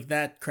Mailman, like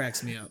that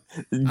cracks me up.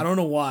 I don't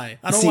know why.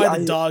 I don't know why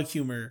the dog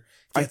humor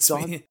gets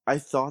me. I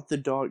thought the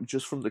dog,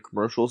 just from the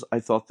commercials,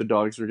 I thought the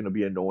dogs were gonna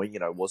be annoying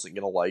and I wasn't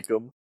gonna like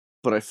them,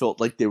 but I felt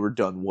like they were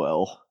done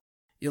well.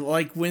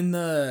 Like when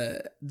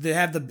they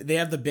have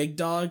the big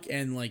dog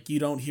and like you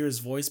don't hear his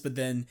voice, but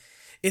then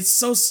it's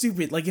so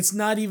stupid. Like it's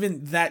not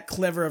even that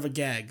clever of a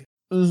gag,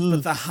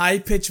 but the high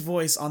pitched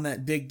voice on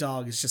that big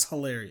dog is just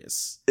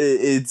hilarious.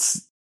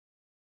 It's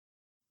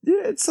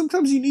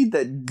sometimes you need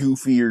that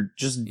goofy or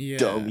just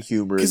dumb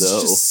humor though.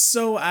 It's just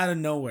so out of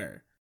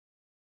nowhere.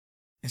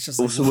 It's just.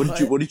 Like, so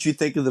what did you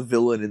think of the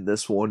villain in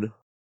this one?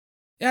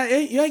 Yeah,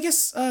 I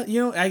guess,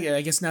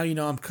 I guess now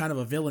I'm kind of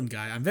a villain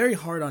guy. I'm very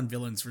hard on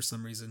villains for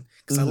some reason,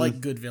 because I like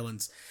good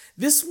villains.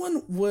 This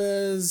one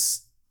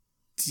was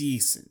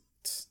decent.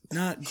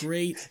 Not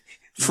great.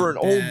 For an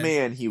old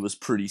man, he was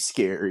pretty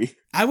scary.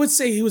 I would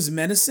say he was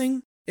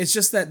menacing. It's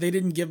just that they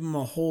didn't give him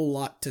a whole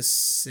lot to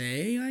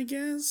say, I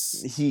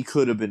guess. He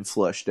could have been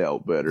fleshed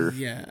out better.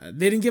 Yeah,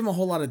 they didn't give him a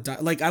whole lot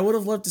of... like, I would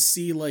have loved to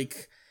see,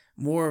 like,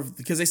 more of...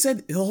 Because they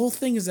said the whole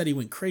thing is that he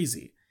went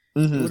crazy.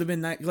 It would have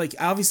been nice. Like,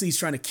 obviously he's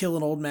trying to kill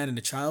an old man and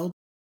a child,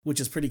 which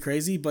is pretty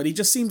crazy, but he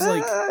just seems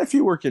like... If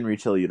you work in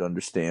retail, you'd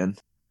understand.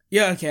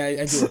 Yeah, okay,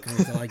 I do work in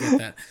retail, I get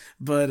that.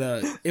 But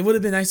it would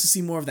have been nice to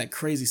see more of that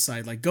crazy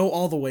side, like, go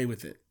all the way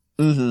with it.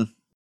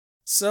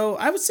 So,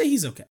 I would say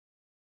he's okay.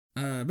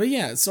 But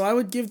yeah, so I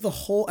would give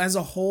as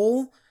a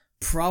whole,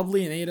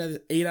 probably an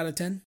 8 out of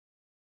 10.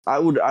 I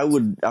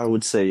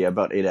would say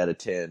about 8 out of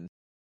 10.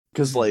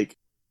 Because, like,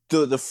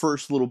 the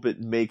first little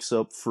bit makes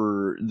up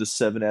for the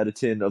 7 out of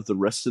 10 of the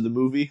rest of the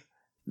movie.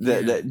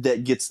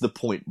 That gets the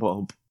point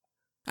bump.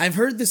 I've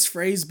heard this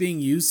phrase being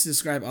used to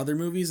describe other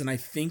movies, and I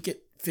think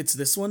it fits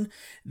this one.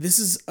 This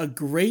is a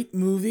great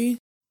movie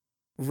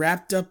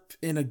wrapped up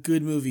in a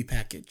good movie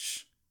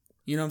package.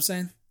 You know what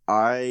I'm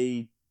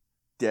saying?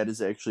 That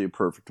is actually a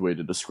perfect way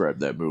to describe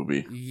that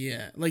movie.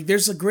 Yeah. Like,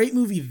 there's a great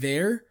movie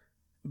there,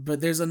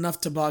 but there's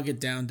enough to bog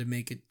it down to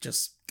make it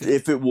just good.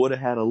 If it would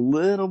have had a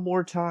little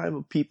more time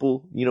of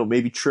people,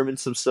 maybe trimming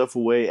some stuff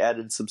away,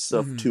 adding some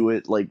stuff to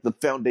it, like the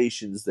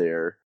foundation's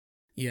there.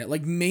 Yeah,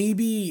 like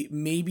maybe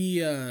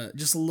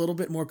just a little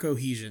bit more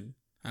cohesion,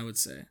 I would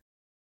say.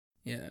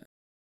 Yeah.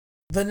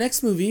 The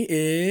next movie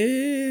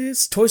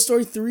is Toy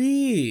Story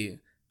 3.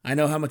 I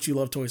know how much you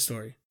love Toy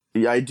Story.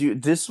 Yeah, I do.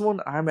 This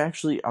one, I'm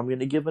going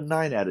to give a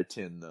 9 out of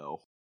 10,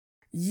 though.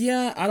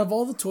 Yeah, out of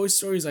all the Toy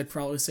Stories, I'd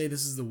probably say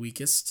this is the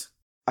weakest.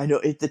 I know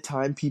at the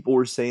time people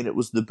were saying it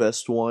was the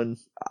best one.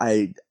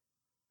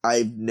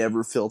 I've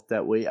never felt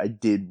that way. I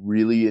did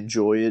really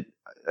enjoy it.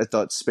 I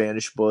thought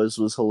Spanish Buzz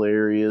was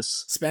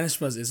hilarious. Spanish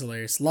Buzz is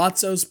hilarious.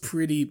 Lotso's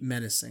pretty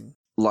menacing.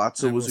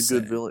 Lotso was a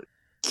good villain.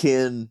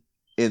 Ken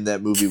in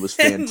that movie was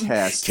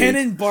fantastic. Ken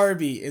and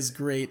Barbie is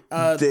great.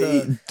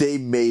 They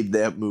made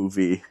that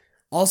movie.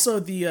 Also,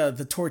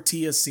 the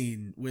tortilla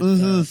scene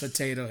with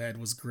Potato Head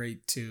was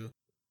great too.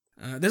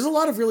 There's a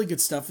lot of really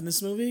good stuff in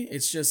this movie.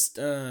 It's just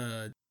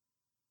I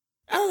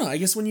don't know. I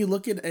guess when you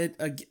look at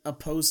it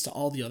opposed to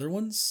all the other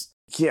ones,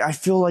 yeah, I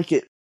feel like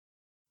it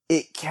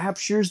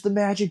captures the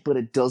magic, but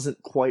it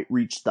doesn't quite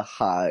reach the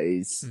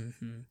highs.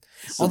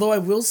 So, although I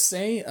will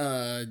say,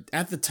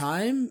 at the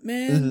time,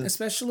 man,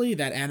 especially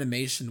that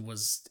animation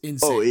was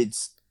insane. Oh,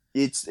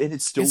 it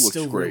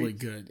still great. Really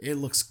good. It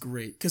looks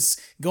great because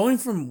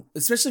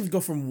especially if you go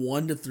from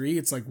 1 to 3,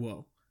 it's like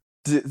whoa.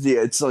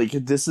 Yeah, it's like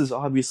this is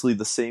obviously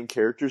the same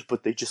characters,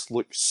 but they just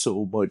look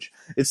so much.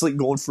 It's like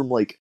going from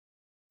like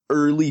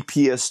early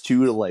PS2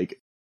 to like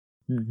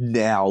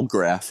now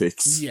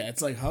graphics. Yeah,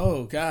 it's like,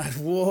 oh god,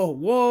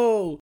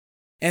 whoa.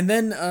 And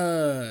then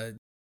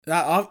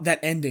that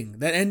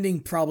ending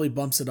probably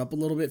bumps it up a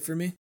little bit for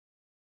me.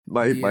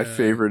 My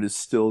favorite is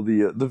still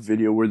the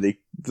video where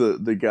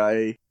the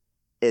guy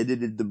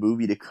edited the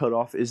movie to cut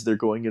off as they're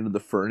going into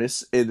the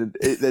furnace, and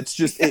that's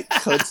just it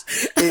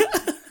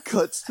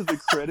cuts to the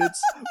credits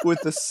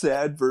with a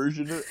sad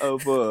version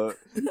of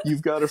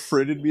You've Got a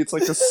Friend in Me. It's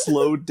like a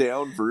slowed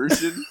down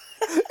version.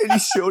 And he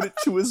showed it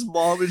to his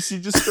mom, and she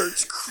just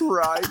starts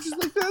crying. She's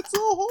like, "That's a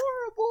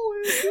horrible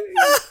ending."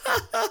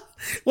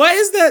 Why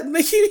is that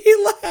making me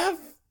laugh?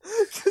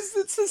 Because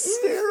it's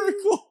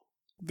hysterical.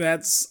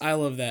 I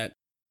love that.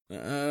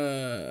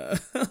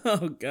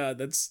 Oh god,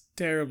 that's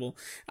terrible.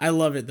 I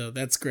love it though.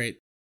 That's great.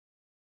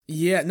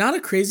 Yeah, not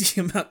a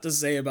crazy amount to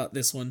say about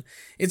this one.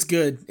 It's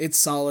good. It's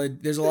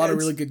solid. There's a lot of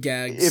really good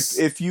gags.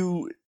 If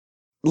you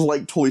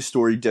like Toy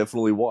Story,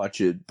 definitely watch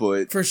it.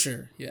 But for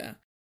sure, yeah.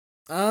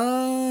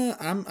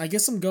 I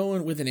guess I'm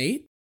going with an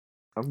 8.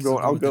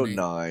 I'll go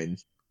 9.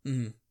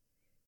 Mm-hmm.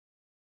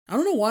 I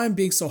don't know why I'm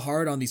being so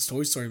hard on these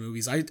Toy Story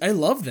movies. I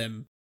love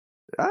them.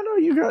 I know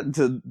you got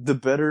the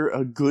better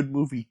a good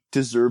movie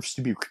deserves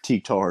to be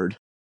critiqued hard.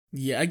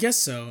 Yeah, I guess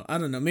so. I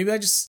don't know. Maybe I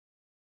just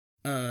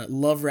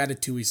love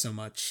Ratatouille so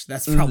much.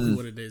 That's probably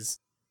what it is.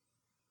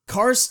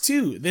 Cars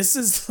 2. This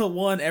is the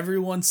one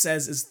everyone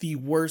says is the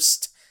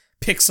worst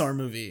Pixar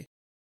movie.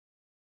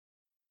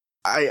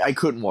 I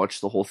couldn't watch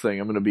the whole thing,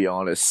 I'm gonna be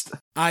honest.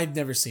 I've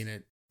never seen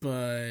it,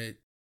 but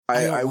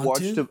I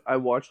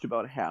watched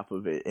about half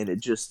of it, and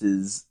it just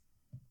is.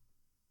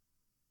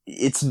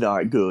 It's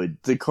not good.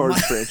 The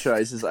Cars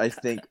franchise is, I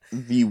think,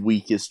 the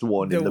weakest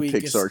one in the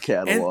Pixar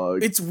catalog.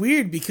 And it's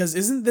weird because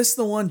isn't this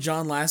the one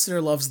John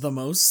Lasseter loves the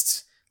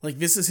most? Like,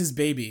 this is his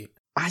baby.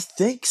 I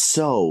think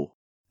so.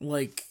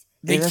 Like,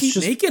 they keep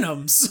making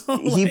him. So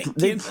he's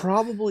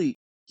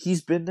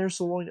been there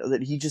so long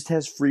that he just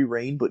has free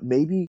reign, but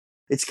maybe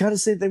it's kind of the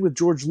same thing with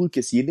George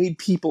Lucas. You need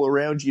people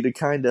around you to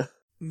kind of...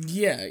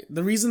 Yeah,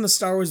 the reason the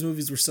Star Wars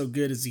movies were so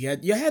good is you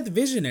had the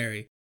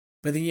visionary,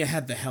 but then you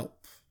had the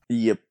help.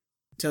 Yep.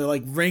 To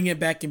like bring it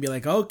back and be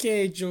like,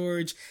 okay,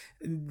 George,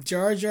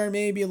 Jar Jar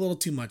may be a little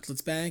too much.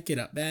 Let's back it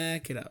up.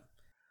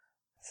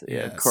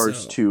 So,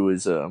 Cars 2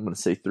 is, I'm going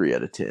to say 3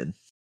 out of 10.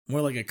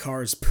 More like a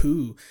Cars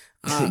poo.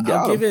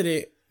 I'll give it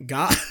a...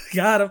 Got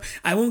him.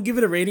 I won't give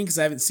it a rating because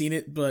I haven't seen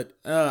it, but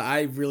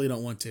I really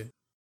don't want to.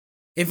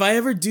 If I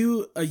ever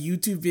do a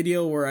YouTube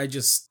video where I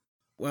just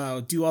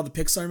do all the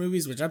Pixar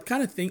movies, which I'm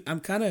kind of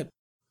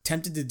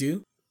tempted to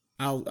do,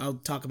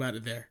 I'll talk about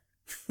it there.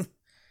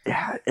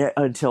 Yeah,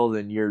 until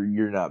then,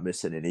 you're not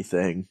missing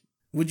anything.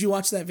 Would you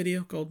watch that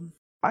video, Colton?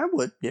 I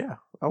would, yeah.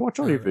 I watch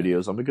all your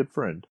videos. I'm a good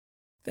friend.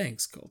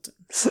 Thanks, Colton.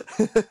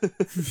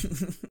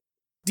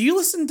 Do you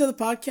listen to the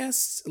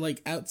podcasts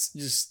like out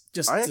just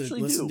I to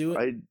actually listen do. to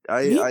it?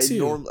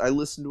 I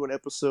listen to an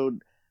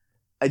episode.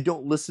 I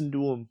don't listen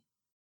to them.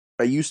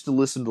 I used to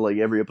listen to like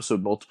every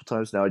episode multiple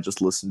times. Now I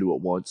just listen to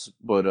it once.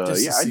 But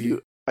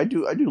I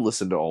do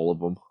listen to all of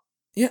them.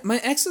 Yeah, my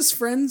ex's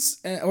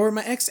friends or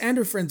my ex and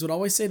her friends would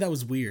always say that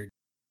was weird.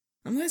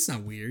 I'm like, that's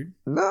not weird.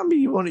 No, I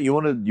mean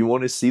you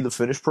want to see the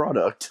finished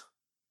product.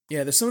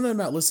 Yeah, there's something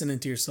about listening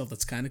to yourself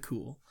that's kind of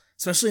cool,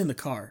 especially in the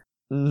car.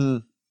 Mm-hmm.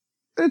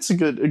 It's a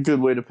good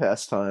way to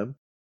pass time.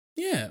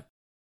 Yeah.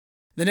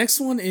 The next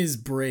one is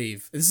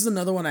Brave. This is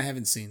another one I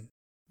haven't seen,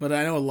 but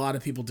I know a lot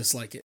of people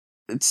dislike it.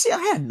 See, I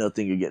had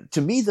nothing against.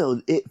 To me,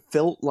 though, it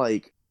felt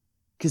like,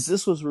 because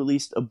this was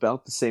released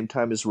about the same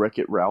time as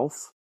Wreck-It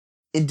Ralph,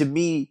 and to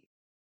me,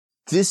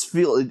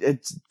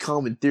 it's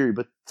common theory,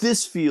 but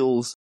this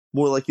feels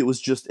more like it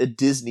was just a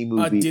Disney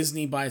movie. A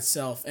Disney by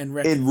itself, and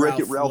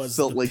Wreck-It Ralph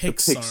felt like the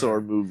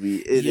Pixar movie.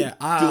 It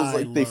feels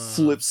like they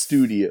flipped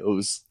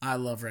studios. I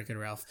love Wreck-It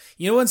Ralph.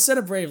 You know what? Instead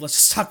of Brave, let's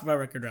just talk about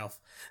Wreck-It Ralph.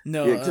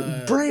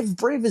 No,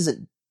 Brave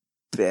isn't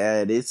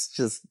bad. It's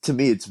just, to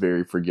me, it's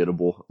very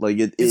forgettable. Like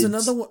it's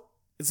another one.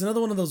 It's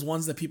another one of those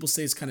ones that people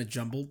say is kind of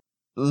jumbled.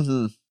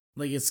 Mm-hmm.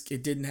 Like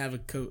it didn't have a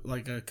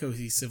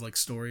cohesive like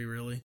story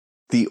really.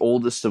 The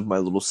oldest of my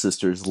little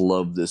sisters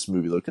loved this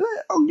movie. Like,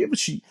 I'll give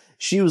it.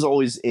 She was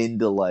always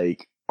into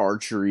like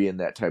archery and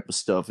that type of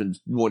stuff, and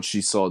once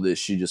she saw this,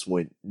 she just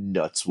went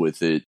nuts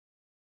with it.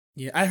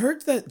 Yeah, I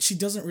heard that she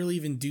doesn't really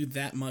even do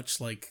that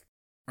much like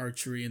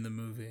archery in the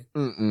movie.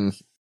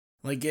 Mm-mm.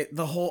 Like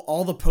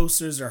all the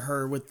posters are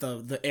her with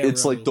the arrow.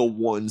 It's like the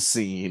one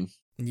scene.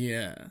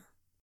 Yeah.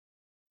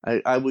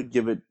 I would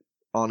give it,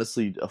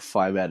 honestly, a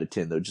 5 out of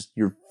 10, though. Just,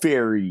 you're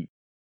very...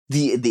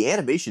 The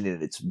animation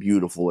in it's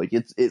beautiful. Like,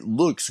 it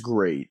looks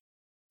great.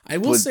 I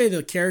will say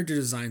the character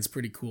design's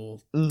pretty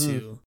cool,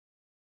 too.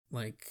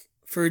 Like,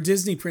 for a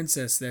Disney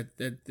princess, that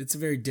it's a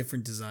very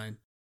different design.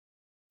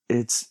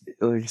 It's,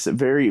 like I said,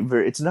 very,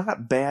 very... It's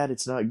not bad,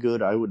 it's not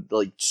good. I would,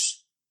 like,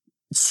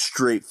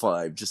 straight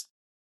 5. Just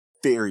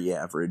very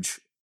average.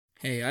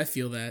 Hey, I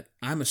feel that.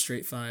 I'm a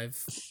straight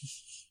 5.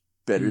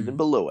 Better than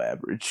below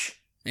average.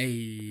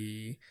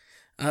 Hey,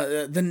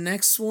 the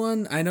next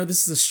one, I know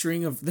this is a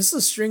string of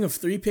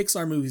 3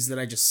 Pixar movies that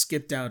I just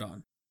skipped out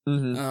on.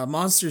 Mm-hmm.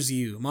 Monsters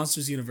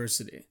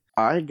University.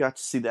 I got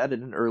to see that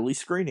in an early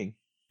screening.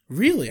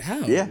 Really? How?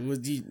 Yeah.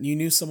 You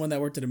knew someone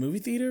that worked at a movie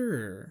theater,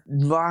 or?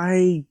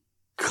 My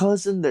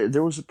cousin,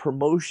 there was a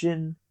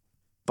promotion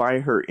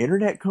by her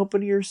internet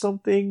company or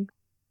something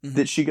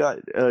that she got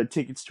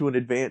tickets to an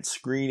advanced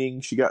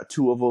screening. She got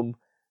 2 of them.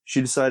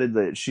 She decided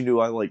that she knew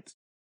I liked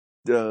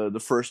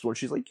the first one,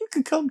 she's like, "You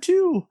could come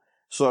too."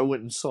 So I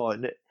went and saw it,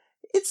 and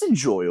it's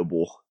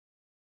enjoyable.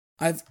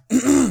 I've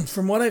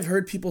from what I've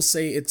heard people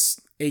say,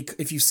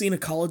 if you've seen a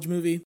college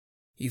movie,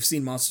 you've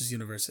seen Monsters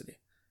University.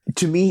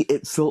 To me,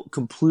 it felt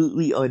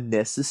completely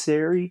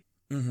unnecessary,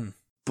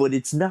 but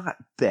it's not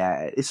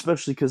bad,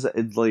 especially because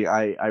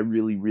I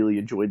really, really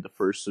enjoyed the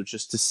first, so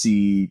just to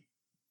see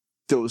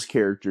those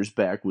characters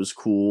back was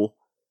cool.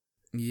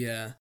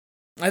 Yeah.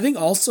 I think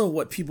also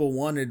what people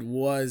wanted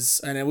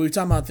was, and we were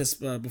talking about this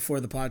before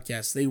the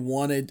podcast, they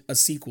wanted a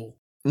sequel.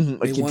 A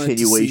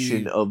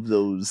continuation of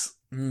those.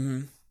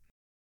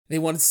 They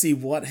wanted to see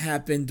what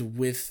happened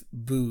with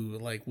Boo,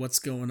 like what's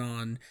going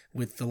on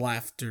with the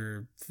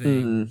laughter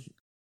thing.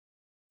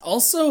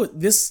 Also,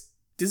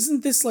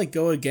 doesn't this like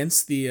go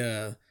against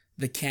the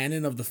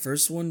canon of the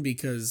first one,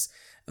 because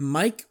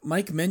Mike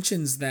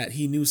mentions that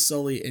he knew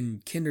Sully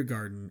in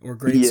kindergarten or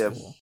grade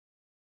school.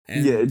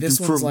 And this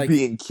one's from like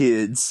being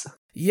kids.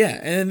 Yeah,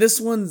 and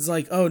this one's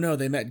like, oh no,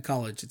 they met in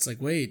college. It's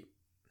like, wait,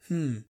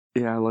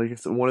 Yeah, like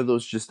it's one of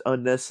those just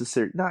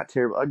unnecessary, not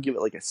terrible. I'd give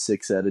it like a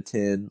 6 out of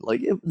 10.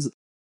 Like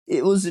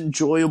it was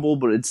enjoyable,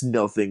 but it's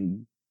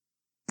nothing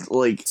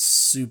like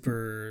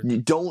super. You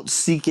don't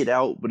seek it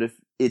out, but if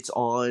it's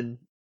on,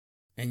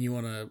 and you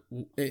want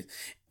to,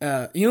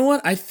 you know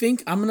what? I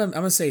think I'm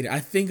gonna say it. I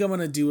think I'm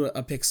gonna do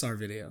a Pixar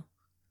video.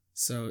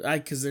 So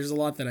because there's a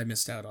lot that I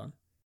missed out on.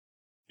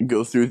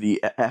 Go through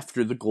the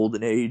after the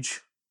golden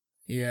age.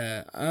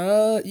 Yeah.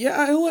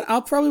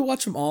 I'll probably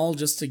watch them all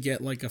just to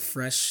get like a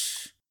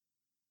fresh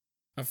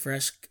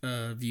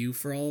view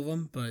for all of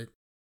them. But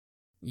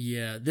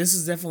yeah, this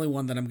is definitely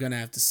one that I'm gonna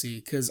have to see,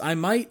 because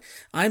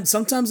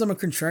sometimes I'm a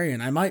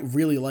contrarian. I might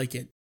really like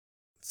it.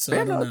 So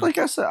I don't know. Like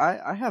I said,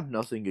 I have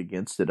nothing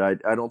against it. I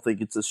don't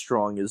think it's as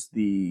strong as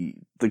the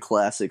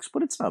classics,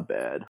 but it's not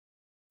bad.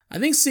 I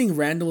think seeing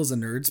Randall as a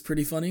nerd's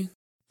pretty funny.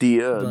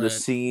 The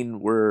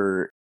scene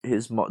where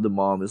the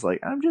mom is like,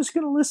 "I'm just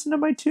gonna listen to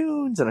my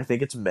tunes," and I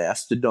think it's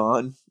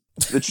Mastodon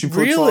that she puts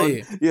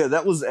really? on. Yeah,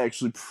 that was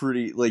actually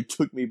pretty, like,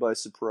 took me by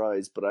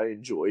surprise, but I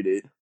enjoyed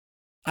it.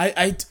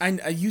 I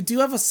you do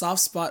have a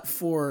soft spot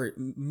for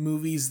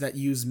movies that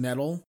use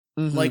metal.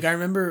 Like, I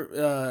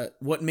remember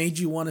what made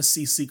you want to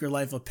see Secret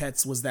Life of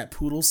Pets was that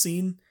poodle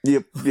scene.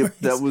 Yep.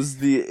 That was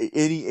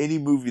any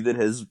movie that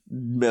has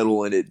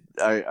metal in it.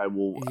 I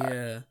will.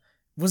 Yeah.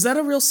 Was that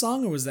a real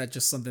song, or was that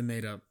just something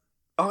made up?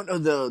 Oh no,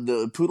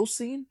 the poodle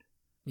scene.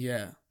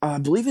 Yeah, I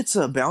believe it's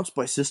Bounced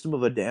by System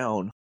of a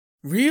Down.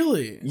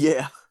 Really?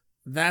 Yeah.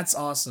 That's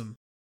awesome.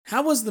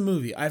 How was the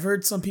movie? I've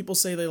heard some people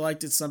say they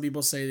liked it. Some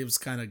people say it was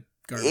kind of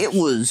garbage. It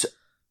was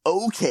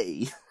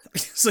okay.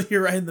 So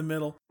you're right in the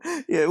middle.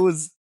 Yeah, it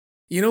was.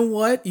 You know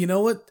what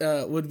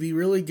would be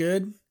really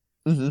good?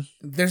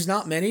 There's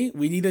not many.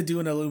 We need to do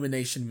an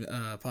Illumination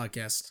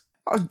podcast.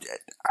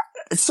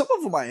 Some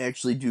of them I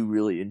actually do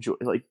really enjoy.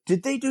 Like,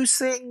 did they do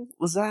Sing?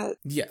 Was that?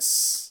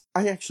 Yes.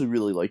 I actually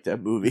really like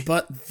that movie.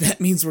 But that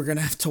means we're going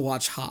to have to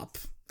watch Hop.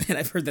 And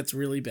I've heard that's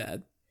really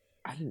bad.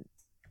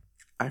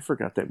 I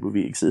forgot that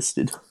movie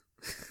existed.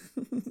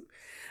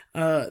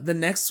 The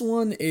next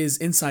one is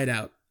Inside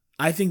Out.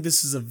 I think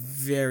this is a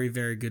very,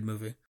 very good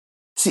movie.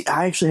 See,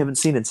 I actually haven't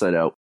seen Inside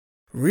Out.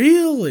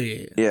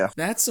 Really? Yeah.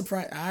 That's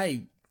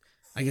surprising.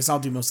 I guess I'll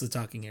do most of the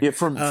talking here. Yeah,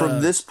 from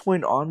this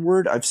point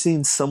onward, I've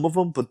seen some of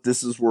them, but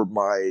this is where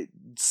my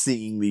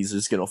seeing these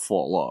is going to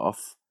fall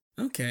off.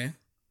 Okay.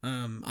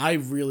 I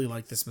really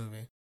like this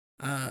movie.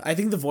 I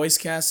think the voice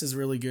cast is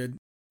really good.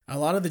 A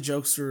lot of the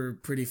jokes are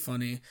pretty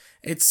funny.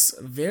 It's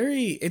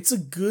a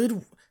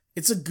good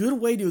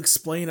way to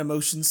explain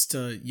emotions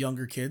to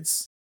younger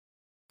kids.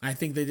 I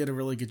think they did a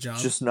really good job.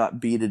 Just not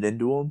beat it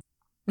into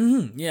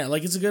them. Yeah,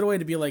 like it's a good way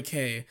to be like,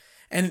 hey,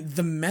 and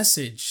the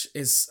message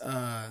is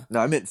no,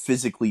 I meant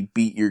physically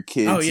beat your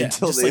kids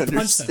until just, they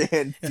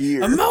understand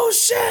fear.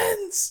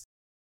 Emotions.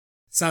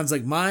 Sounds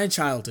like my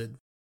childhood.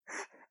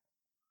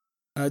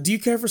 Do you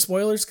care for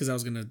spoilers? Because I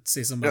was gonna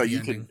say something about the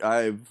ending.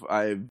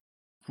 I've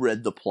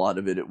read the plot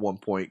of it at one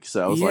point because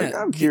I was like,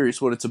 I'm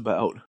curious what it's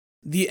about.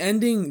 The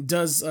ending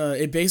does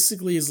it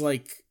basically is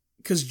like,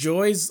 because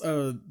Joy's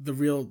the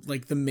real,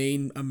 like, the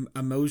main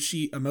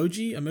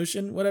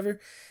emotion, whatever.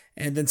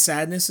 And then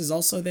Sadness is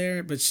also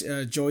there, but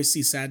Joy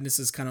sees Sadness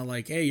as kind of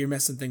like, hey, you're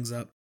messing things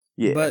up.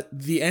 Yeah. But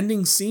the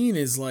ending scene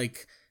is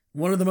like,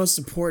 one of the most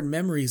important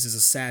memories is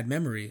a sad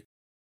memory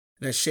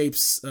that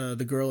shapes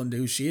the girl into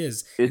who she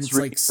is. It's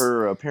like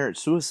her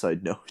parents'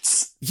 suicide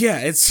notes.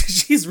 Yeah,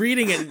 she's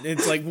reading it, and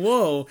it's like,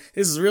 whoa,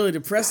 this is really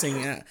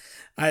depressing.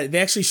 They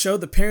actually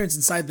showed the parents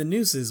inside the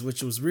nooses,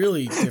 which was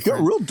really different. It got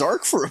real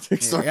dark for a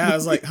Pixar. Yeah, I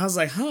was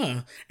like,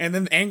 huh? And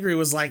then Angry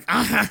was like,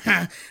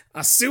 a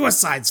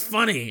suicide's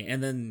funny,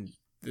 and then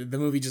the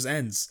movie just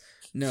ends.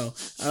 No,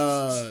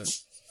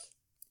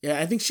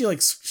 yeah, I think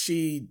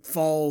she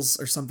falls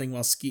or something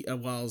while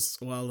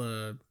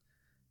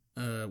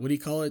what do you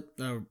call it?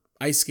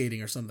 Ice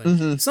skating or something.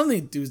 Mm-hmm.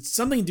 Something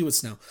to do with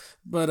snow.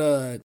 But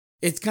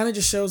it kind of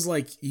just shows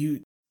like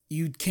you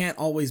can't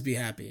always be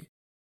happy.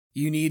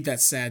 You need that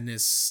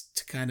sadness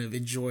to kind of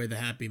enjoy the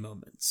happy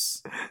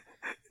moments.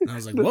 And I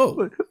was like,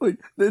 whoa. Like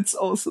that's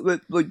also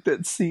that like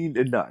that scene,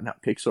 and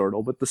not Pixar at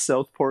all, but the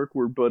South Park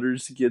where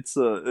Butters gets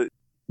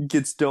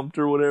dumped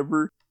or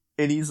whatever,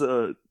 and he's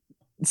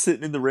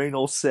sitting in the rain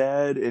all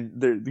sad, and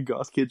the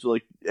goth kids are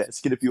like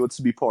asking if he wants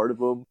to be part of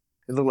them,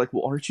 and they're like,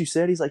 well, aren't you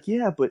sad? He's like,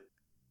 yeah, but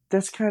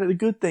that's kind of the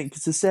good thing,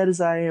 because as sad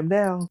as I am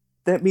now,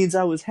 that means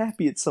I was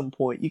happy at some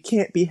point. You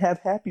can't be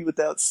happy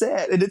without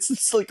sad. And it's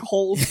this like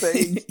whole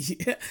thing.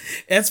 Yeah,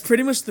 that's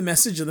pretty much the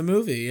message of the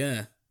movie,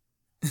 yeah.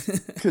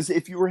 Because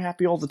if you were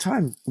happy all the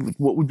time,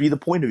 what would be the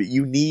point of it?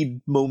 You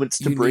need moments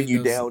to bring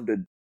you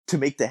down to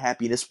make the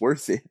happiness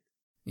worth it.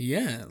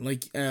 Yeah,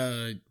 like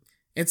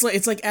it's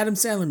like Adam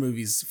Sandler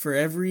movies. For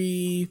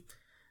every,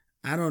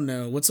 I don't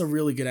know, what's a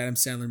really good Adam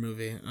Sandler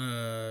movie?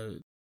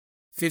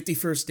 50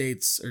 First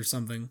Dates or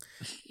something.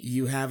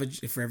 You have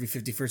for every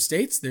 50 First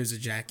Dates, there's a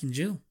Jack and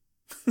Jill.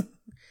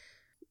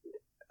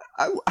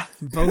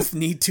 Both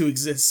need to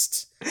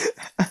exist.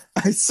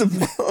 I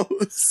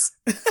suppose.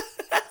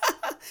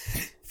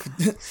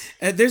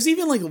 There's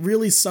even like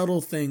really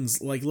subtle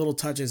things, like little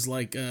touches,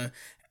 like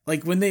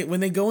when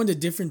they go into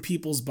different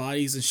people's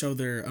bodies and show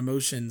their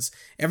emotions.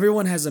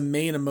 Everyone has a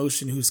main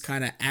emotion who's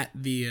kind of at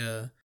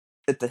the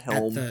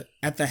helm.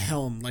 At the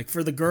helm. Like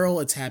for the girl,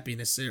 it's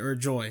happiness or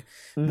joy.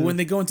 Mm-hmm. But when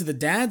they go into the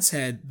dad's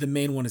head, the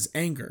main one is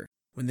anger.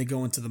 When they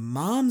go into the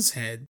mom's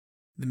head,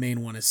 the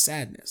main one is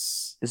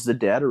sadness. Is the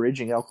dad a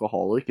raging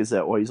alcoholic? Is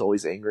that why he's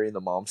always angry and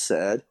the mom's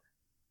sad?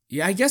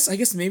 Yeah, I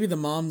guess maybe the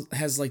mom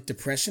has like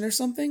depression or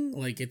something.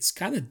 Like it's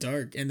kind of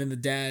dark, and then the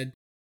dad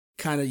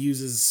kind of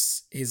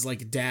uses his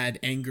like dad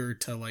anger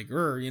to like,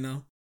 you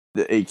know,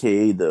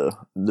 AKA the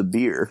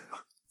beer.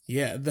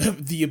 Yeah,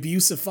 the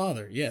abusive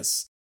father.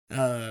 Yes.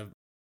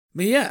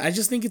 But yeah, I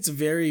just think it's a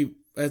very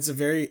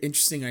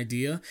interesting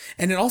idea,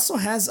 and it also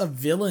has a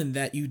villain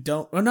that you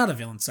don't, or not a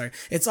villain. Sorry,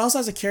 it also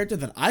has a character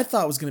that I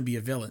thought was going to be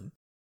a villain.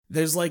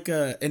 There's like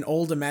an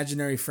old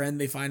imaginary friend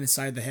they find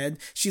inside the head.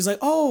 She's like,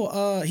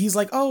 he's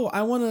like,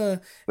 I want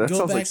to. That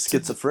sounds like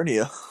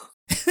schizophrenia.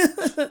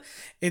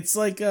 It's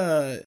like,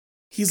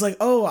 he's like,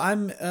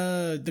 I'm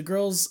the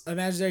girl's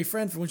imaginary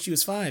friend from when she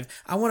was 5.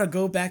 I want to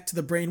go back to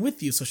the brain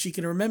with you so she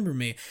can remember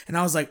me. And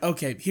I was like,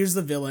 okay, here's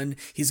the villain.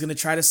 He's gonna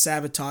try to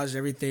sabotage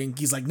everything.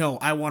 He's like, no,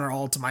 I want her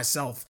all to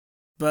myself.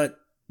 But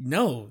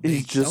no,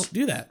 don't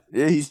do that.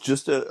 Yeah, he's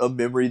just a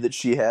memory that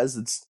she has.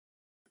 It's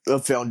a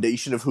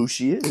foundation of who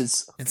she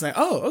is. It's like,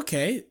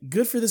 okay,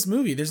 good for this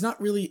movie. There's not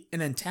really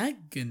an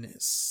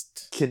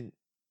antagonist. Can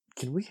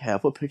we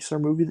have a Pixar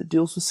movie that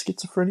deals with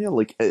schizophrenia,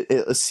 like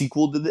a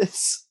sequel to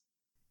this?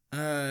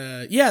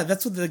 Yeah,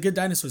 that's what The Good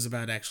Dinosaur's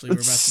about. Actually,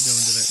 we're about to go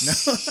into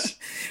that. No,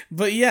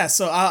 but yeah,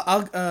 so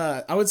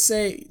I would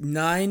say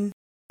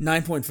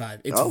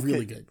 9.5. It's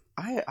really good.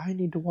 I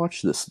need to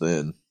watch this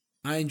then.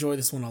 I enjoy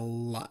this one a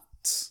lot.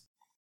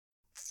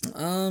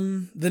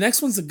 The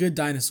next one's The Good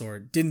Dinosaur.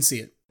 Didn't see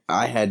it.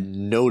 I had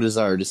no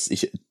desire to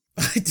see it.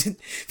 I didn't.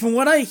 From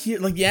what I hear,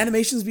 like the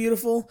animation's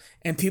beautiful,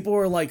 and people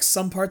were like,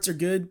 some parts are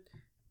good,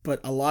 but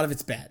a lot of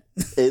it's bad.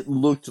 It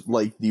looked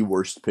like the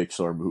worst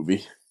Pixar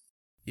movie.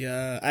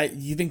 Yeah,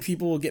 you think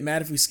people will get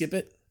mad if we skip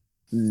it?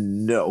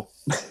 No.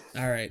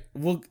 All right.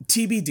 Well,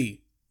 TBD.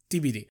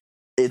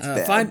 It's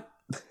bad.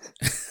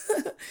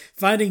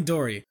 Finding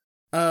Dory.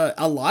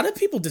 A lot of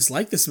people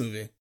dislike this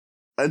movie.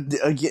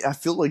 Again, I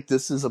feel like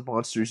this is a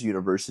Monsters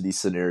University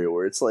scenario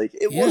where it's like,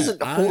 it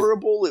wasn't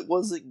horrible, it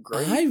wasn't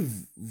great. I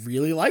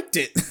really liked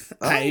it.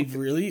 I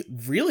really,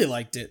 really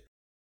liked it.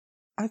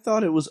 I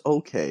thought it was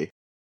okay.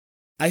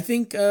 I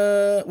think,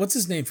 what's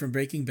his name from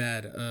Breaking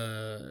Bad?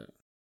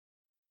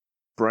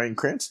 Bryan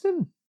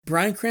Cranston?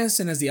 Bryan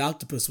Cranston as the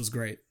octopus was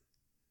great.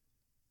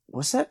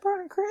 Was that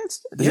Bryan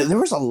Cranston? Yeah. There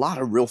was a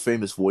lot of real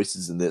famous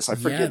voices in this. I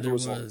forget there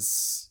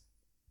was.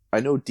 I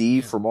know Dee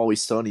from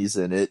Always Sunny's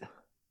in it.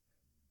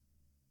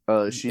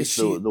 She's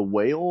the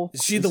whale.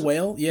 Is she the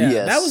whale? Yeah,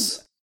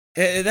 yes.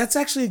 That's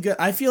actually a good.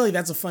 I feel like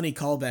that's a funny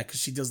callback because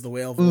she does the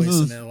whale voice,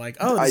 and they're like,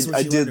 "Oh, this is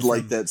what she did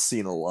like that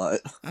scene a lot."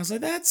 I was like,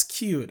 "That's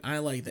cute. I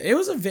like that." It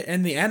was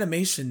and the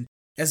animation,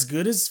 as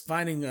good as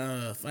Finding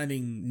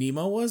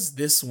Nemo was,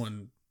 this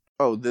one.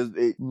 Oh,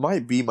 it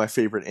might be my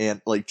favorite,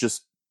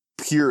 just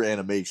pure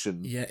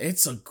animation. Yeah,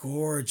 it's a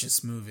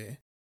gorgeous movie,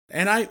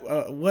 and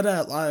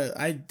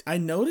I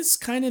noticed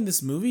kind of in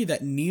this movie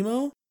that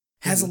Nemo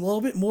has a little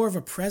bit more of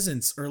a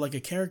presence or like a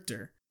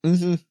character.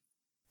 Mm-hmm.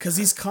 Cause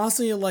he's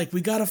constantly like, we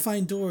gotta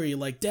find Dory,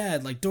 like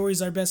Dad, like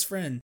Dory's our best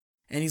friend.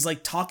 And he's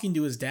like talking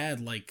to his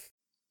dad like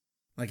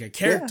a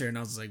character. Yeah. And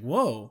I was like,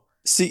 whoa.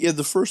 See, in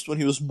the first one,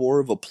 he was more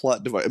of a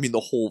plot device. I mean, the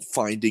whole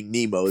Finding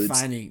Nemo.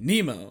 Finding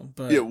Nemo.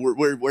 But yeah,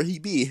 where he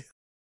be?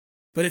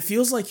 But it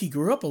feels like he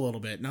grew up a little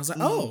bit. And I was like,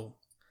 oh,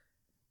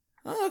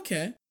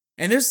 okay.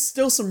 And there's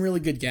still some really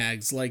good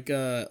gags, like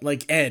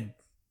Ed.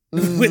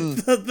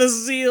 With the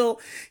seal,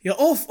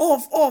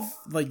 off,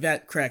 like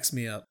that cracks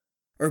me up.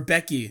 Or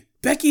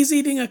Becky's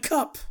eating a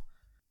cup.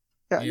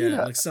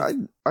 Yeah,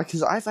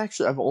 because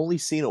I've only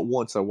seen it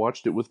once. I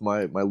watched it with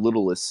my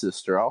littlest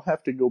sister. I'll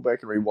have to go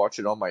back and rewatch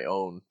it on my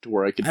own to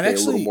where I can pay a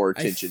little more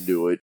attention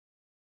to it.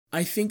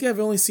 I think I've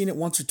only seen it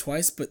once or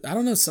twice, but I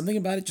don't know, something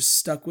about it just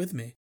stuck with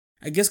me.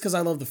 I guess because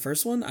I love the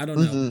first one. I don't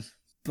know,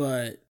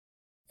 but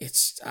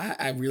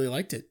I really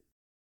liked it.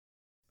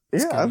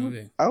 It's a Yeah, good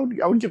movie. I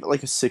would give it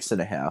like a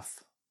 6.5.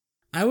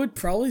 I would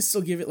probably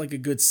still give it like a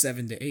good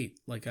 7 to 8.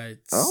 Like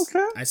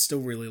Okay. I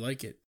still really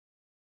like it.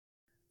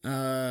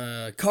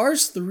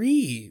 Cars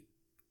 3.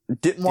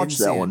 Didn't watch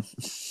that one.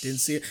 Didn't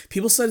see it.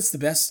 People said it's the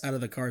best out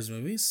of the Cars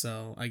movies,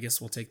 so I guess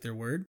we'll take their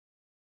word.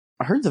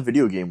 I heard the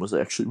video game was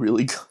actually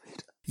really good.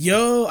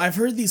 Yo, I've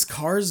heard these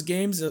Cars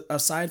games,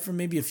 aside from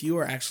maybe a few,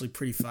 are actually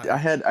pretty fun. I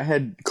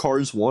had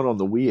Cars 1 on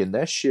the Wii, and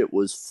that shit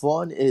was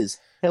fun as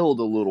hell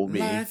to little me.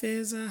 Life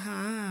is a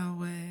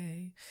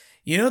highway.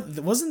 You know,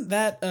 wasn't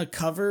that a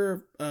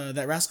cover,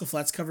 that Rascal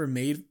Flatts cover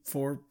made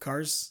for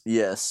Cars?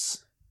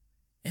 Yes.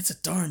 It's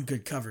a darn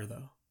good cover,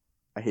 though.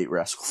 I hate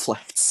Rascal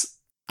Flatts.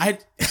 I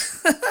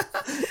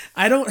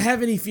don't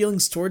have any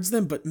feelings towards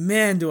them, but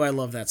man, do I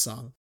love that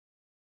song.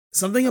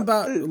 Something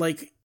about,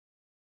 like,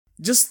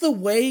 just the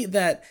way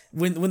that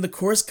when the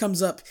chorus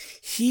comes up,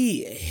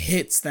 he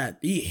hits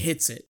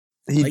it.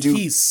 He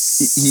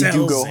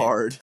do go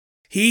hard.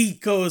 He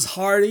goes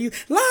hard at you.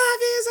 Life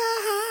is a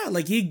high.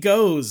 Like, he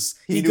goes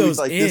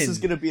like, in. This is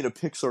gonna be in a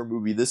Pixar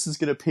movie. This is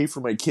gonna pay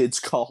for my kids'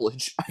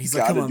 college. He's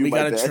like, come on, we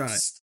gotta try.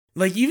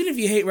 Like, even if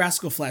you hate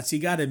Rascal Flatts, you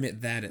gotta admit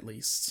that at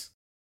least.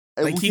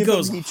 Like, he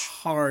goes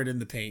hard in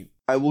the paint.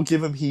 I will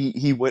give him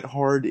he went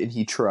hard and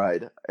he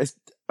tried.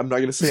 I'm not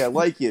going to say I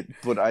like it,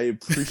 but I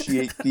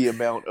appreciate the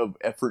amount of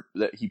effort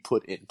that he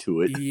put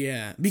into it.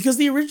 Yeah, because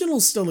the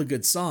original's still a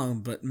good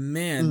song, but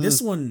man, this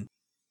one,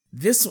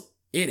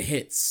 it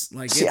hits.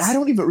 Like, see, I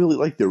don't even really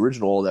like the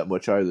original all that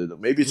much either, though.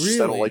 Maybe it's just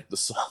I don't like the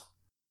song.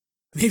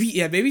 Maybe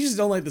you just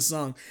don't like the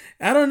song.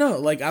 I don't know.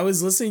 Like, I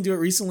was listening to it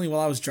recently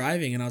while I was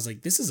driving, and I was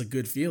like, this is a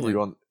good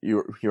feeling.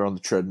 You're on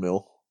the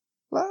treadmill.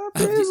 I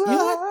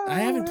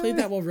haven't played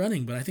that while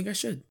running, but I think I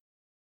should.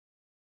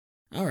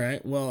 All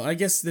right. Well, I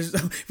guess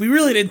we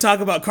really didn't talk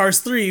about Cars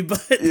 3,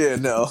 but yeah,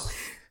 no.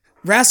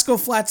 Rascal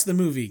Flatts the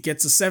movie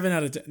gets a 7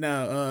 out of 10.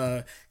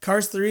 Now,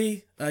 Cars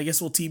 3, I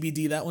guess we'll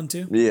TBD that one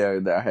too. Yeah,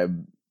 I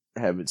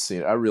haven't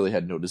seen it. I really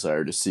had no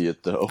desire to see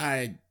it though.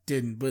 I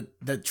didn't, but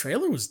that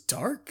trailer was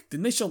dark.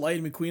 Didn't they show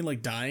Lightning McQueen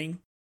like dying?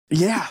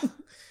 Yeah.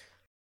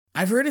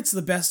 I've heard it's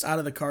the best out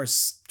of the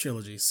Cars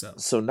trilogy,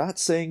 so not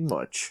saying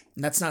much.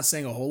 That's not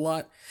saying a whole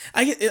lot.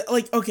 I get it,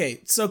 like,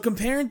 okay, so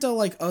comparing to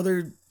like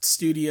other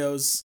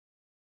studios,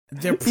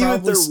 they're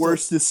probably even their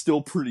worst is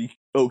still pretty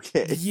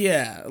okay.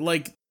 Yeah,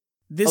 like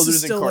this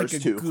is still like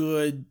a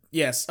good,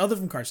 yes, other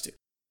than Cars 2.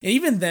 And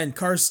even then,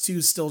 Cars 2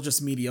 is still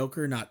just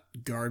mediocre, not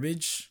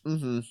garbage.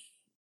 Mm-hmm.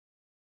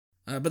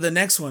 But the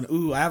next one,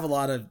 I have a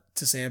lot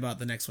to say about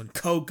the next one.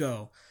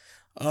 Coco.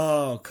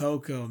 Oh,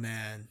 Coco,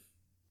 man.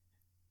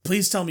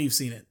 Please tell me you've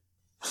seen it.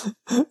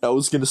 I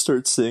was gonna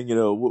start saying, I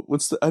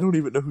don't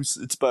even know who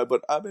it's by,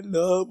 but I'm in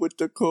love with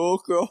the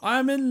Coco.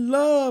 I'm in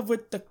love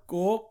with the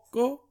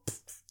Coco.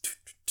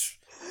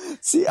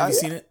 See, have you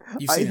seen it?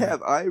 I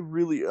have.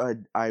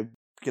 I'm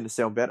gonna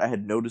sound bad. I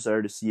had no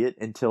desire to see it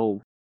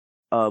until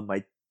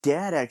my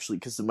dad actually,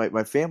 because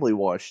my family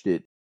watched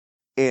it,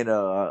 and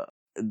my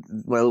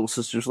little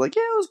sister's like,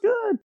 yeah, it was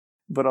good.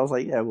 But I was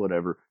like, yeah,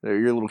 whatever.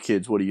 You're little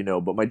kids, what do you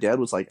know? But my dad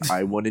was like,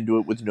 I went into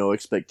it with no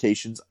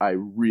expectations. I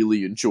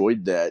really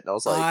enjoyed that. And I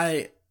was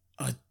like, I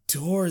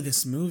adore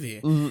this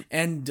movie. Mm-hmm.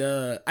 And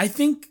I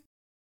think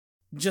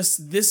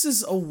just this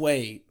is a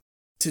way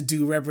to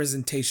do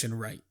representation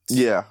right.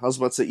 Yeah, I was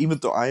about to say, even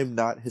though I am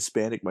not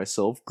Hispanic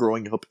myself,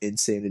 growing up in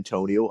San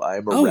Antonio, I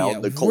am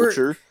around the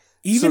culture.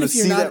 Even so if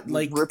you're not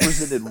like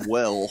represented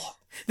well.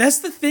 That's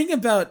the thing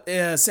about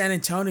San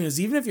Antonio is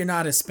even if you're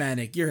not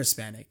Hispanic, you're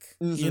Hispanic.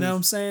 Mm-hmm. You know what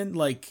I'm saying?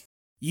 Like,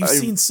 you've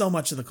seen so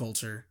much of the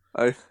culture.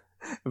 Have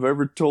I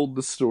ever told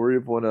the story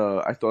of when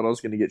I thought I was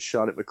going to get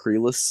shot at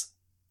McCreeless?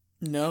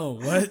 No,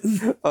 what?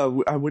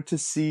 I went to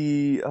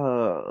see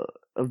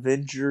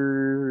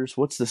Avengers.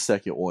 What's the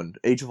second one?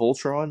 Age of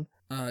Ultron.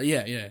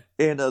 Yeah.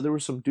 And there were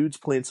some dudes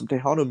playing some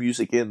Tejano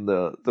music in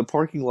the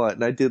parking lot,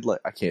 and I did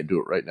I can't do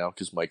it right now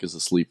because Mike is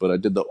asleep, but I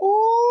did the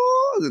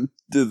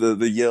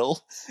the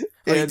yell.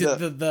 Oh, and, you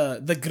did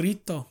the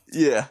grito.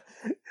 Yeah,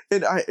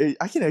 and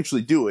I can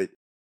actually do it.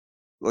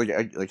 Like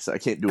I said, I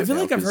can't do it. I feel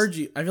like I've heard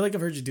you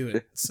do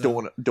it. So. Don't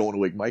want to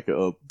wake Micah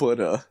up,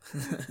 but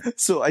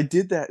so I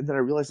did that, and then I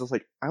realized I was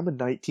like, I'm a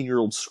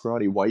 19-year-old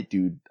scrawny white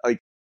dude.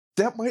 Like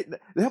that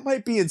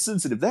might be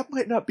insensitive. That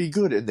might not be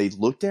good. And they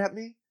looked at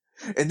me,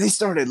 and they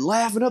started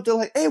laughing up. They're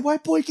like, "Hey,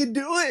 white boy can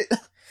do it."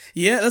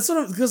 Yeah, that's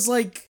what because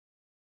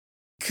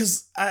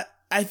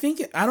I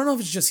think I don't know if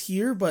it's just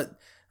here, but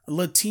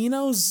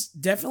Latinos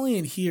definitely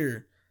in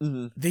here.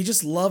 Mm-hmm. They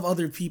just love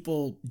other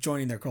people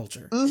joining their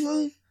culture.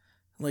 Mm-hmm.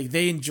 Like,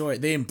 they enjoy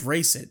it. They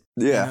embrace it.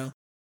 Yeah. You know?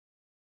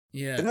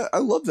 Yeah. And I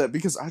love that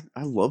because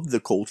I love the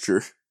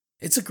culture.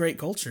 It's a great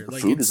culture. The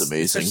food is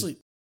amazing. Especially,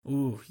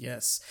 ooh,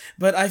 yes.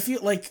 But I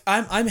feel like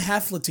I'm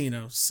half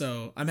Latino,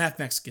 so I'm half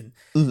Mexican.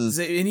 Mm-hmm.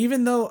 And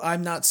even though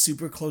I'm not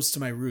super close to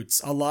my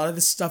roots, a lot of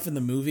the stuff in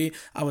the movie,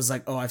 I was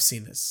like, oh, I've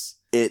seen this.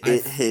 It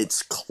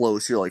hits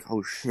close. You're like,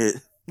 oh, shit.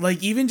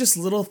 Like even just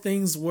little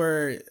things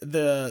where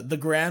the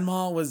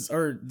grandma was,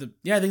 I think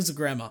it's the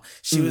grandma.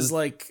 She was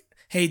like,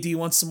 "Hey, do you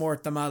want some more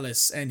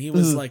tamales?" And he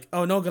was like,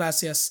 "Oh no,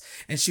 gracias."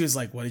 And she was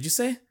like, "What did you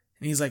say?" And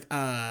he's like,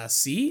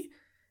 see?"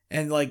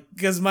 And like,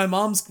 because my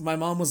mom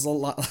was a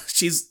lot.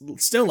 She's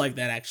still like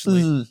that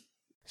actually.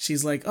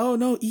 She's like, "Oh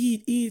no,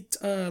 eat.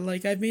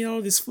 Like I've made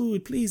all this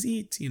food. Please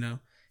eat." You know,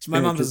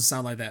 my mom doesn't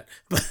sound like that.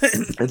 But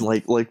and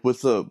like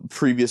with the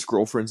previous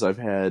girlfriends I've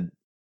had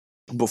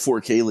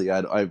before Kaylee,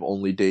 I've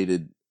only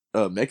dated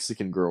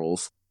Mexican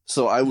girls,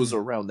 so I was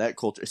around that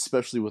culture,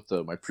 especially with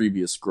my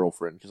previous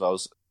girlfriend, because I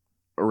was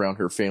around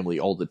her family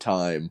all the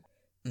time.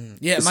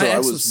 Yeah, my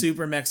ex was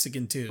super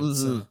Mexican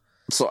too.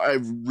 So I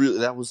really,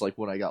 that was like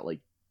when I got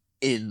like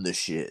in the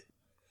shit.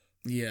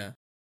 Yeah.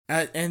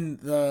 And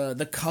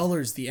the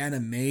colors, the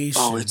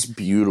animation. Oh, it's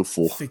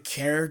beautiful. The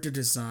character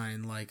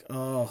design, like,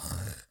 oh,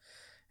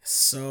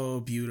 so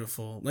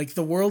beautiful. Like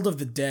the world of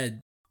the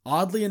dead,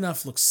 oddly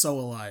enough, looks so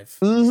alive.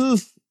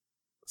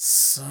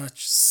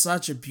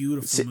 Such a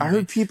beautiful movie. I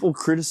heard people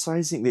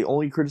criticizing, the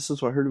only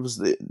criticism I heard was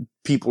that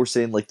people were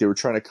saying like they were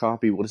trying to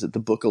copy, what is it, The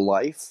Book of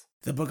Life?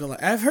 The Book of Life.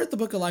 I've heard The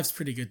Book of Life's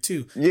pretty good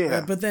too.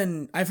 Yeah. But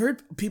then I've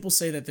heard people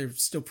say that they're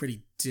still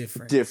pretty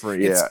different.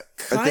 Yeah.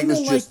 I think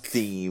it's just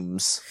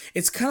themes.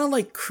 It's kind of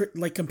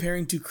like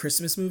comparing two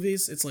Christmas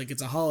movies. It's like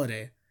it's a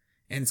holiday,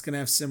 and it's going to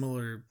have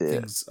similar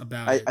things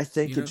about it. I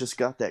think it just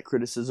got that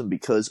criticism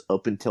because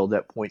up until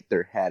that point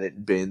there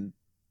hadn't been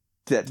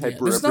that type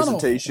of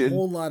representation. There's not a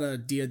whole lot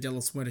of Dia de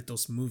los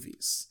Muertos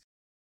movies.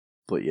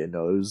 But yeah,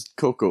 no, it was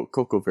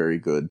Coco very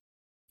good.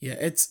 Yeah,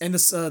 and the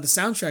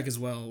soundtrack as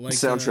well. Like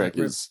the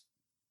soundtrack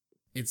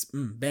it's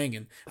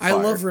banging. Fire. I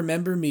love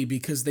Remember Me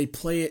because they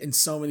play it in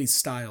so many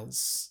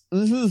styles.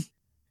 And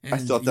I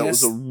thought that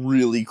was a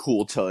really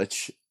cool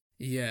touch.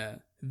 Yeah.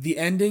 The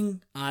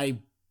ending, I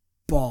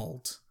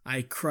bawled.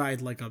 I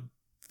cried like a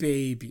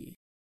baby.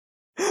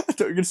 I thought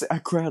you were going to say, I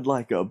cried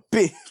like a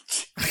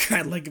bitch. I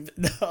cried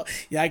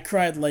I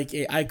cried like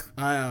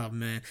oh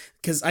man.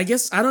 Because I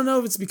guess, I don't know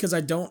if it's because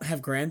I don't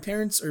have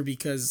grandparents or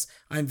because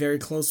I'm very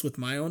close with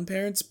my own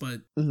parents,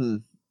 but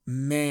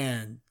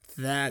man,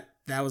 that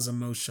was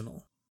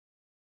emotional.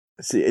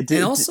 See, it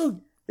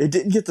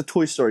didn't get the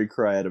Toy Story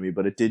cry out of me,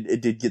 but it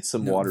did get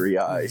some watery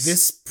eyes.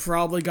 This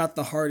probably got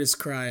the hardest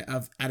cry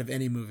out of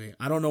any movie.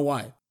 I don't know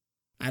why.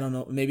 I don't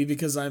know. Maybe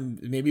because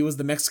maybe it was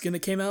the Mexican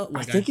that came out.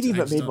 Like, I think it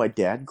even made my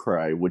dad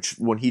cry, which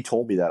when he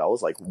told me that, I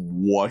was like,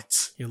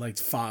 what? You're like,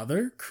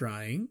 father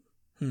crying?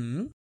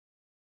 And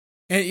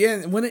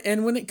yeah, when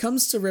it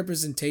comes to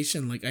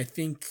representation, like, I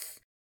think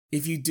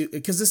if you do,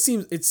 because it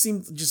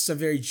seemed just a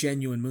very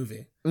genuine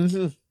movie.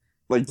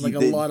 Like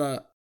a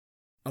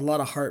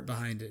lot of heart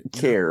behind it.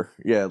 Care.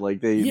 Yeah,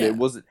 like it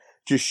wasn't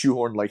just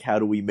shoehorned like how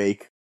do we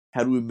make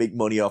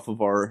money off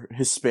of our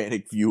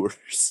Hispanic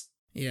viewers?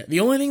 Yeah, the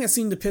only thing that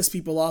seemed to piss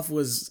people off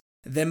was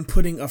them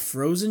putting a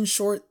Frozen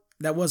short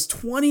that was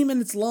 20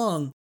 minutes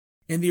long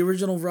in the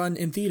original run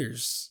in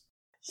theaters.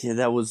 Yeah,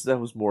 that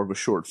was more of a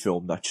short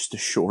film, not just a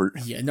short.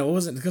 Yeah, no, it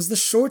wasn't, because the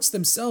shorts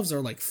themselves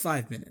are like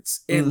 5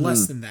 minutes and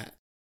less than that.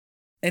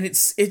 And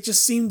it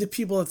just seemed to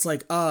people, it's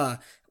like,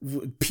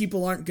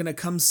 people aren't gonna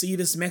come see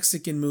this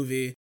Mexican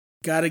movie.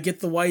 Gotta get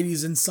the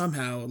whiteys in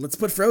somehow. Let's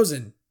put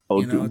Frozen. Oh,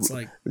 it's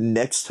like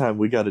next time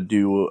we gotta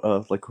do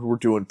like we're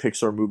doing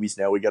Pixar movies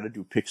now. We gotta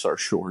do Pixar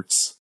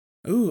shorts.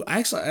 Ooh,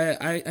 actually,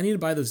 I need to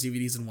buy those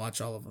DVDs and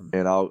watch all of them.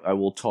 And I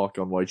will talk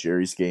on why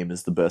Jerry's Game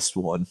is the best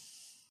one.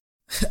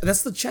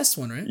 That's the chess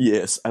one, right?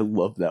 Yes, I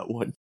love that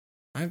one.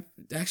 I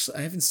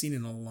haven't seen it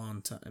in a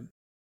long time.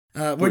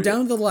 We're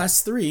down to the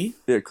last three.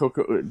 Yeah,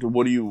 Coco.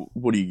 What do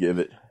you give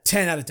it?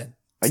 10 out of 10.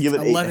 I give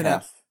it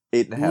 8.5.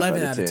 8.5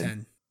 11 out of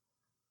 10.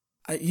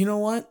 You know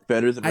what?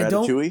 Better than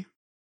Ratatouille?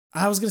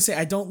 I was gonna say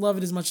I don't love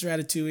it as much as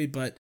Ratatouille,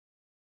 but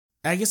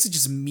I guess it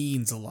just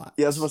means a lot.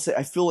 Yeah, I was about to say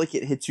I feel like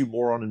it hits you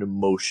more on an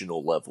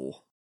emotional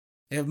level.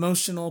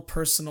 Emotional,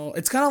 personal.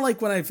 It's kind of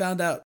like when I found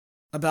out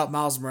about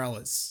Miles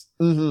Morales.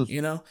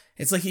 You know,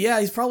 it's like, yeah,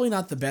 he's probably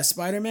not the best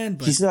Spider-Man,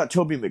 but he's not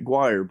Tobey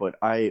Maguire, but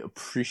I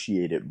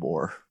appreciate it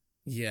more.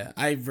 Yeah,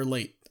 I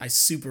relate. I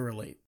super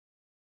relate.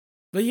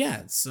 But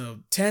yeah, so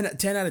 10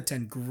 out of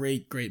 10.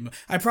 Great.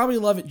 I probably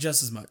love it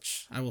just as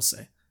much, I will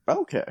say.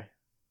 Okay.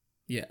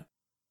 Yeah.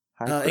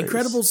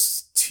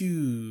 Incredibles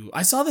 2.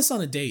 I saw this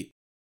on a date.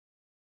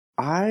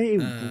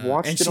 I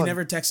watched it, and she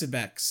never texted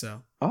back.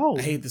 So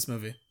I hate this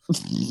movie.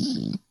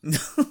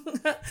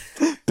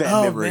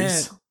 Bad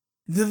memories. Man.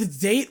 The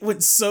date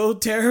went so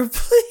terribly.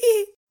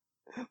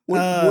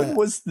 When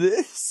was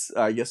this?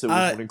 I guess it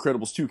was when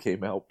Incredibles 2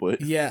 came out, but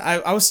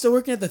yeah, I was still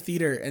working at the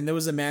theater, and there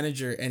was a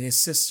manager, and his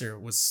sister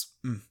was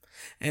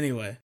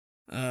anyway.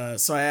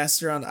 So I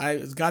asked her I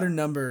got her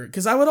number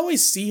because I would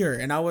always see her,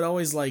 and I would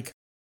always like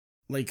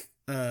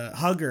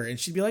hug her, and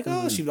she'd be like,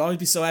 oh, she would always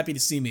be so happy to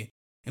see me,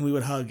 and we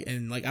would hug,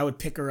 and like I would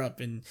pick her up,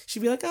 and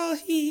she'd be like, oh,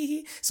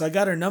 he. So I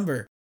got her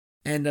number,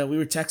 and we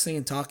were texting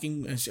and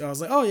talking, and I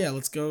was like, oh yeah,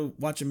 let's go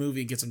watch a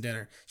movie and get some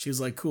dinner. She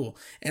was like, cool.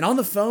 And on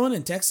the phone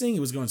and texting, it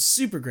was going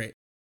super great.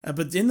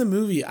 But in the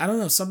movie, I don't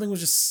know, something was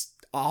just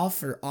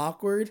off or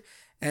awkward,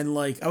 And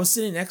like I was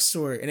sitting next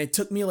to her, and it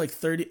took me like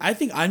 30. I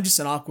think I'm just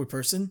an awkward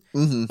person,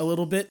 a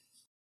little bit.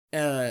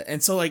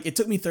 And so like it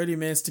took me 30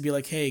 minutes to be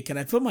like, hey, can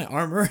I put my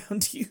arm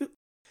around you?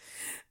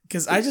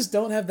 Because I just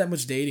don't have that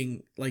much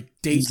date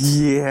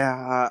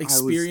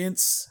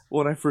experience.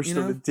 When I first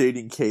started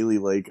dating Kaylee,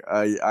 like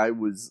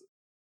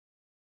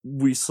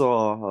we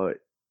saw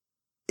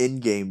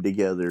Endgame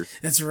together.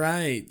 That's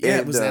right.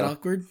 Yeah, was that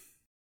awkward?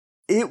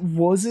 It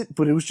wasn't,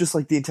 but it was just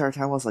like the entire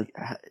time I was like,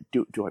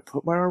 do I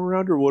put my arm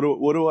around her? What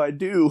do I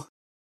do?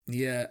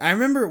 Yeah, I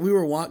remember we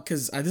were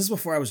because this is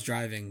before I was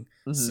driving,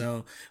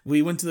 so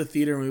we went to the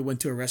theater and we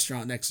went to a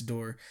restaurant next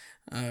door.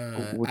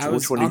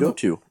 Which one did you go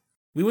to?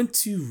 We went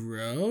to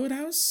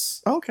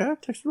Roadhouse. Okay,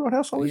 Texas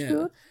Roadhouse, always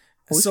good.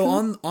 So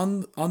on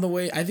the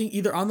way, I think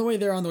either on the way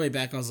there or on the way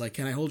back, I was like,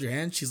 "Can I hold your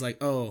hand?" She's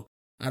like, "Oh,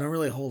 I don't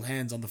really hold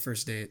hands on the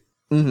first date."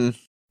 I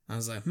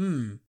was like,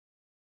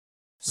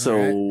 So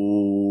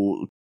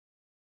right.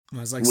 I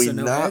was like, "We so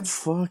no not head?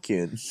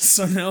 fucking."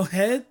 So no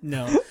head?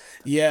 No.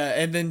 Yeah,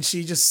 and then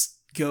she just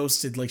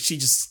ghosted. Like she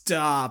just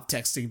stopped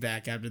texting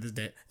back after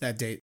that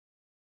date.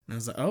 And I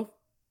was like, "Oh,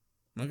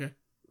 okay."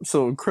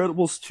 So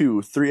Incredibles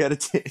 2, 3 out of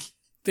 10.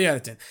 3 out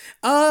of 10.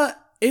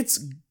 It's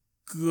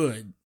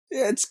good.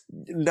 Yeah, it's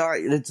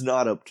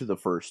not up to the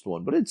first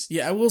one, but it's...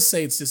 Yeah, I will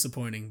say it's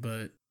disappointing,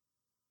 but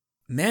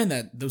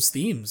man, those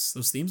theme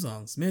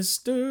songs,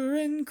 Mr.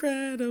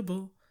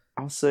 Incredible.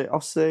 I'll say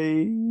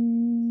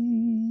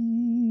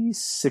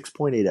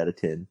 6.8 out of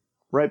 10.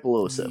 Right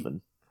below a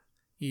 7.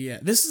 Yeah,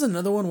 this is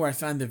another one where I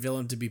find the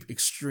villain to be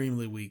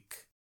extremely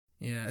weak.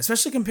 Yeah,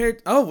 especially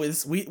compared...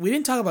 we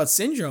didn't talk about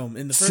Syndrome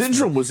in the first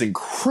Syndrome was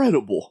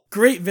incredible.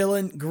 Great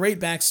villain, great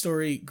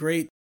backstory,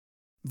 great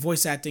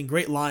voice acting,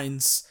 great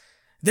lines.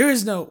 There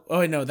is no...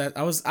 Oh, no, that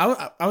I was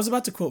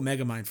about to quote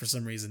Megamind for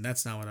some reason.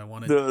 That's not what I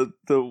wanted.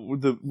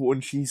 The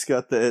when she's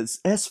got the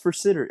S for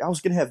Sinner. I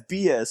was going to have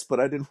BS, but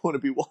I didn't want to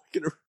be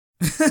walking around.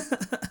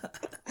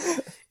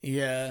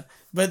 Yeah,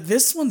 but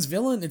this one's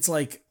villain, it's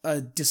like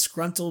a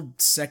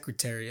disgruntled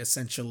secretary,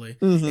 essentially.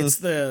 It's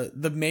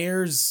the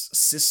mayor's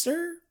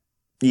sister?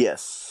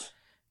 Yes.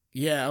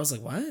 Yeah, I was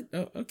like, what?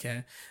 Oh,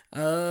 okay.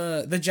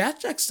 The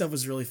Jack stuff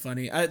was really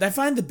funny. I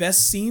find the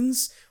best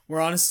scenes were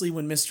honestly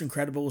when Mr.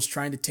 Incredible was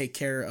trying to take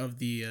care of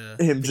the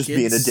him just kids.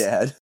 being a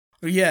dad.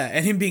 Yeah,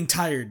 and him being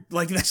tired.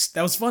 Like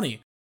that was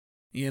funny.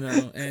 And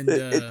and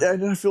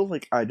I feel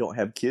like I don't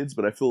have kids,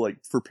 but I feel like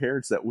for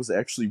parents that was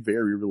actually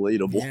very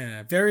relatable.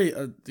 Yeah, very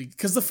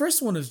because the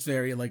first one is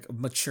very like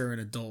mature and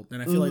adult,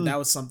 and I feel like that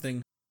was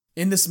something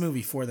in this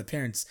movie for the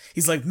parents.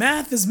 He's like,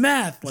 math is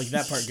math. Like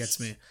that part gets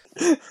me.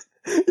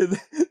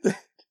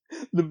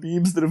 The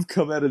memes that have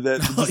come out of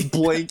that,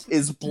 blank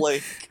is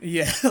blank.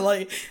 Yeah,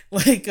 like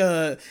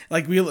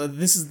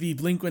this is the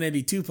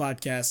Blink-182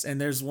 podcast, and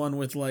there's one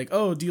with like,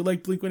 oh, do you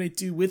like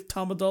Blink-182 with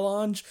Tom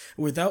DeLonge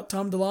or without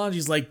Tom DeLonge?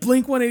 He's like,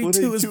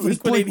 Blink-182 is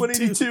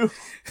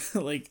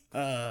Blink-182. Like,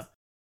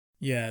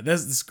 yeah,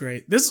 that's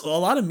great. There's a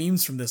lot of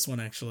memes from this one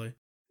actually.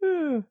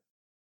 Yeah.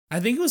 I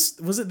think it was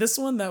it this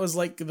one that was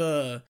like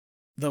the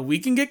we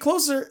can get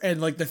closer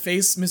and like the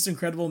face Mr.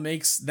 Incredible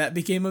makes that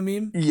became a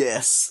meme.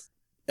 Yes.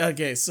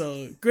 Okay,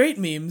 so great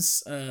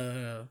memes.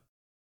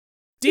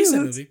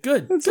 Decent movie.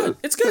 Good.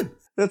 It's good.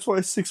 That's why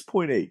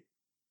 6.8.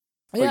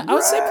 Yeah, like, I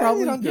would say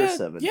probably under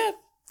 7. Yeah,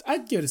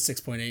 I'd give it a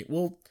 6.8.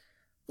 We'll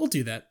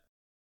do that.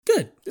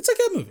 Good. It's a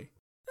good movie.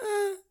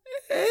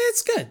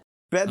 It's good.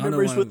 Bad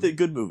memories with it.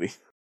 Good movie.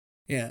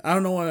 Yeah, I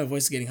don't know why my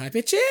voice is getting high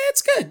pitched. Yeah,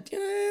 it's good.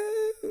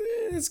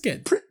 It's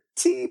good. Pretty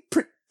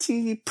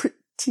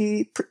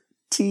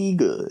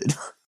good.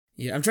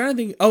 Yeah, I'm trying to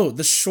think. Oh,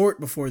 the short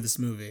before this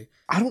movie.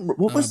 I don't.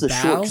 What was the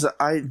Bao? short?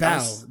 Bao.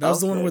 That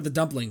was the one with the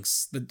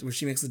dumplings, where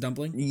she makes the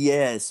dumpling.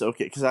 Yes.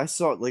 Okay. Because I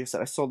saw, like I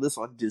said, I saw this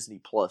on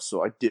Disney Plus,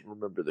 so I didn't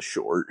remember the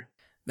short.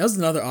 That was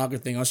another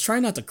awkward thing. I was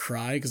trying not to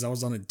cry because I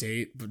was on a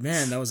date, but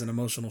man, that was an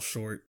emotional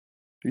short.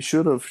 You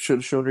should have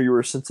shown her you were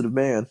a sensitive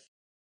man.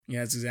 Yeah,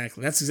 that's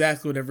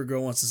exactly what every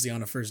girl wants to see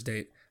on a first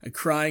date. A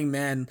crying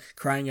man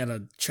crying at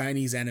a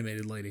Chinese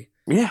animated lady.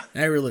 Yeah.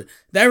 That really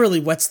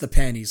wets the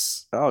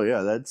panties. Oh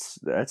yeah, that's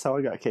how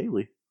I got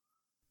Kaylee.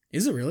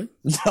 Is it really?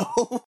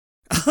 No.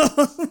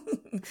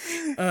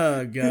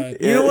 Oh god.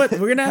 You know what?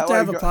 We're gonna have to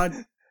have a pod.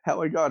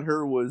 How I got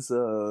her was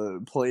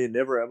playing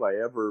Never Have I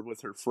Ever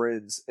with her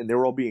friends, and they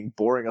were all being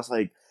boring. I was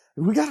like,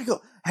 "We gotta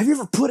go. Have you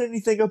ever put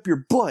anything up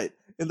your butt?"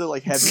 And they're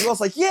like, "Have you?" I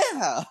was like,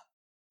 "Yeah."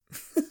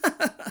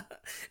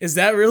 Is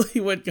that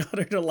really what got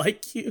her to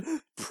like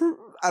you?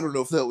 I don't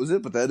know if that was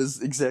it, but that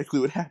is exactly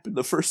what happened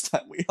the first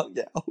time we hung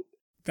out.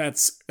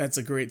 That's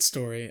a great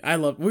story.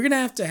 We're gonna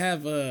have to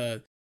have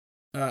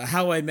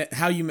how you met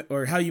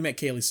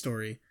Kaylee's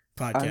story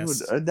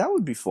podcast. That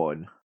would be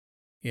fun.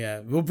 Yeah,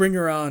 we'll bring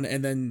her on,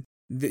 and then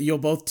you'll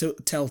both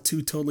tell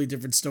two totally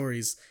different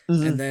stories,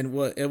 and then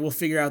we'll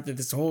figure out that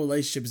this whole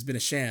relationship has been a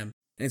sham,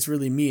 and it's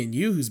really me and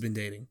you who's been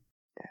dating.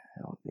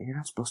 You're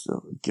not supposed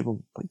to give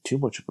them like too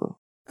much of a.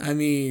 I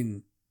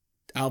mean,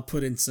 I'll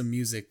put in some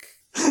music.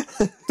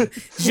 Did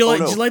you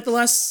like the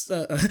last?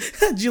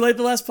 Did you like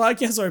the last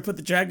podcast where I put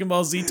the Dragon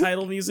Ball Z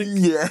title music?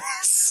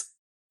 Yes.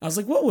 I was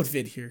like, what would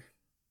fit here?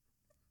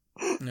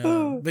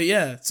 But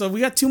yeah, so we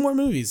got two more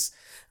movies.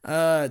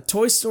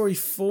 Toy Story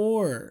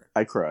 4.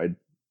 I cried.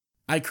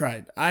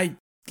 I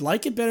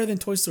like it better than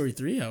Toy Story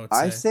 3, I would say.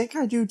 I think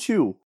I do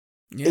too.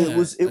 Yeah,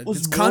 it's more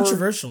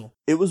controversial.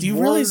 It was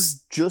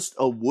just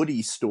a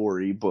Woody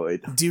story,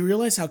 but do you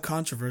realize how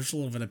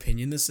controversial of an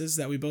opinion this is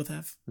that we both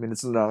have? I mean,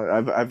 it's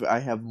not. I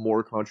have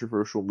more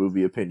controversial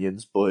movie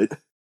opinions, but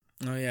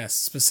oh yeah,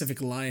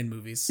 specific Lion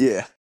movies.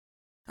 Yeah,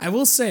 I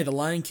will say the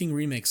Lion King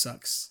remake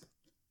sucks.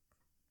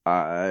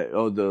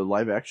 The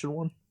live action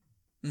one.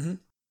 Mm-hmm.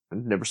 I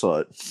never saw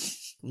it.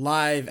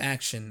 Live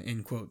action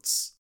in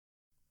quotes.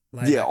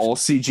 All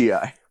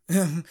CGI.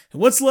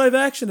 What's live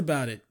action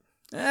about it?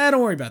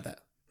 Don't worry about that.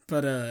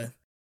 But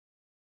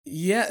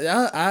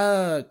this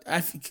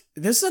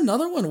is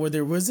another one where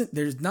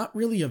there's not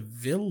really a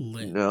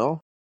villain.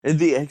 No, and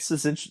the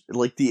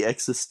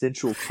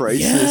existential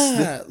crisis.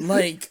 Yeah,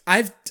 like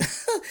I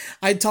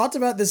talked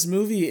about this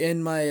movie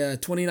in my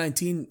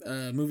 2019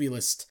 movie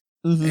list,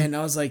 and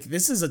I was like,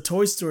 this is a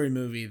Toy Story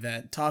movie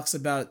that talks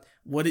about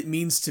what it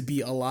means to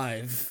be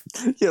alive.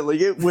 Yeah, like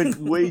it went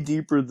way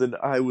deeper than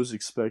I was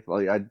expecting.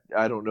 Like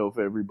I don't know if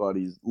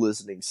everybody's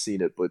listening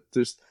seen it, but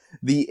just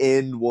the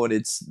end when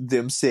it's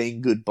them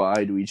saying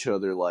goodbye to each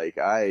other, like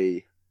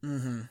I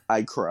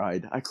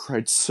cried. I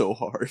cried so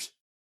hard.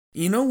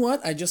 You know what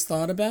I just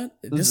thought about?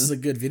 This is a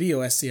good video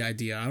essay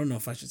idea. I don't know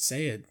if I should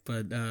say it,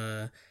 but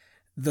the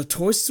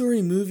Toy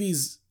Story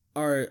movies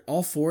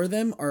all four of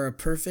them are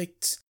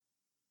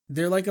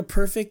they're like a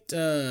perfect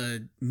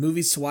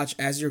movies to watch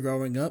as you're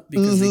growing up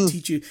because they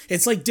teach you.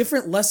 It's like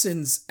different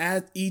lessons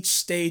at each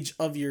stage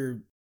of your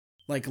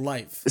like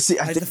life. See,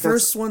 I like think the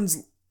first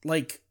one's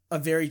like a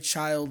very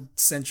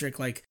child-centric,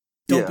 like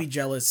don't be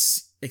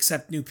jealous,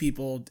 accept new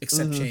people,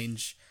 accept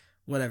change,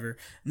 whatever.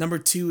 Number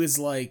 2 is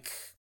like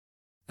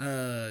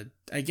I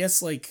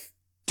guess like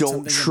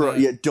don't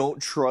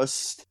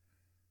trust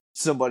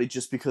somebody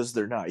just because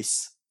they're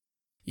nice.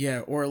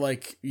 Yeah, or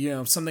like,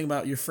 something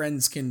about your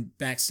friends can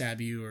backstab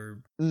you,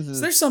 or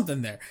so there's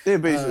something there. Yeah,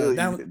 basically,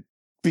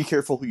 be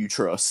careful who you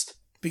trust.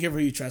 Be careful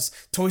who you trust.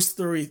 Toy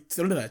Story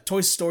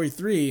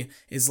 3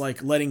 is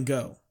like letting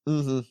go.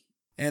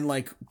 And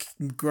like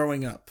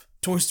growing up.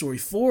 Toy Story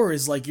 4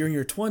 is like you're in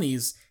your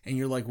 20s and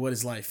you're like, what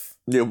is life?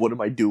 Yeah, what am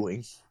I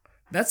doing?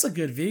 That's a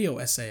good video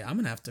essay. I'm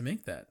going to have to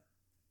make that.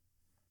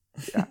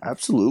 Yeah,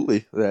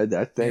 absolutely. I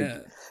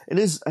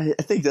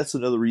think that's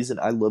another reason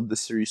I love the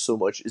series so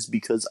much is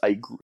because I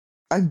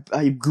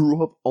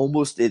grew up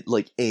almost at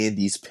like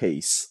Andy's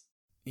pace.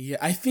 Yeah,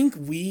 I think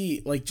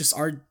we like just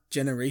our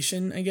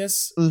generation, I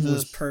guess,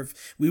 was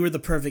we were the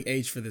perfect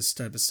age for this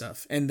type of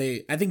stuff. And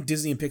I think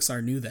Disney and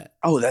Pixar knew that.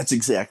 Oh, that's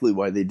exactly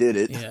why they did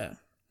it. Yeah.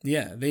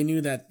 Yeah, they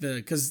knew that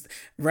because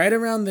right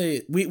around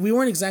we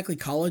weren't exactly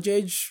college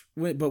age,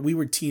 but we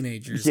were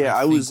teenagers.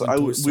 Yeah, we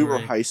were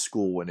high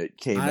school when it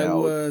came out. I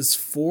was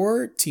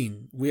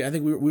 14. I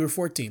think we were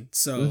 14,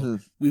 so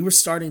we were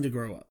starting to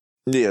grow up.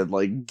 Yeah,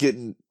 like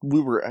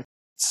we were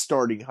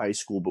starting high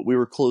school, but we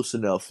were close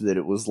enough that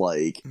it was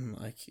like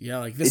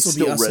this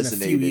will be us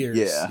in a few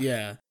years.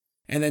 Yeah.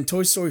 And then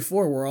Toy Story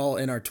 4, we're all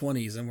in our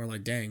 20s, and we're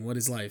like, dang, what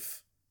is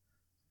life?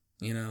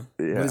 What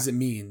does it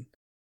mean?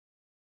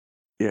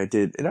 Yeah, I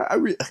did, and I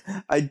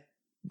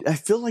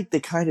feel like they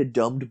kind of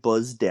dumbed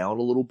Buzz down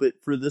a little bit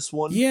for this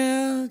one.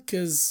 Yeah,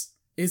 because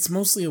it's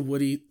mostly a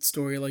Woody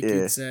story, like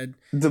you said.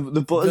 The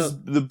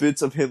Buzz, the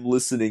bits of him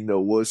listening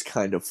though was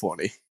kind of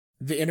funny.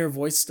 The inner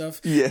voice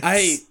stuff.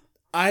 Yes.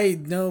 I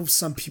know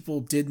some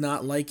people did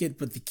not like it,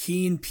 but the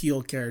Key and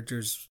Peele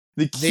characters.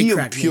 The Key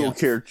and Peele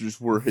characters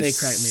were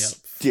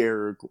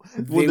hysterical.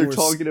 When they're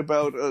talking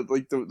about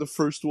like the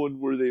first one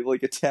where they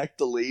like attacked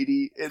the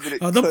lady and then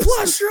the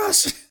plush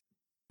rush.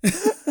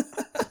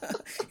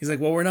 He's like,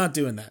 well, we're not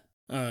doing that.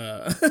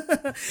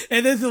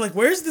 And then they're like,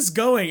 where's this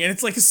going? And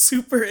it's like a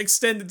super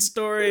extended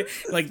story.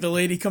 Like the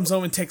lady comes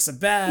home and takes a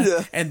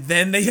bath, and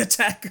then they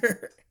attack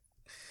her.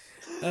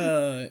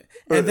 And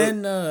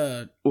then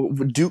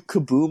Duke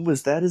Kaboom,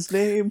 was that his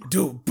name?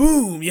 Duke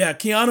Boom, yeah,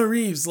 Keanu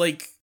Reeves.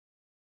 Like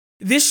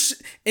this,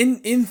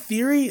 in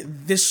theory,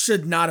 this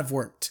should not have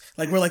worked.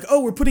 Like we're like,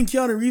 oh, we're putting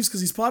Keanu Reeves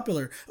because he's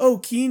popular. Oh,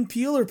 Key and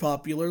Peele are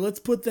popular. Let's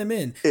put them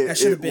in. That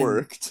should have been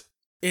worked.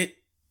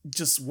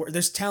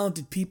 There's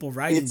talented people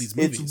writing these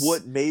movies. It's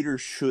what Mater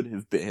should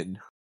have been.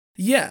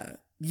 Yeah.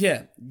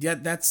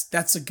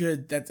 That's a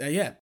good.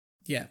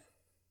 Yeah.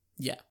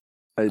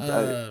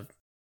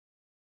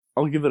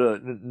 I'll give it a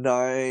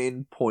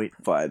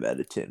 9.5 out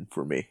of 10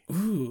 for me.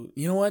 Ooh,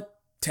 you know what?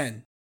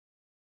 10.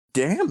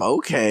 Damn.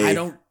 Okay.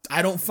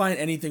 I don't find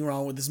anything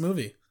wrong with this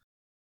movie.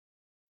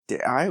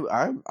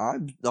 I'm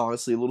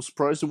honestly a little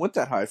surprised it went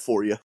that high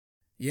for you.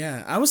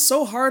 Yeah, I was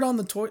so hard on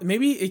the toy.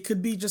 Maybe it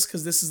could be just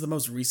because this is the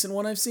most recent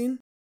one I've seen.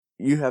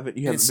 You haven't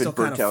been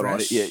burnt out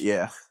on it yet,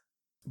 yeah.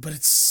 But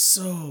it's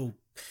so.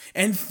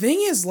 And thing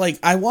is, like,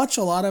 I watch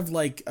a lot of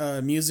like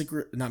movie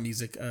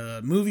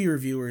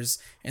reviewers,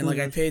 and like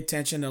I pay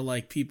attention to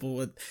like people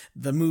with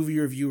the movie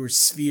reviewer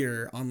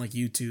sphere on like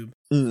YouTube.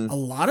 A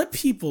lot of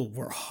people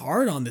were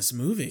hard on this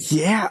movie.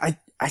 Yeah,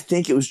 I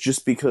think it was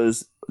just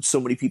because so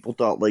many people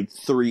thought like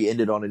 3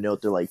 ended on a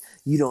note. They're like,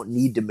 you don't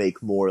need to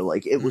make more.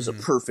 Like it was a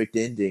perfect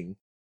ending.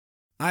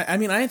 I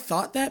mean, I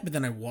thought that, but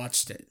then I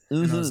watched it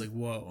and I was like,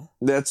 whoa.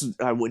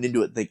 I went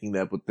into it thinking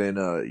that, but then,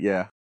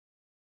 yeah.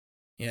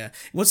 Yeah.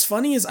 What's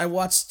funny is I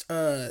watched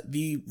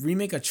the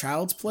remake of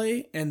Child's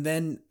Play, and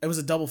then it was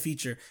a double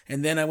feature,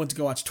 and then I went to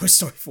go watch Toy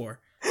Story 4.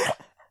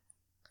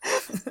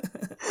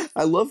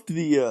 I loved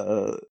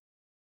the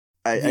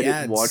I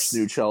didn't watch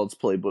New Child's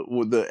Play, but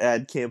with the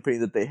ad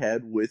campaign that they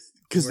had with,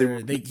 because they were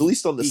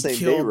released on the same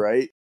day,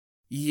 right?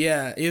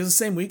 Yeah, it was the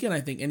same weekend,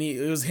 I think, and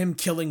it was him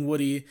killing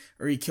Woody,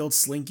 or he killed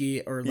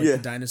Slinky, or like the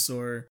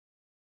dinosaur,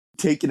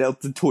 taking out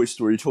the Toy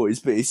Story toys,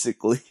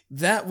 basically.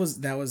 That's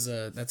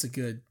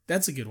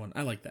a good one.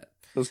 I like that.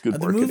 That was good.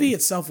 The movie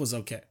itself was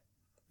okay,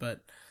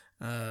 but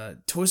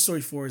Toy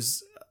Story 4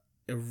 is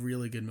a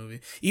really good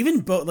movie.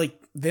 Even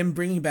them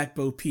bringing back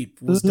Bo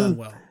Peep was done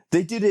well.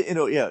 They did it,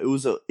 it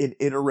was an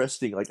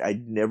interesting, like,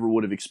 I never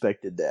would have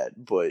expected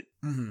that, but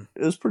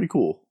it was pretty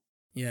cool.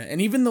 Yeah,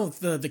 and even though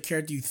the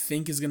character you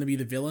think is going to be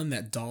the villain,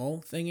 that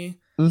doll thingy,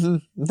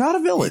 not a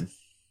villain.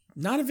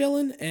 Not a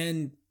villain,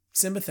 and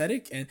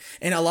sympathetic, and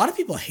a lot of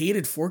people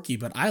hated Forky,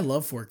 but I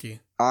love Forky.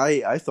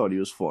 I thought he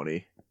was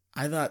funny.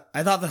 I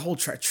thought the whole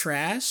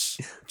trash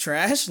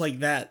like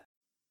that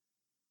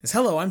is,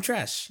 hello, I'm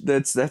trash.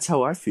 That's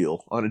how I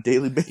feel on a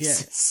daily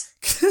basis.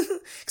 Yeah.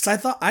 Because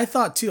I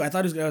thought too. I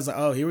thought I was like,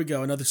 oh, here we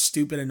go, another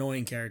stupid,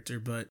 annoying character,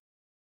 but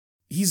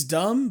he's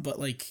dumb, but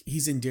like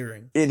he's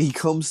endearing, and he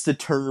comes to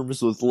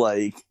terms with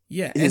like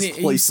his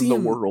place in the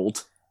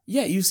world.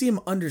 Yeah, you see him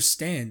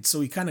understand,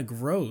 so he kind of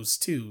grows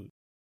too.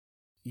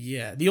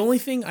 Yeah, the only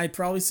thing I'd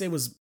probably say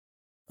was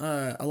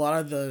a lot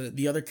of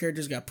the other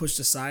characters got pushed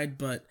aside,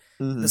 but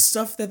the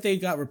stuff that they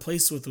got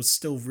replaced with was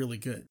still really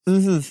good.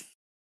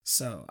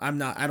 So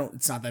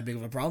it's not that big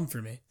of a problem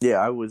for me.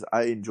 Yeah,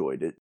 I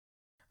enjoyed it.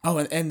 Oh,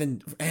 and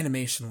then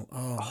animation.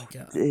 Oh my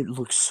god, it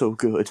looks so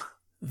good.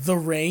 The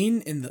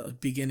rain in the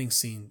beginning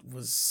scene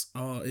was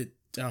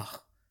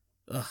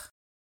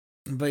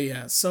But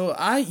yeah, so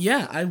I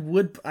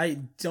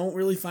don't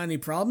really find any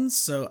problems.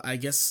 So I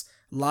guess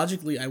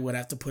logically I would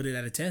have to put it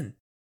at a 10.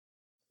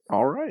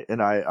 All right,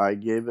 and I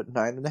gave it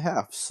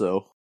 9.5.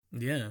 So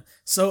yeah,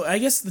 so I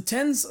guess the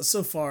 10s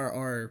so far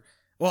are.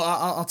 Well,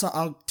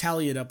 I'll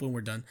tally it up when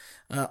we're done.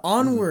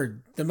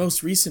 Onward, the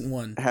most recent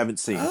one. I haven't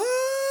seen.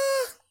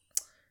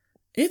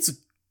 It's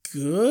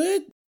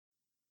good.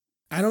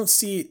 I don't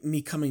see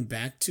me coming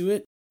back to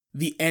it.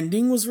 The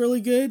ending was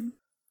really good.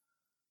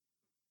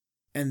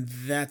 And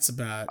that's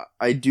about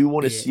I do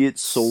want to see it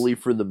solely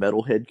for the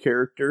metalhead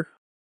character.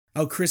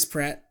 Oh, Chris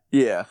Pratt.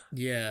 Yeah.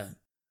 Yeah.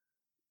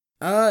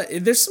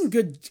 There's some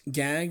good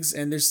gags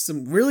and there's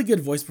some really good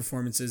voice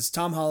performances.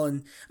 Tom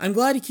Holland, I'm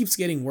glad he keeps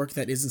getting work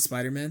that isn't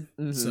Spider-Man.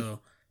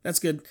 So that's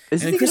good.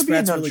 Isn't he Chris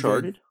Pratt's really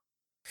Uncharted? Good.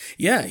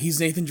 Yeah, he's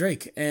Nathan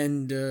Drake,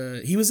 and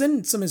he was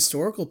in some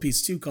historical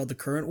piece too called "The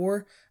Current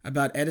War"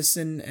 about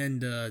Edison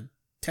and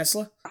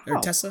Tesla.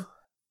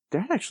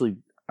 That actually,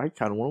 I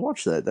kind of want to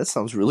watch that. That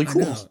sounds really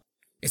cool.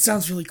 It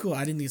sounds really cool.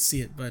 I didn't get to see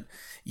it, but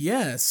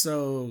yeah.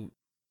 So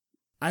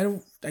I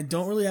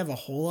don't really have a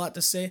whole lot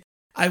to say.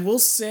 I will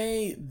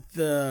say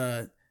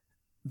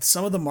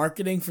some of the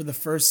marketing for the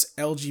first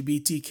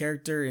LGBT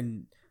character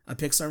in a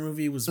Pixar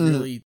movie was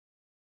really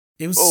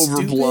it was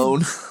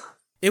overblown. Stupid.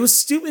 It was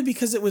stupid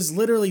because it was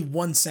literally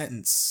one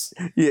sentence.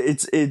 Yeah,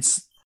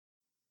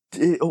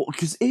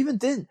 because even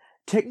then,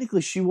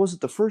 technically, she wasn't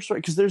the first, right?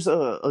 Because there's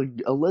a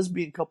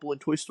lesbian couple in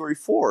Toy Story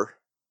 4.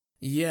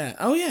 Yeah.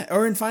 Oh, yeah.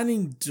 Or in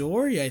Finding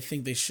Dory, I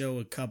think they show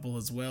a couple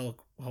as well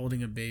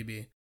holding a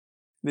baby.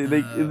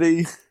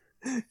 They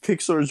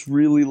Pixar's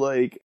really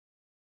like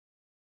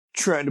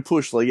trying to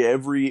push like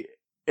every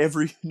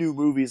new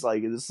movie's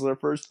like, this is our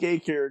first gay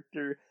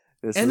character.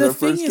 This is our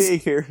first gay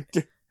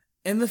character.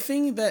 And the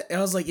thing that I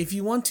was like, if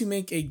you want to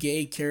make a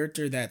gay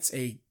character that's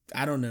a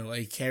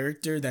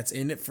character that's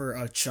in it for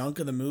a chunk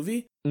of the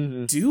movie,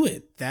 do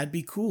it. That'd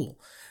be cool.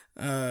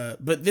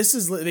 But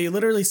they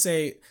literally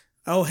say,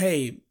 oh,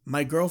 hey,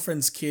 my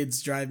girlfriend's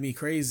kids drive me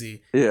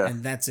crazy. Yeah.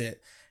 And that's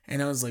it.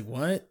 And I was like,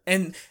 what?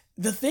 And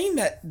the thing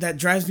that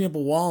drives me up a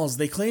wall is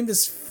they claim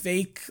this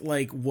fake,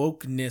 like,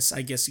 wokeness,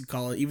 I guess you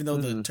call it, even though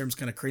the term's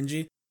kind of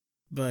cringy.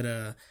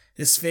 But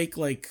this fake,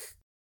 like,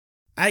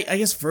 I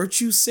guess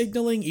virtue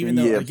signaling, even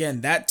though,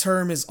 again, that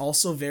term is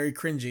also very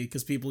cringy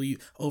because people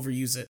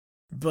overuse it.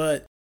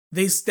 But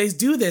they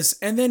do this,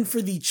 and then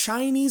for the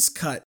Chinese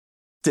cut,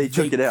 they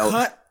took it out.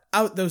 Cut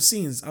out those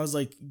scenes. I was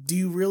like, do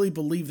you really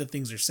believe the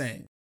things they're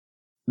saying?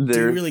 Do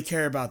you really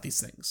care about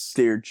these things?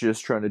 They're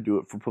just trying to do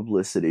it for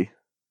publicity.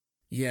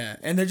 Yeah,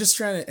 and they're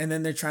trying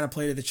to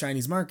play to the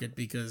Chinese market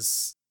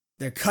because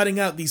they're cutting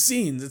out these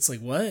scenes. It's like,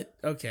 what?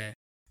 Okay,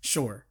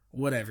 sure,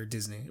 whatever,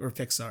 Disney or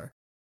Pixar,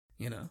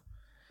 you know.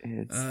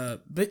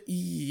 But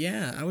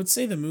yeah, I would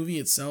say the movie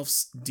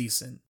itself's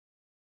decent.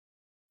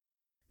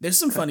 There's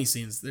some funny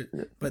scenes,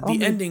 but the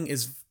ending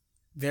is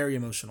very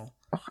emotional.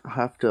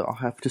 I'll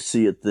have to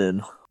see it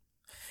then.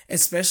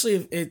 Especially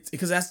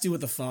because it has to do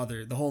with the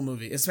father, the whole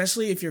movie.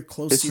 Especially if you're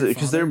close to your father.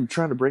 Because they're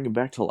trying to bring him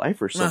back to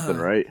life or something,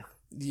 right?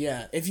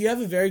 Yeah, if you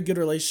have a very good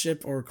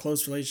relationship or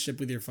close relationship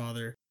with your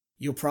father,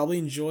 you'll probably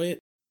enjoy it,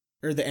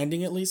 or the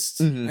ending at least.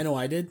 Mm-hmm. I know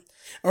I did.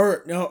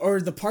 Or no, or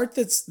the part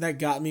that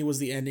got me was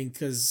the ending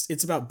because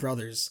it's about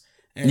brothers,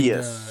 and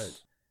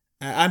Yes.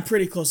 I'm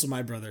pretty close with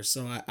my brother,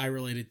 so I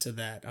related to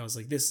that. I was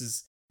like, this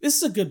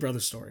is a good brother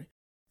story,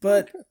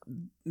 but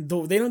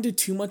though they don't do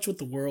too much with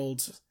the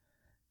world,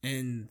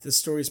 and the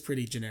story's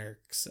pretty generic,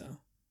 so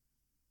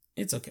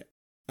it's okay.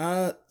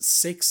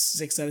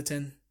 6 out of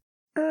 10.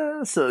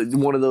 So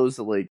one of those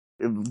that, like,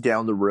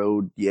 down the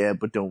road, yeah,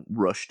 but don't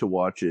rush to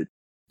watch it.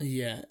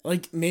 Yeah,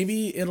 like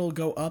maybe it'll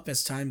go up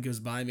as time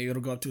goes by. Maybe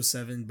it'll go up to a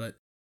 7, but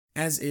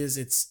as is,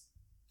 it's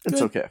good.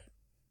 It's okay.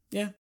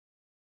 Yeah.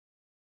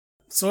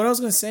 So what I was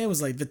gonna say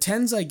was like the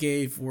 10s I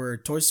gave were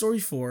Toy Story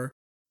 4,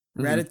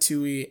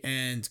 Ratatouille,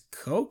 and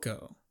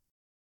Coco.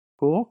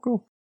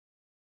 Cool.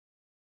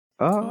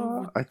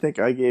 I think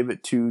I gave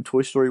it to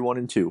Toy Story 1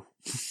 and 2.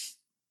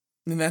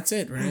 And that's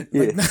it, right?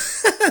 Yeah.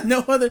 Like, no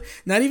other,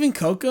 not even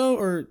Coco,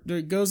 or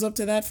it goes up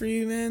to that for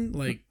you, man.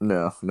 Like,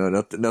 No,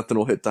 nothing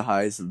will hit the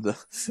highs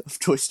of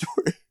Toy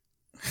Story.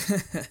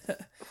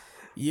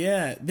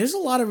 yeah, there's a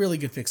lot of really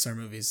good Pixar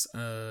movies.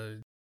 I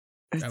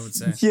would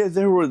say. Yeah,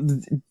 there were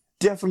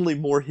definitely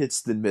more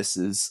hits than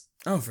misses.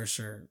 Oh, for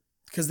sure,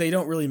 because they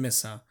don't really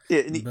miss, huh?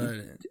 Yeah,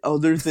 But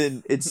other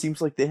than it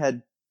seems like they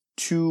had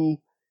 2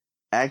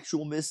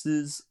 actual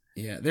misses.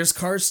 yeah, there's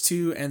Cars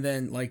 2, and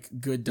then like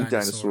Good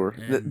Dinosaur.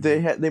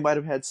 They might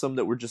have had some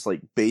that were just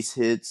like base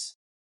hits.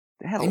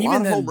 They had a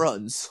lot of home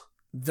runs.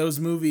 Those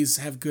movies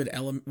have good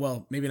element.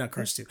 Well, maybe not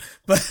Cars 2,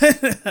 but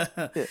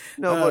yeah.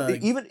 No,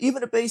 but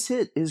even a base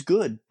hit is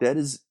good. That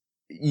is,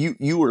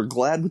 you were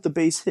glad with the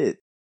base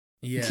hit.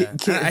 Yeah,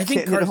 I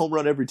think hit a home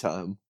run every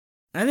time.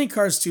 I think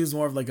Cars 2 is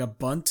more of like a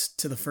bunt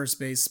to the first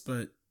base,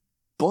 but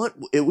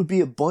it would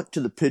be a bunt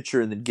to the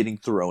pitcher and then getting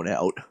thrown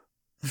out.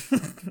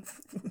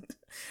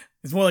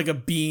 It's more like a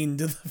bean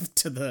to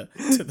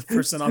the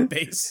person on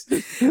base.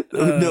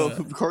 No,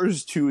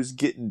 Cars 2 is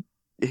getting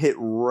hit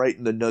right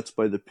in the nuts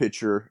by the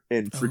pitcher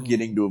and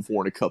forgetting to have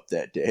won a cup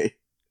that day.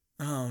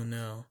 Oh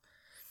no.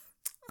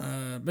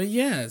 But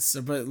yeah,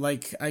 but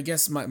like I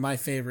guess my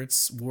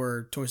favorites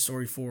were Toy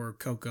Story 4,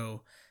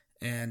 Coco,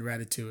 and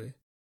Ratatouille.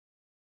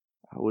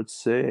 I would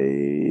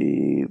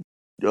say,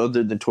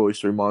 other than Toy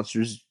Story,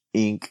 Monsters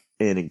Inc.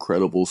 and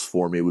Incredibles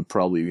for me would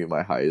probably be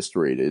my highest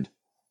rated.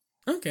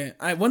 Okay,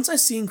 once I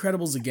see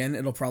Incredibles again,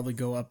 it'll probably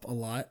go up a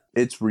lot.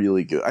 It's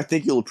really good. I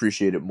think you'll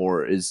appreciate it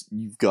more as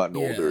you've gotten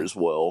older as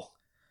well.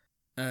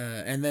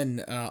 And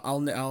then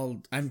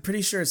I'm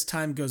pretty sure as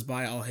time goes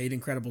by, I'll hate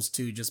Incredibles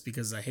 2 just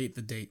because I hate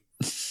the date.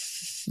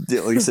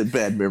 Like I said,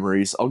 bad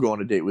memories. I'll go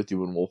on a date with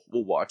you and we'll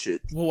watch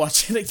it. We'll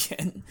watch it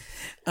again.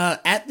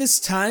 At this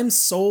time,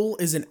 Soul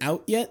isn't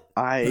out yet,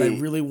 but I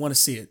really want to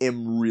see it.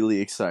 I'm really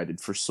excited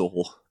for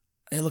Soul.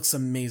 It looks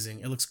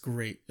amazing. It looks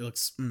great. It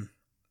looks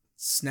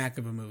snack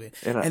of a movie.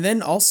 And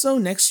then also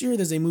next year,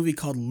 there's a movie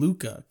called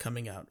Luca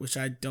coming out, which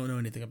I don't know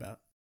anything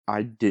about.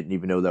 I didn't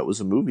even know that was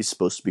a movie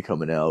supposed to be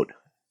coming out.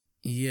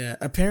 Yeah,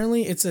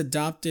 apparently it's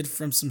adopted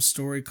from some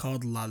story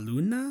called La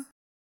Luna.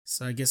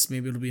 So I guess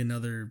maybe it'll be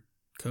another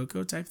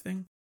Coco type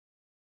thing.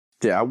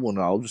 Yeah,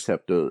 I'll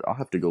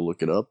have to go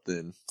look it up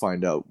then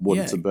find out what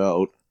it's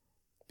about.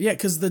 Yeah,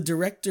 because the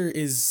director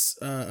is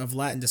of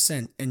Latin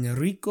descent,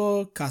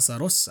 Enrico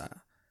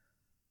Casarosa.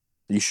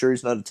 You sure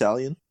he's not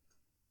Italian?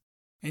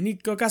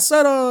 Enrico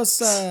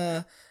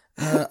Casarosa.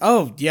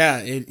 Oh yeah,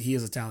 he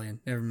is Italian.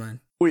 Never mind.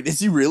 Wait, is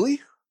he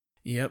really?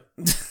 Yep.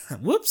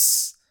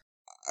 Whoops.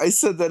 I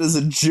said that as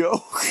a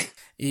joke.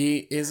 He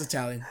is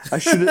Italian. I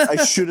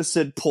should have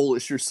said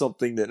Polish or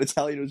something. Then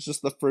Italian was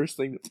just the first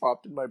thing that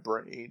popped in my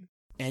brain.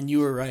 And you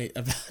were right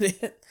about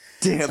it.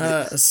 Damn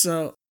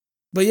it.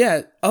 But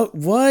yeah. Oh,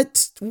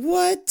 what?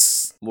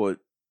 What? What?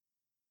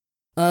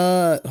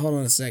 Hold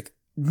on a sec.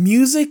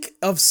 Music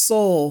of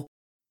Soul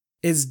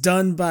is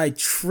done by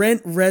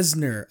Trent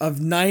Reznor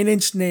of Nine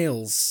Inch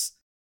Nails.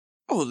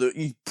 Oh,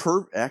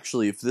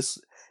 actually, if it's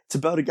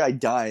about a guy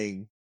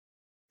dying,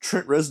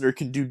 Trent Reznor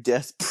can do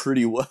death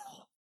pretty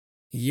well.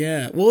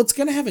 Yeah, well, it's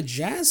gonna have a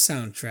jazz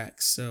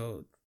soundtrack,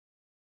 so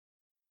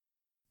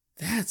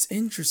that's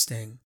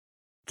interesting.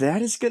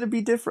 That is gonna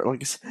be different.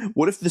 Like,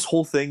 what if this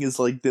whole thing is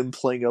like them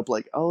playing up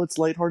like, oh, it's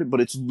lighthearted, but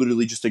it's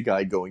literally just a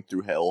guy going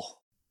through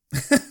hell.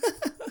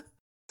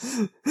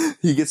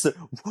 He gets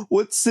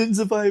what sins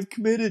have I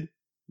committed?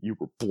 You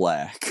were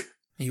black.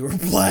 You were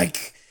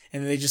black.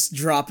 And they just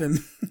drop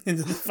him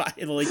into the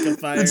fire, lake of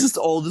fire. It's just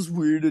all this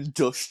weird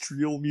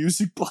industrial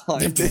music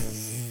behind it.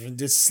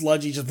 This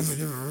sludgy just...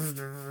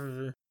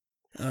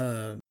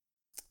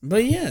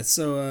 But yeah,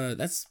 so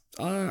that's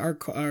our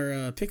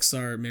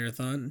Pixar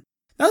marathon.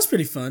 That was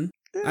pretty fun.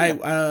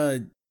 Yeah.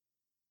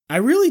 I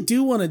really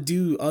do want to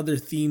do other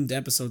themed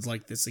episodes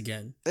like this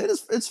again.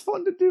 It's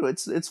fun to do.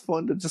 It's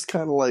fun to just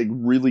kind of like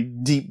really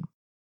deep...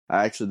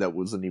 Actually, that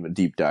wasn't even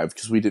deep dive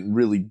because we didn't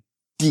really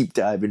deep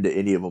dive into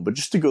any of them, but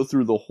just to go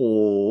through the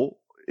whole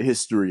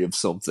history of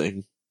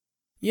something.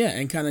 Yeah,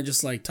 and kind of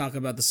just like talk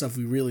about the stuff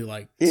we really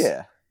liked.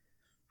 Yeah.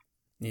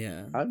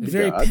 Yeah. A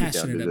very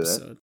passionate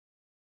episode.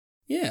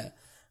 Yeah.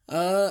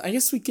 I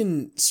guess we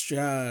can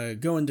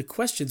go into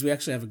questions. We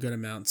actually have a good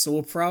amount, so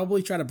we'll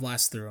probably try to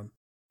blast through them.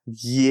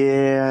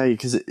 Yeah,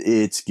 because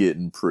it's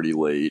getting pretty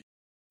late.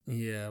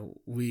 Yeah,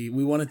 we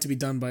want it to be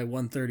done by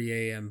 1:30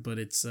 a.m., but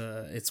it's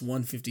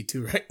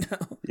 1:52 right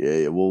now.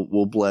 Yeah,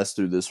 we'll blast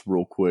through this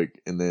real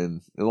quick, and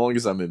then as long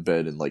as I'm in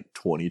bed in like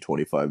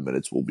 20-25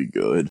 minutes, we'll be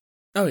good.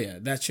 Oh yeah,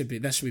 that should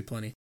be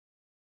plenty.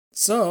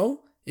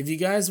 So, if you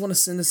guys want to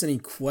send us any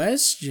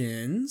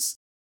questions,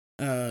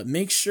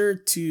 make sure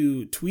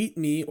to tweet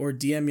me or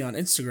DM me on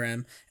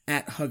Instagram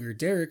at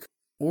HuggerDerek,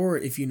 or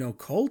if you know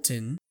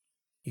Colton,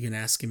 you can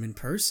ask him in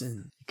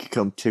person. You can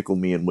come tickle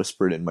me and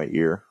whisper it in my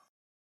ear.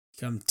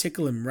 Come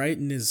tickle him right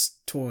in his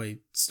toy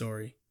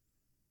story.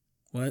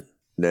 What?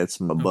 That's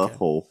my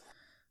butthole.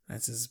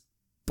 That's his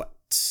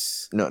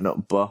butt. No,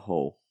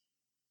 butthole.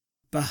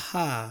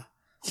 Baha.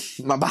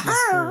 My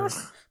baha.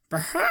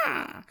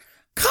 Baha.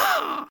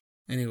 Ka.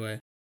 Anyway,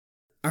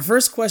 our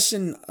first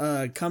question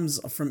comes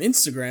from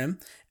Instagram.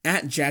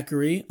 At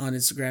Jackery on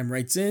Instagram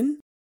writes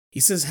in. He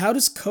says, "How do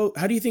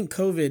you think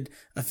COVID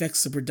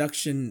affects the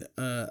production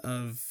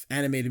of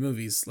animated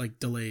movies, like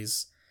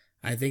delays?"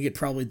 I think it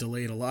probably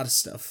delayed a lot of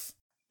stuff.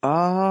 I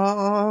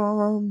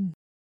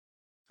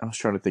was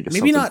trying to think of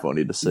something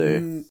funny to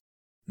say.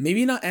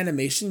 Maybe not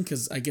animation,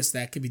 because I guess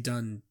that could be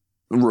done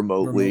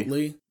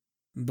remotely.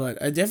 But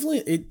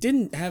it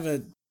didn't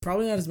have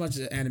probably not as much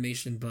as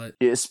animation, but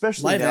yeah,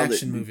 especially live now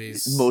action that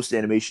movies. Most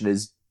animation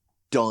is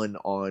done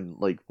on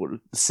like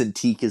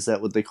Cintiq, is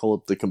that what they call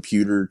it? The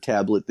computer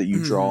tablet that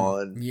you draw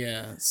on.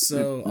 Yeah,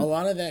 so a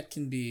lot of that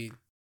can be,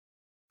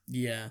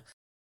 yeah.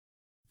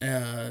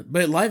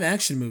 But live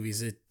action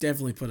movies, it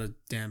definitely put a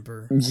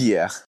damper.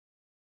 Yeah.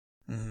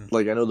 Mm-hmm.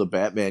 Like I know the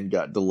Batman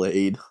got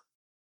delayed.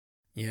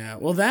 Yeah,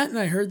 well, that, and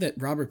I heard that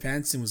Robert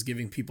Pattinson was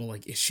giving people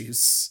like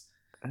issues.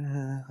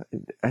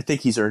 I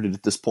think he's earned it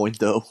at this point,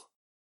 though.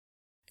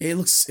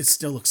 It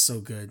still looks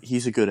so good.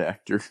 He's a good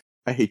actor.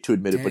 I hate to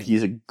admit it, but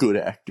he's a good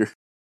actor.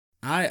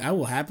 I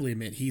will happily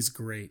admit he's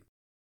great.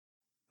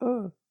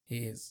 He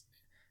is.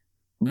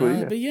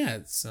 But yeah,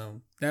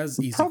 so that was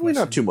easy. Probably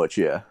not too much,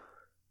 yeah.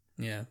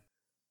 Yeah.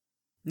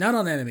 Not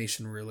on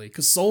animation, really,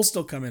 because Soul's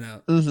still coming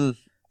out. Mm-hmm.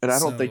 And I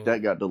don't think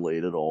that got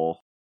delayed at all.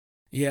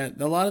 Yeah,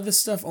 a lot of this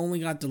stuff only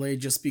got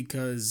delayed just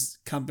because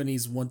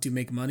companies want to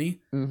make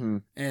money,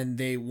 and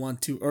they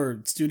want to,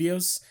 or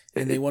studios,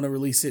 and they want to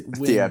release it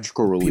when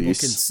theatrical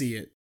release. People can see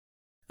it.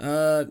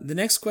 The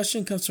next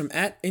question comes from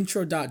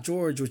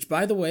 @intro.george, which,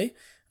 by the way,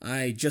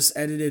 I just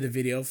edited a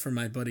video for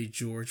my buddy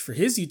George for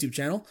his YouTube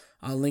channel.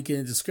 I'll link it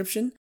in the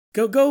description.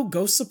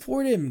 Go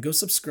support him. Go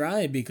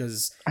subscribe,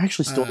 because I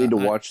actually still need to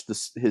watch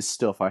his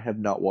stuff. I have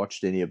not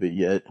watched any of it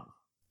yet.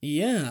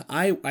 Yeah,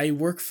 I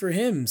work for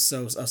him,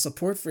 so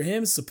support for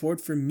him, support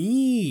for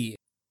me,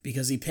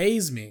 because he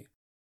pays me.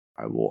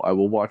 I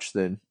will watch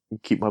then.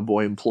 Keep my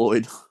boy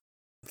employed.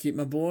 Keep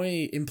my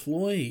boy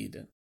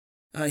employed.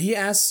 He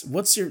asks,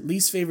 "What's your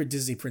least favorite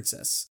Disney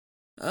princess?"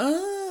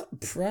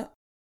 It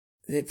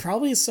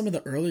probably is some of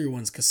the earlier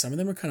ones, because some of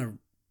them are kind of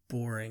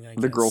boring, I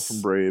guess. The girl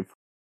from Brave.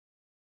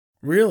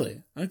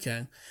 Really?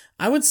 Okay.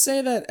 I would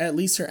say that at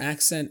least her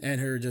accent and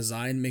her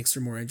design makes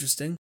her more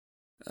interesting.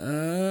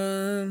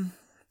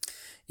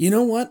 You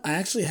know what? I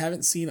actually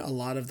haven't seen a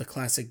lot of the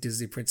classic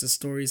Disney princess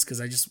stories because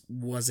I just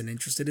wasn't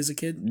interested as a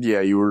kid. Yeah,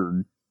 you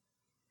were...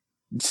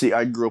 See,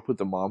 I grew up with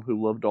a mom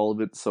who loved all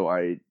of it, so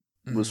I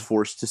was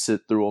forced to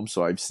sit through them,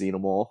 so I've seen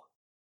them all.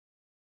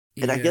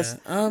 And I guess,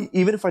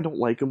 even if I don't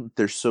like them,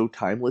 they're so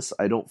timeless,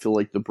 I don't feel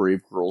like the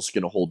Brave girl's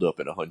gonna hold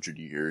up in 100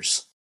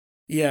 years.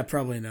 Yeah,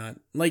 probably not.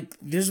 Like,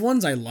 there's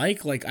ones I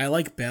like I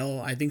like Belle.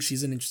 I think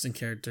she's an interesting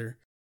character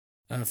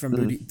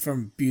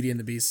from Beauty and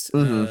the Beast.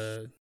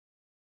 And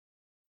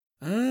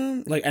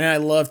I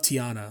love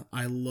Tiana.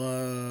 I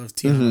love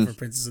Tiana from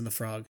Princess and the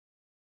Frog.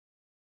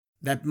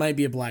 That might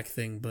be a black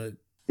thing, but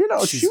you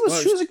know, she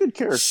was a good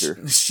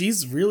character.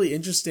 She's really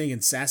interesting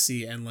and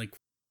sassy and like,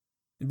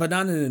 but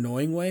not in an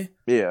annoying way.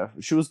 Yeah,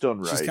 she was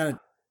done right.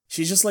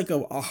 She's just like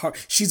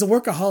she's a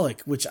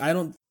workaholic, which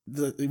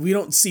we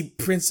don't see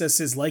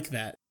princesses like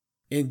that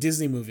in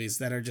Disney movies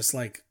that are just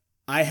like,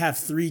 I have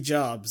 3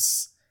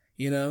 jobs,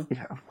 you know?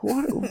 Yeah.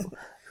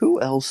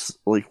 Who else?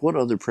 Like, what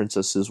other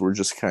princesses were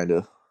just kind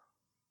of?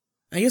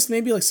 I guess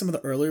maybe like some of the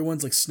earlier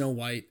ones, like Snow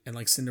White and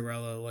like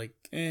Cinderella, like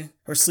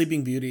or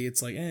Sleeping Beauty.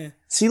 It's like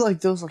See,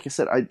 like those, like I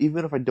said,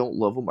 even if I don't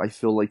love them, I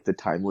feel like the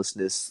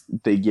timelessness,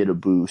 they get a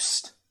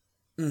boost.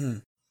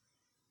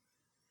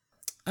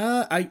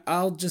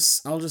 I'll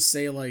just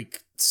say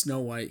like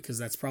Snow White, because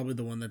that's probably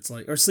the one that's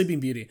like, or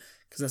Sleeping Beauty,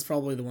 because that's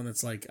probably the one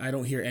that's like, I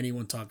don't hear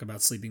anyone talk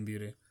about Sleeping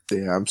Beauty.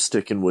 Yeah, I'm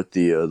sticking with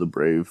the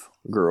Brave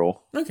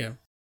girl. Okay,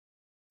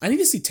 I need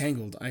to see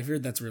Tangled. I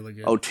heard that's really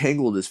good. Oh,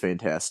 Tangled is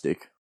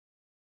fantastic.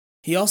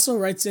 He also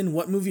writes in,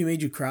 "What movie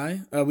made you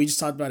cry?" We just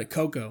talked about it.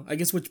 Coco. I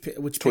guess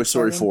which Toy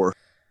Story 4.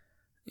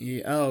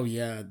 Yeah, oh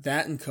yeah,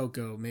 that and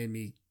Coco made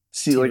me.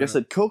 See, like I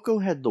said, Coco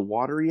had the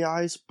watery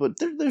eyes, but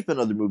there's been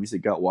other movies that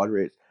got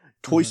watery eyes.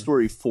 Toy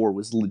Story 4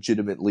 was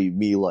legitimately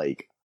me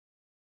like,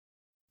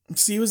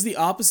 See, it was the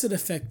opposite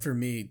effect for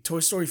me. Toy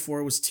Story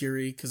 4 was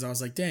teary because I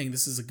was like, dang,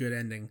 this is a good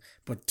ending.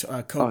 But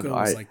Coco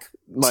was like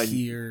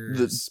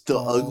tears. The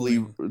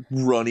ugly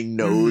running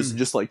nose,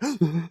 just like.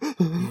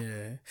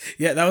 Yeah.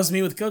 Yeah, that was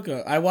me with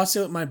Coco. I watched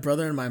it with my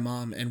brother and my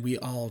mom, and we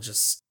all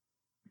just.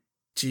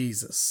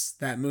 Jesus,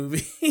 that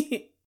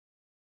movie.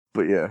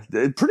 But yeah,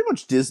 pretty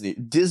much Disney.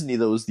 Disney,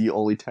 though, is the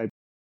only type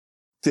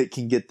that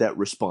can get that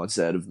response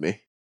out of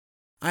me.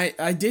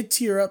 I did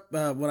tear up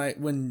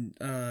when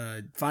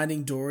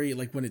Finding Dory,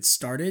 like when it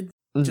started,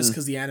 just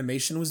because the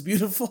animation was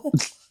beautiful.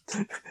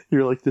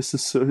 You're like, this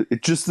is so.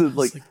 It just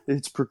like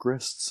it's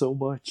progressed so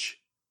much.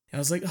 I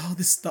was like, oh,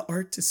 the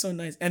art is so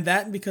nice, and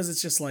that because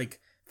it's just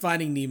like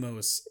Finding Nemo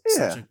is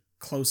such a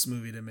close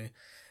movie to me.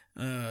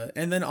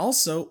 And then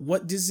also,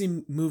 what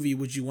Disney movie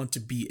would you want to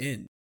be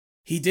in?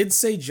 He did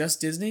say just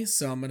Disney,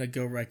 so I'm gonna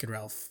go Wreck-It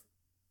Ralph.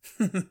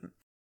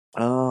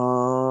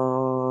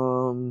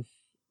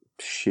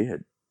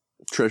 Shit.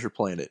 Treasure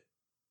Planet.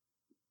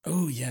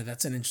 Oh yeah,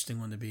 that's an interesting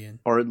one to be in.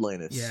 Or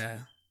Atlantis. Yeah.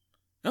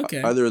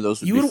 Okay. Either of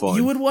those would be fun.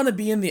 You would want to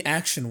be in the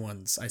action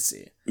ones, I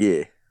see.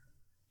 Yeah.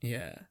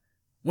 Yeah.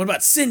 What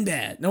about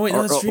Sinbad? No, wait,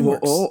 no, that's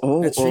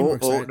DreamWorks. That's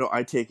DreamWorks, right? No,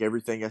 I take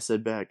everything I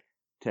said back.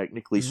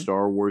 Technically,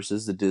 Star Wars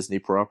is the Disney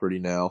property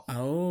now.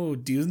 Oh,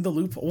 doing the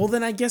loophole. Well,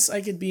 then I guess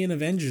I could be in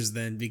Avengers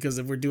then, because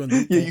if we're doing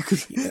loophole. Yeah, you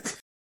could. Yeah.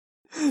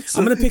 So,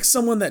 I'm going to pick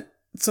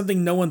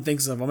something no one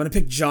thinks of. I'm going to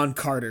pick John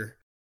Carter.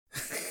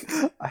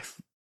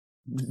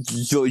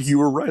 You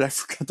were right. I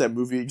forgot that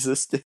movie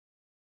existed.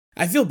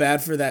 I feel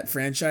bad for that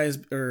franchise,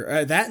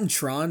 or that and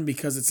Tron,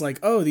 because it's like,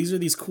 oh, these are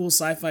these cool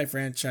sci-fi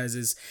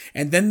franchises,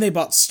 and then they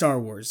bought Star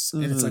Wars,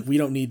 and it's like, we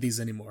don't need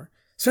these anymore.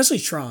 Especially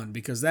Tron,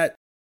 because that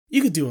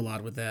you could do a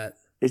lot with that.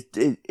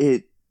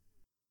 It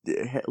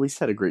at least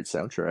had a great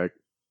soundtrack.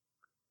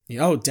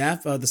 Yeah, oh,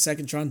 the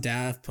second Tron,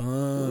 Daft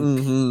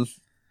Punk.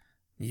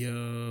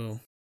 Yo.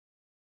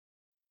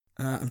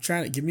 I'm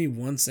trying to give me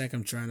 1 sec.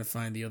 I'm trying to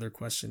find the other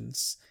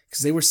questions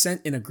because they were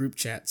sent in a group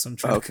chat, so I'm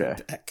trying to come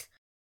back.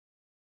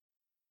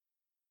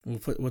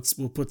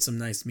 We'll put some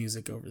nice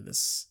music over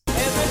this.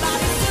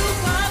 Everybody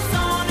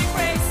supersonic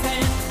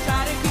racing,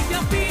 try to keep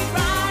your feet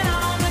right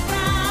on the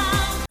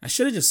ground. I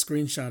should have just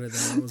screenshotted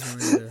that. I was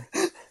wanting to.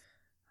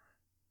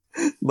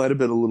 Might have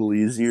been a little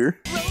easier.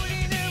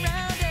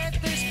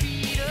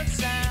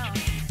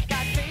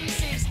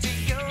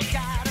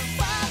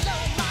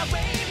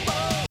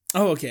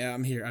 Oh, okay.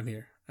 I'm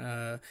here.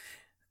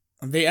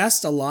 They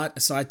asked a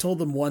lot, so I told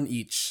them one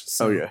each.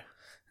 So. Oh yeah.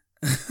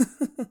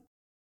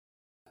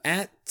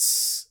 At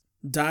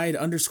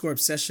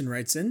died_obsession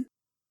writes in,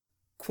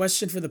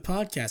 question for the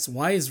podcast: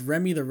 why is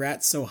Remy the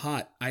rat so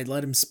hot? I'd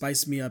let him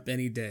spice me up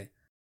any day.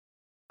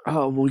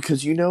 Oh, well,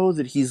 because you know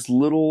that he's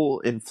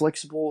little and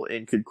flexible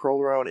and could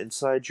crawl around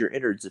inside your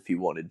innards if he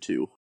wanted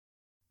to.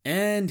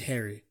 And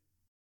hairy.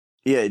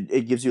 Yeah,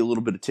 it gives you a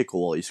little bit of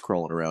tickle while he's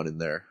crawling around in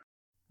there.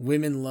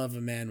 Women love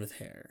a man with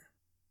hair.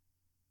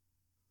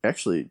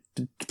 Actually,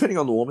 depending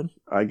on the woman,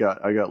 I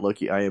got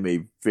lucky. I am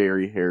a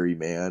very hairy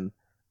man,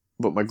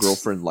 but my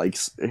girlfriend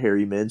likes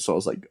hairy men, so I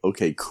was like,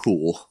 okay,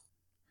 cool.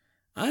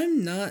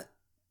 I'm not.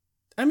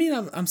 I mean,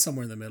 I'm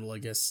somewhere in the middle, I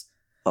guess.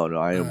 Oh no,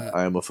 I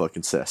am a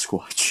fucking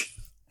Sasquatch.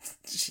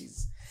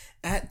 Jeez.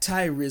 At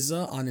Ty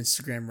Rizza on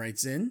Instagram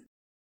writes in,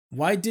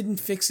 why didn't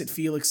Fix-It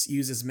Felix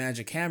use his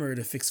magic hammer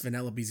to fix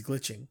Vanellope's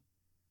glitching?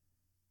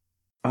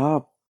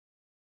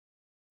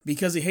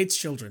 Because he hates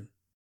children.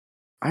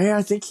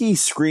 I think he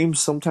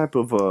screams some type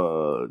of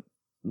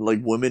like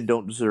women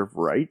don't deserve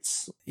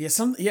rights. Yeah,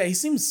 he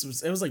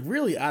seems, it was like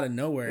really out of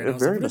nowhere. And I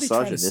was very like,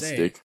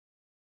 misogynistic.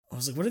 I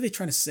was like, what are they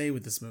trying to say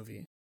with this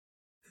movie?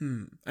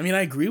 I mean,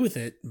 I agree with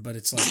it, but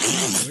it's like,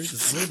 where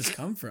did this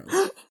come from?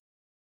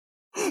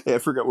 Yeah, I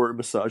forgot we're a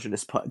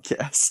misogynist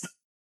podcast.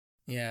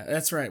 Yeah,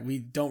 that's right. We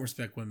don't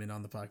respect women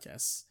on the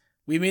podcast.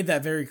 We made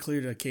that very clear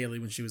to Kaylee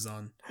when she was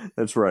on.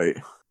 That's right.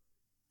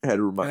 I had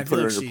to put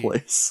her in her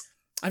place.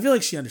 I feel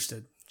like she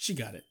understood. She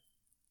got it.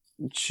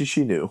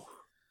 She knew.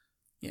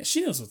 Yeah,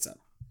 she knows what's up.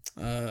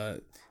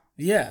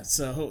 Yeah,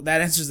 so that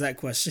answers that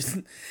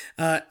question.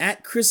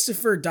 At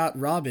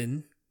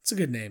Christopher.Robin, it's a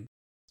good name.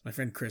 It's my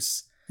friend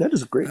Chris. That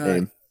is a great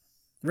name.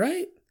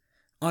 Right?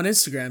 On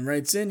Instagram,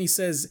 writes in, he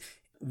says,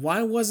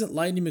 why wasn't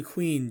Lightning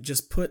McQueen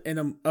just put in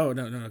a... Oh,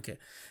 no, okay.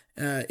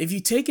 If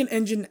you take an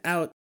engine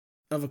out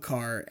of a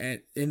car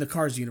in the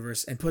Cars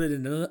universe and put it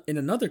in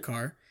another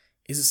car,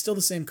 is it still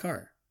the same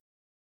car?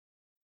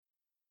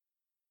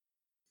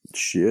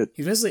 Shit.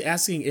 He's basically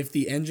asking if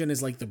the engine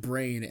is like the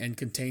brain and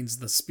contains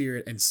the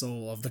spirit and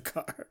soul of the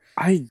car.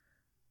 I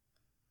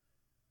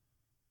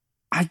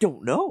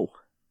don't know.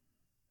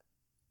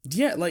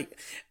 Yeah, like,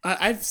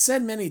 I've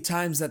said many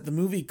times that the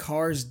movie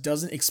Cars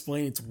doesn't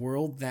explain its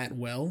world that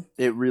well.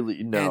 It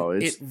really, no,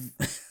 it's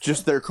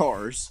just their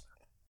cars.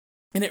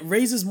 And it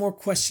raises more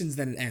questions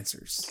than it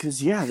answers.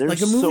 Because, yeah, there's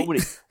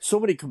like so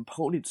many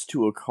components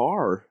to a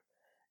car.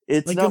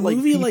 It's like not like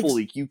people,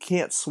 like you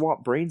can't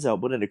swap brains out,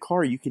 but in a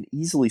car, you can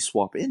easily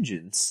swap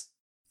engines.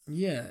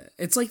 Yeah,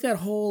 it's like that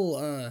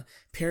whole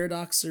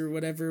paradox or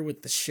whatever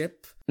with the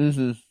ship,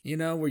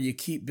 Mm-hmm. where you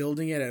keep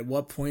building it. At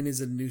what point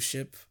is it a new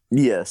ship?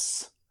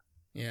 Yes.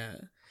 Yeah.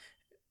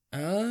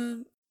 Uh,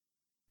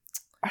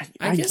 I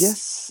I guess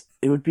guess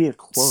it would be a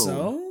clone.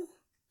 so.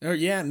 Or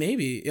yeah,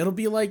 maybe it'll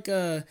be like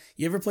you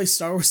ever play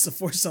Star Wars: The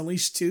Force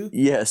Unleashed 2?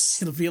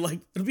 Yes. It'll be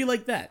like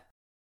that.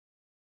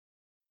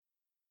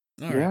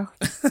 All right. Yeah.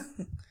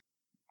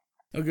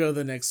 I'll go to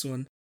the next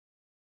one.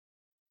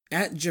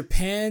 At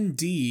Japan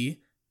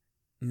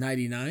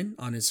D99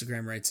 on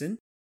Instagram writes in.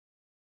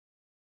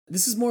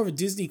 This is more of a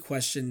Disney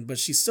question, but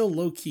she's still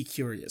low-key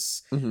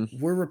curious. Mm-hmm.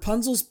 Were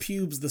Rapunzel's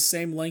pubes the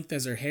same length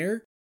as her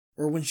hair?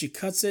 Or when she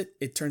cuts it,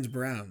 it turns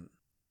brown?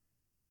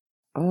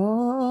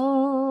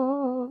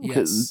 Oh,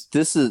 because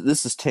Yes.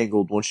 this is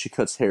Tangled. When she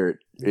cuts hair, it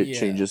Yeah.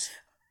 changes.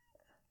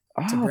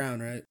 To Ah,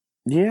 brown, right?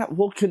 yeah.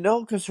 Well,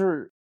 no, because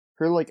her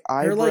like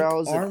Her like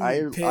eyebrows and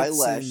armpits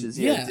eyelashes.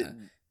 and Yeah,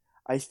 didn't.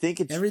 I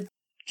think it's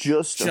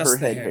just just her the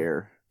head hair.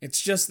 hair.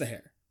 It's just the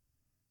hair.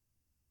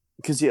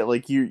 Because yeah,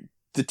 like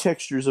the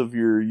textures of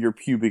your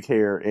pubic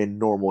hair and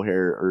normal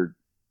hair are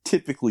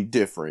typically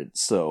different.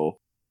 So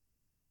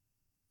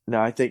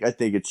no, I think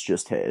it's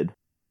just head.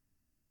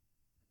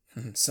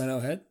 So no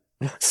head?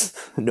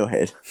 No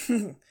head.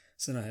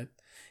 So no head.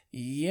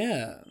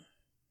 Yeah.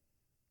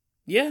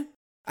 Yeah.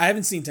 I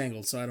haven't seen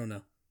Tangled, so I don't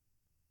know.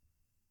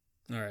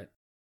 All right.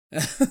 I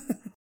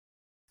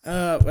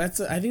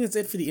think that's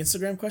it for the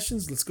Instagram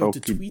questions. Let's go to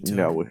Twitter.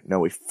 Now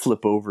we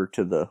flip over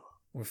to the.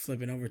 We're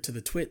flipping over to the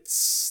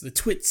twits. The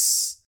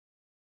twits.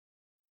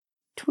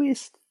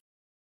 Twist.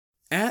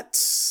 At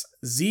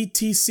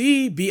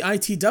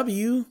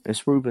ZTCBITW.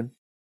 It's Ruben.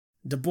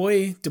 Da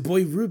boy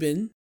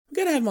Ruben. We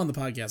gotta have him on the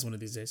podcast one of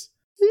these days.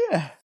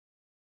 Yeah.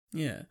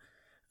 Yeah.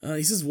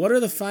 He says, what are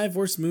the 5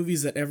 worst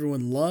movies that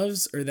everyone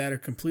loves or that are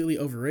completely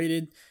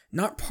overrated?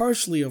 Not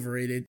partially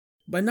overrated,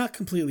 but not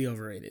completely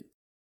overrated.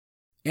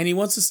 And he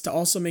wants us to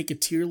also make a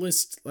tier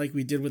list like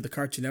we did with the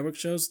Cartoon Network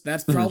shows.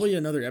 That's probably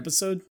another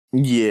episode.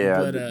 Yeah.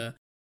 But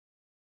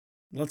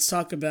let's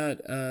talk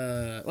about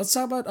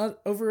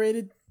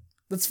overrated.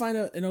 Let's find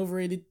an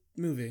overrated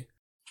movie.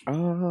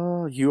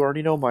 You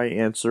already know my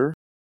answer.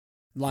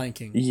 Lion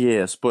King.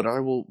 Yes, but I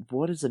will.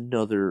 What is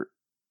another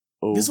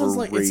overrated? This one's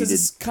like, it says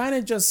it's kind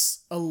of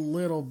just a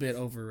little bit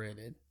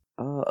overrated.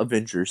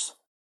 Avengers.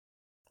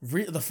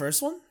 The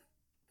first one?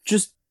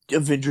 Just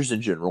Avengers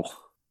in general.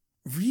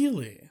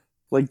 Really?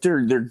 Like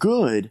they're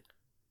good,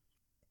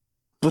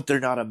 but they're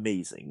not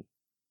amazing.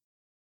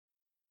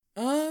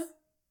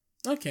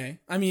 Okay.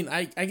 I mean,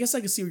 I guess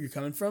I can see where you're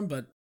coming from,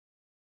 but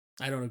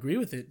I don't agree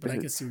with it. But I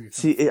can see where you're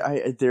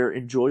coming from. They're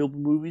enjoyable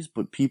movies,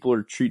 but people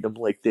are treating them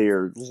like they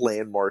are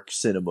landmark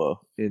cinema,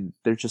 and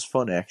they're just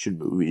fun action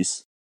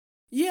movies.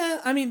 Yeah,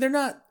 I mean, they're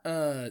not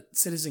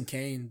Citizen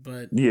Kane,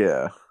 but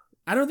yeah,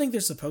 I don't think they're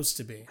supposed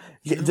to be.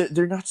 Yeah,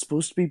 they're not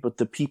supposed to be, but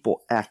the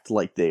people act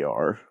like they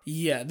are.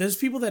 Yeah, there's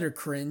people that are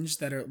cringe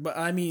that are, but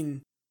I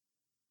mean,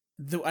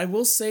 I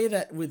will say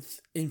that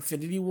with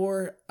Infinity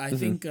War, I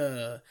think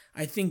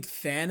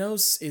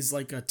Thanos is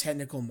like a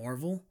technical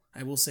marvel.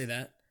 I will say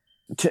that.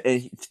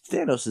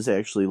 Thanos is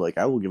actually like,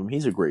 I will give him.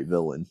 He's a great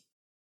villain.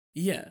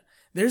 Yeah,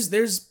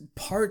 there's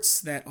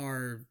parts that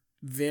are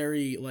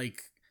very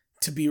like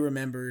to be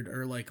remembered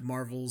or like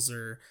marvels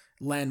or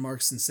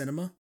landmarks in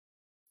cinema.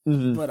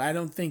 Mm-hmm. But I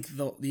don't think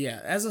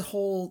as a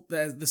whole,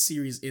 the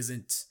series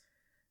isn't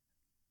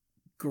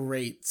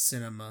great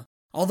cinema.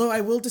 Although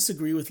I will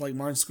disagree with like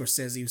Martin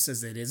Scorsese, who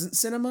says that it isn't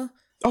cinema.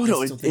 Oh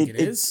no, I still think it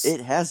is.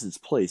 It has its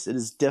place. It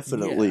is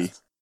definitely. Yeah.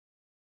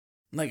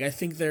 Like I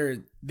think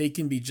they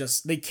can be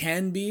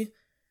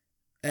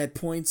at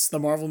points, the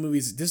Marvel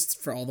movies, this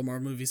for all the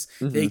Marvel movies,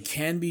 they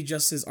can be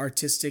just as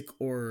artistic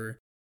or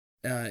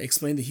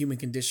explain the human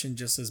condition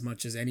just as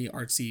much as any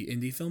artsy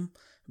indie film.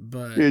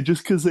 But yeah,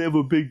 just because they have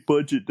a big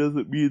budget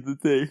doesn't mean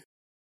that they.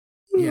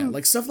 Yeah,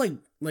 like stuff like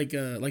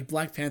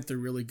Black Panther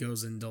really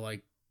goes into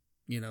like,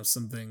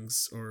 some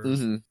things or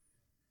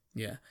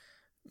yeah,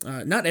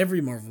 not every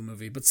Marvel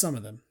movie, but some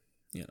of them,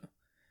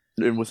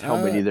 And with how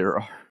many there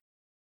are.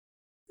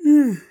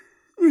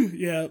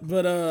 Yeah,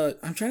 but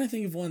I'm trying to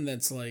think of one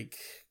that's like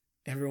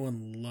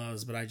everyone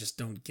loves, but I just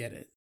don't get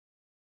it.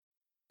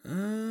 I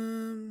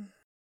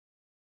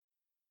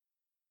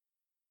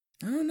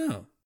don't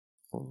know.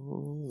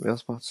 Oh, I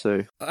was about to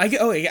say. I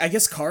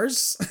guess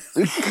Cars.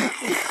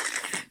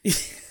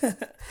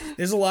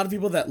 There's a lot of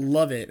people that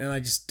love it, and I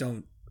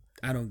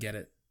don't get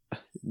it.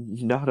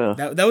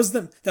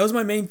 That was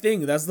my main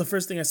thing. That was the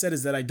first thing I said,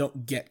 is that I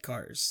don't get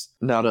Cars.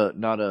 Not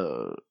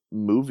a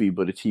movie,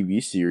 but a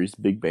TV series,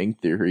 Big Bang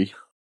Theory.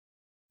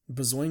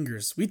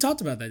 Bazoingers. We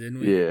talked about that, didn't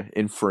we? Yeah,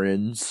 and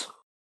Friends.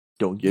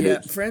 Don't get it. Yeah,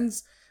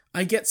 Friends.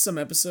 I get some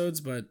episodes,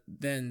 but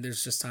then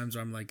there's just times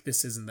where I'm like,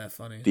 this isn't that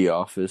funny. The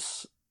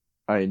Office.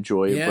 I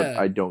enjoy it, but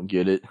I don't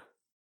get it.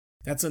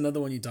 That's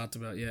another one you talked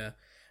about, yeah.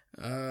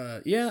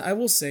 Yeah, I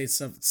will say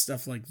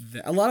stuff like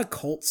that. A lot of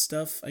cult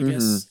stuff, I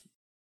guess.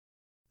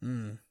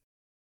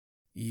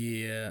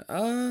 Yeah.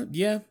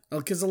 Yeah.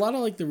 Because a lot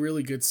of like the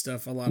really good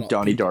stuff, a lot of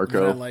Donnie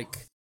Darko. I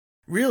like.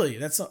 Really?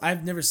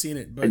 I've never seen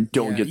it, I but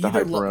don't yeah, get the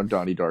hype around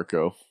Donnie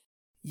Darko.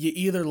 You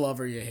either love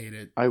or you hate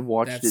it. I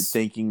watched it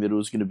thinking that it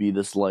was going to be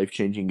this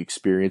life-changing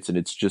experience, and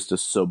it's just a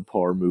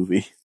subpar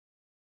movie.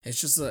 It's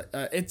just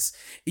it's,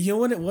 you know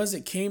what it was?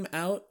 It came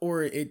out,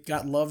 or it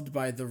got loved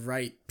by the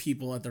right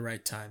people at the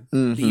right time.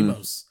 Mm-hmm. The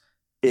emos.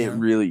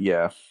 Really,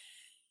 yeah.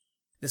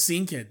 The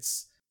scene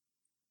kids.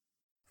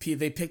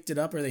 They picked it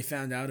up, or they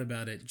found out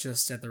about it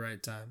just at the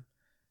right time.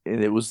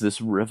 And it was this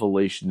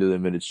revelation to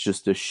them, and it's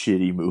just a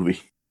shitty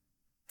movie.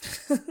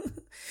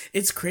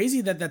 It's crazy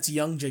that's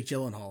young Jake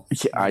Gyllenhaal.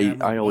 Yeah,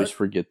 I always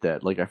forget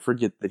that. Like, I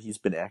forget that he's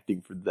been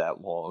acting for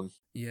that long.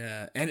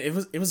 Yeah, and it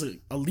was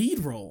a lead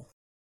role.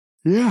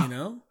 Yeah. You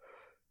know?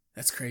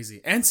 That's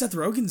crazy. And Seth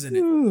Rogen's in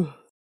it.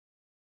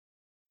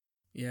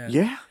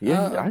 Yeah.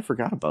 Yeah, I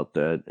forgot about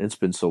that. It's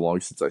been so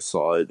long since I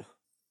saw it.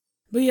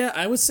 But yeah,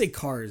 I would say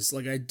Cars.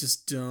 Like, I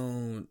just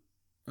don't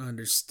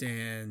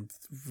understand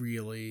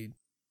really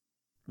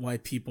why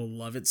people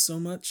love it so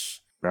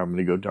much. I'm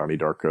gonna go Donnie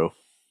Darko.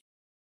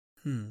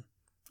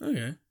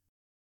 Okay.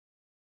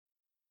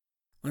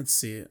 Let's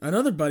see.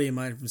 Another buddy of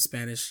mine from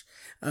Spanish,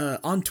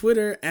 on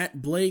Twitter at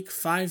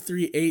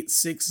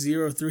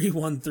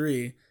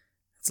Blake538601313.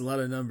 That's a lot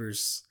of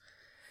numbers.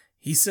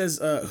 He says,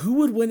 who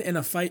would win in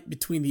a fight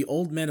between the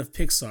old men of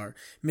Pixar,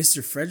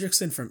 Mr.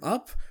 Fredricksen from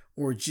Up,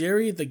 or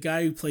Jerry, the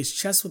guy who plays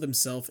chess with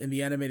himself in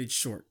the animated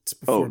short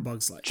before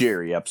Bug's Life?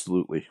 Jerry,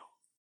 absolutely.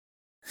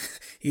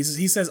 He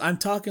says, I'm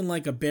talking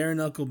like a bare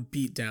knuckle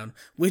beatdown.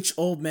 Which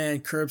old man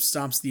curb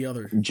stomps the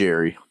other?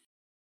 Jerry.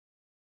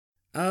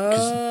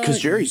 Because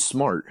Jerry's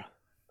smart.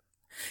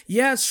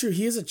 Yeah, it's true.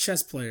 He is a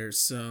chess player,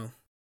 so.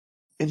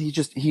 And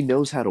he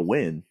knows how to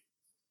win.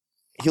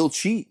 He'll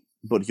cheat,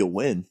 but he'll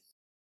win.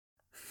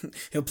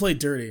 He'll play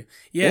dirty.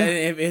 Yeah,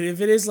 and if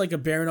it is like a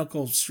bare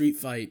knuckle street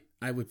fight,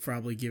 I would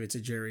probably give it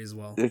to Jerry as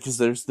well. Because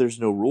there's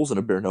no rules in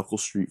a bare knuckle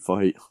street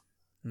fight.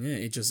 Yeah,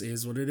 it just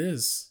is what it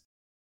is.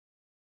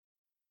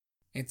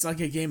 It's like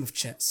a game of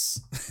chess.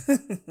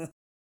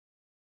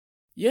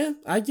 Yeah,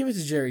 I'd give it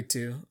to Jerry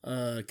too.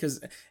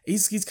 Because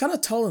he's kind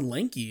of tall and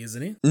lanky,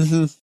 isn't he?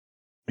 Mm-hmm.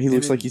 He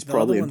looks like he's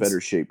probably in better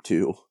shape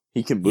too.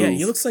 He can move. Yeah,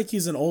 he looks like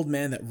he's an old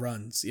man that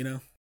runs. You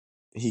know.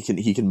 He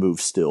can move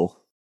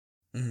still.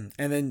 Mm-hmm.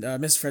 And then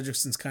Miss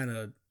Fredricksen's kind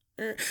of.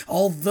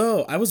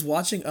 Although I was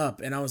watching Up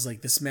and I was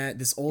like, this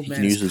old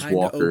man is kind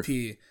of OP.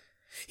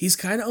 He's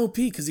kind of OP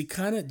because he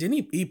kind of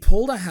he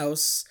pulled a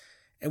house,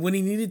 and when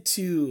he needed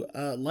to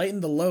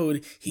lighten the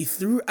load, he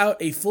threw out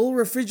a full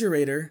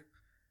refrigerator.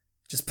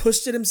 Just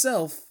pushed it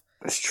himself.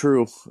 That's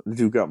true. The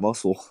dude got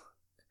muscle.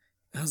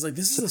 I was like,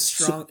 this is a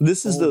strong.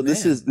 This is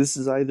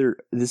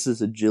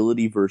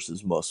agility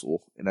versus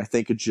muscle, and I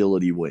think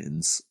agility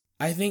wins.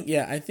 I think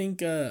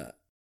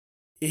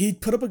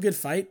he'd put up a good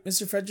fight,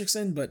 Mr.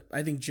 Fredricksen, but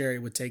I think Jerry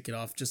would take it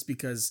off just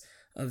because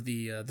of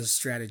the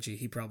strategy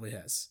he probably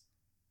has.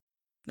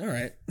 All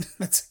right,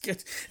 that's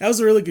good. That was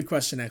a really good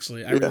question,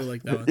 actually. I really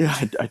like that one. Yeah,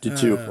 I did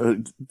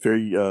too.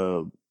 Very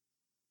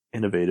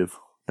innovative.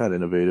 Not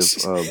innovative.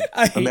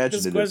 I hate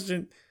this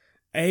question.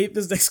 I hate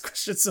this next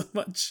question so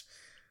much.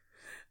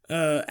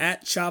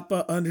 At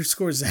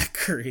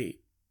Choppa_Zachary,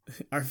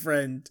 our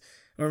friend,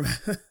 or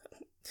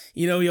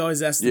he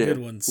always asks the good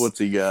ones. What's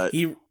he got?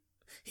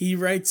 He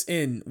writes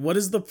in, what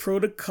is the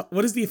protocol?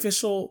 What is the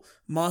official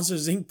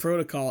Monsters Inc.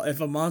 protocol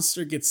if a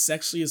monster gets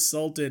sexually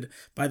assaulted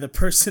by the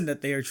person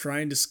that they are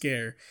trying to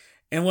scare?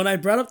 And when I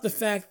brought up the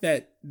fact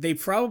that they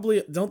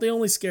probably don't, they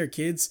only scare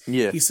kids.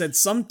 Yeah. He said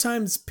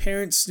sometimes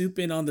parents snoop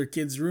in on their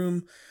kid's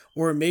room,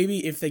 or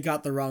maybe if they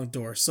got the wrong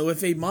door. So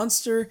if a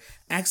monster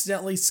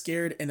accidentally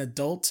scared an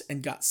adult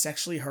and got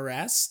sexually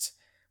harassed,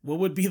 what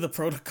would be the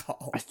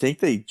protocol? I think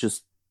they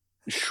just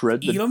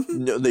shred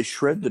they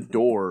shred the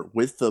door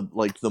with the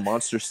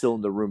monster still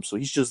in the room, so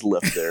he's just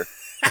left there.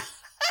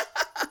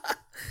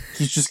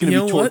 He's just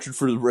gonna be tortured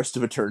for the rest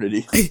of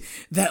eternity.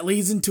 That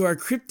leads into our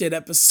cryptid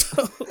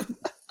episode.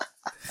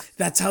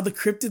 That's how the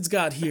cryptids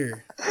got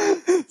here.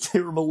 They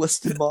were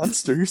molested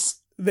monsters.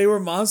 They were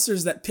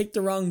monsters that picked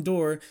the wrong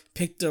door,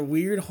 picked a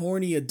weird,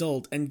 horny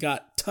adult, and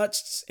got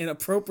touched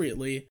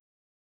inappropriately.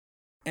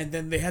 And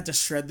then they had to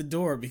shred the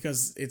door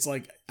because it's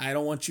like, I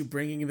don't want you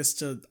bringing this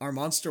to our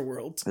monster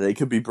world. They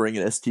could be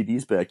bringing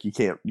STDs back. You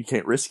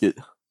can't risk it.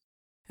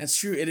 That's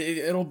true.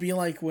 It'll be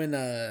like when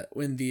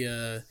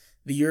the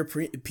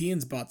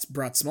Europeans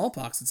brought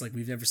smallpox. It's like,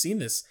 we've never seen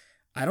this.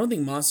 I don't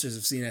think monsters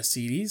have seen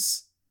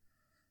STDs.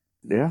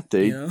 Yeah,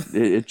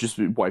 it just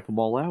would wipe them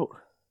all out.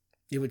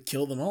 It would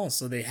kill them all,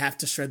 so they have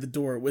to shred the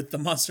door with the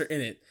monster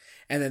in it.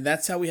 And then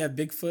that's how we have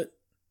Bigfoot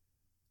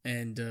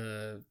and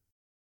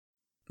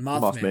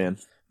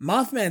Mothman.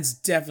 Mothman's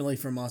definitely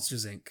from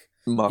Monsters, Inc.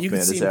 Mothman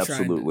is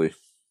absolutely.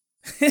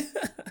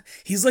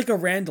 He's like a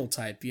Randall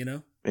type, you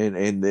know?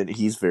 And then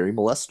he's very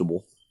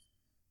molestable.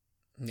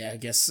 Yeah, I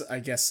guess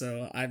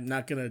so. I'm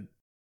not gonna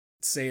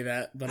say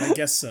that, but I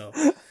guess so.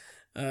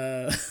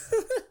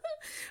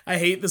 I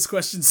hate this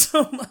question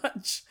so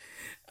much.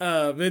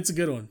 But it's a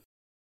good one.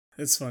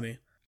 It's funny.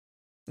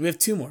 We have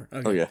two more.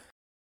 Okay. Oh, yeah.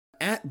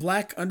 At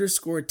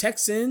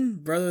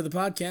Black_Texan, brother of the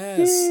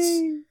podcast.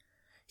 Yay.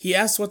 He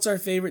asked what's our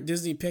favorite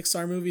Disney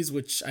Pixar movies,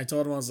 which I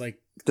told him I was like,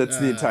 That's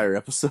the entire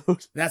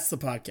episode. That's the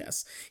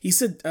podcast. He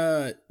said,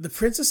 The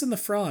Princess and the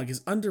Frog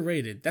is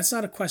underrated. That's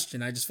not a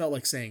question. I just felt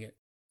like saying it.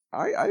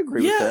 I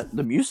agree with that.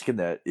 The music in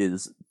that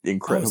is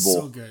incredible.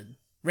 Oh, so good.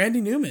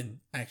 Randy Newman,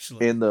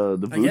 actually. And the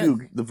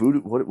voodoo,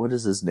 what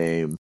is his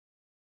name?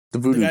 The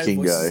Voodoo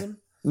King guy. Him?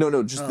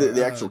 No, just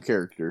the actual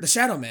character. The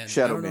Shadow Man.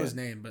 I don't know his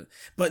name,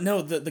 but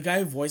no, the guy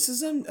who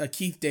voices him,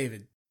 Keith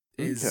David,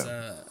 is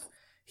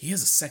he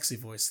has a sexy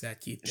voice. That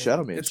Keith David.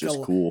 Shadow Man's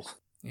just cool.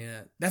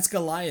 Yeah, that's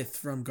Goliath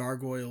from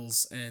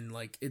Gargoyles, and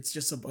like it's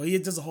just he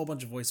does a whole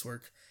bunch of voice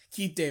work.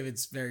 Keith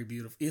David's very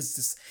beautiful. He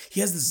has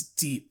this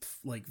deep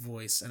like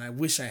voice, and I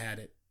wish I had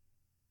it.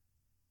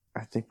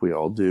 I think we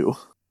all do.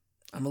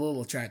 I'm a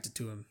little attracted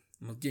to him.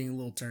 I'm getting a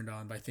little turned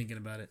on by thinking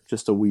about it.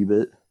 Just a wee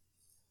bit.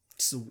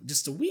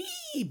 Just a wee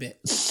bit.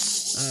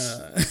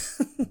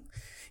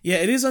 Yeah,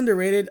 it is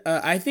underrated.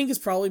 I think it's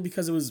probably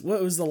because it was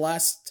one of the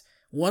last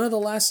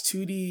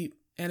 2D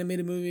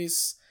animated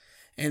movies,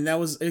 and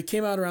it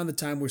came out around the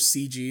time where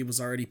CG was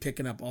already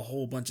picking up a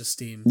whole bunch of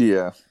steam.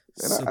 Yeah,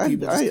 and so I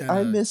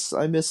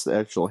miss the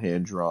actual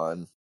hand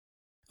drawn.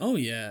 Oh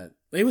yeah,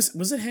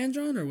 was it hand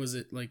drawn or was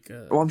it like?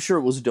 Well, I'm sure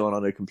it was done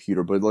on a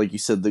computer, but like you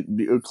said,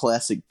 the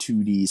classic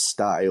 2D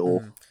style.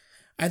 Mm.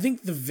 I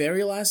think the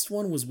very last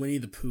one was Winnie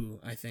the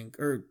Pooh. I think,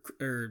 or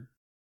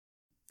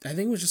I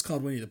think it was just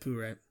called Winnie the Pooh,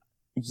 right?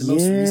 The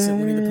most recent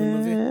Winnie the Pooh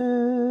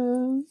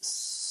movie.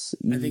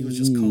 I think it was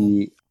just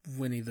called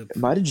Winnie the Pooh. It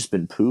might have just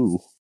been Pooh.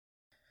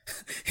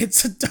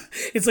 It's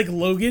like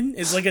Logan.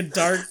 It's like a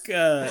dark,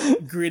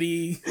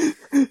 gritty,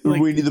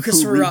 like Winnie the Pooh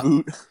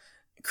reboot.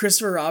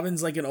 Christopher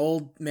Robin's like an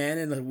old man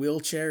in a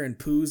wheelchair, and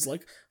Pooh's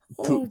like,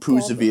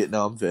 Pooh's a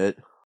Vietnam vet.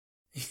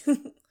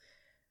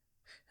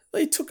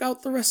 They took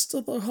out the rest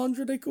of the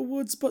 100-acre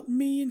woods, but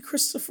me and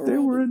Christopher. They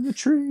were in the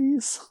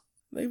trees.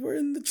 They were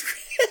in the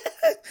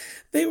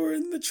They were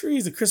in the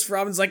trees. And Christopher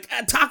Robin's like,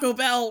 Taco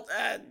Bell.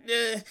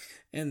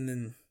 And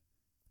then,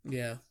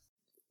 yeah.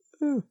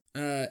 And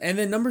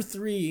then another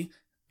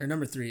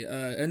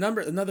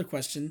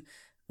question.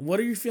 What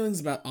are your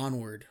feelings about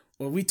Onward?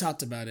 Well, we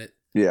talked about it.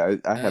 Yeah,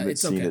 I haven't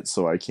seen it,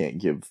 so I can't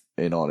give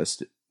an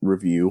honest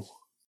review.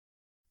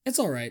 It's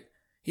all right.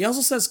 He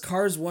also says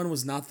Cars 1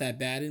 was not that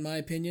bad, in my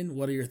opinion.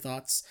 What are your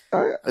thoughts?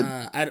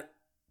 I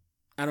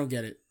don't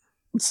get it.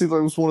 See,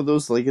 that was one of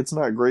those, like, it's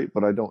not great,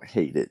 but I don't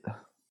hate it.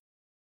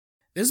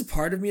 There's a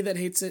part of me that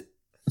hates it,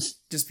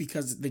 just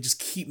because they just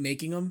keep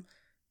making them.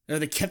 Or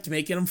they kept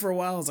making them for a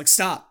while. I was like,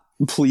 stop.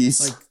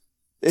 Please. Like,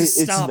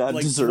 it's stop. not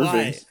like, deserving.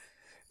 Why?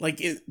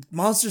 Like,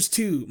 Monsters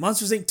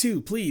Inc.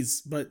 2,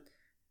 please. But,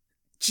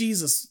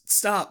 Jesus,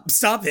 stop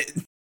it.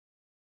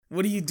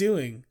 What are you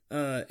doing?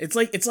 It's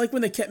like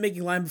when they kept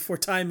making Land Before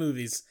Time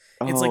movies.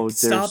 It's like,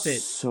 stop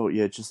it. So,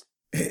 yeah, just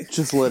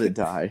let it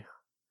die.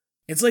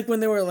 It's like when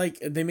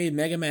they made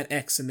Mega Man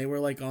X and they were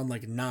like on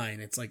like 9.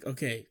 It's like,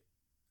 okay,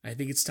 I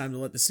think it's time to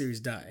let the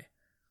series die.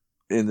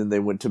 And then they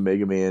went to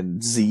Mega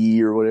Man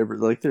Z or whatever.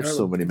 Like, there's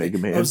so many Mega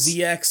Mans. Oh,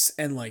 ZX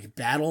and like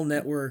Battle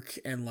Network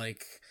and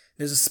like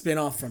there's a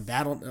spin-off from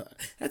Battle.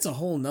 That's a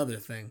whole nother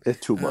thing. It's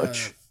too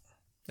much.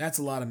 That's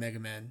a lot of Mega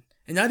Man.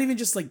 And not even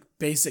just like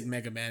basic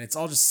Mega Man. It's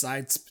all just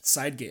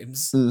side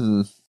games.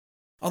 Mm-hmm.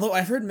 Although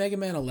I've heard Mega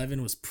Man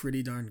 11 was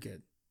pretty darn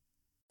good.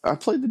 I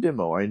played the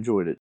demo. I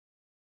enjoyed it.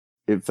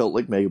 It felt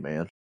like Mega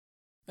Man.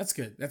 That's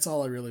good. That's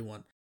all I really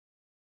want.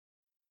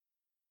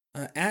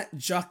 At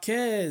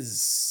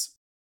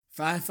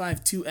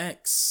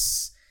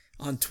Jaquez552X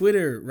on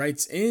Twitter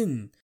writes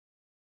in.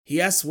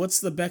 He asks, what's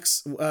the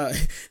best...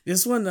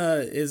 this one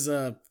is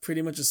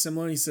pretty much a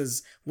similar. He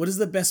says, what is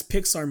the best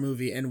Pixar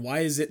movie and why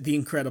is it The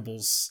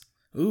Incredibles?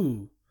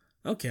 Ooh,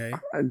 okay.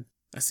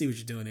 I see what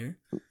you're doing here.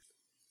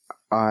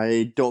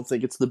 I don't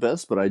think it's the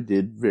best, but I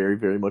did very,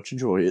 very much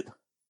enjoy it.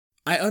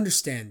 I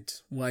understand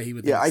why he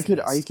would. Yeah, I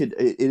could.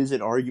 It is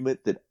an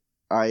argument that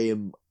I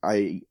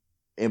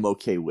am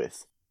okay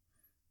with.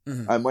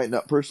 Mm-hmm. I might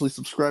not personally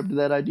subscribe to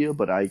that idea,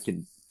 but I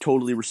can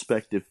totally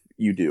respect if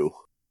you do.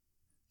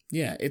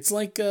 Yeah, it's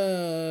like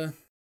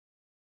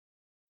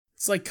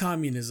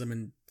communism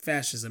and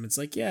fascism. It's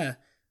like, yeah,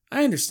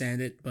 I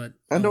understand it, but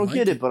I don't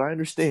get it, but I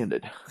understand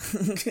it.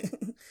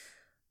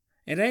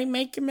 It ain't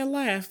making me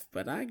laugh,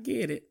 but I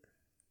get it.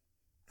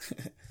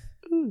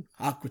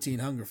 Aqua Teen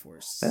Hunger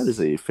Force. That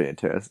is a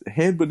fantastic...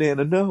 Hand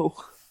Banana, no.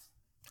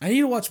 I need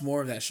to watch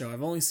more of that show.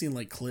 I've only seen,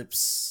 like,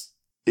 clips.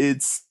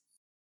 It's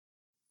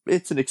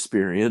an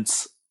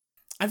experience.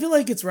 I feel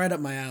like it's right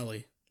up my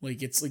alley.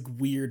 Like, it's, like,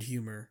 weird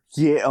humor.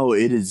 Yeah,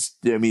 it is.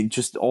 I mean,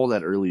 just all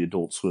that early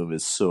Adult Swim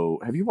is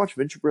so... Have you watched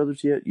Venture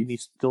Brothers yet? You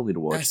still need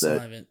to watch that. I still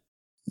haven't.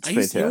 It's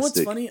fantastic. You know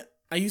what's funny?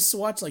 I used to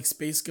watch, like,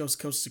 Space Ghost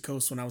Coast to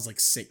Coast when I was, like,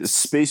 6.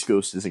 Space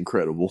Ghost is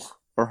incredible.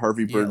 Or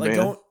Harvey Birdman.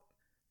 Like,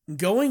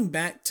 going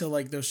back to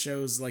like those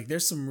shows, like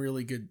there's some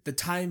really good. The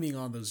timing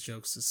on those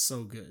jokes is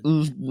so good.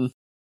 Mm-hmm.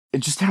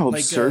 And just how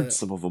absurd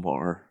some of them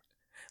are.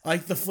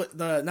 Like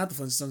the not the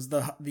Flintstones,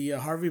 the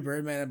Harvey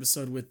Birdman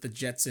episode with the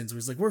Jetsons, where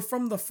he's like, "We're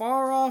from the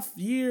far off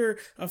year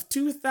of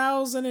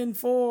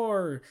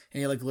 2004,"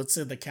 and he like looks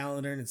at the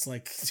calendar and it's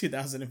like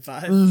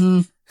 2005.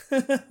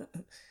 Mm-hmm.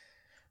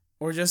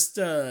 Or just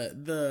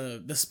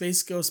the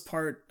Space Ghost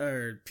part,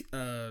 or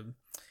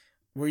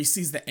where he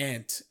sees the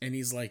ant and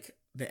he's like,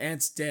 the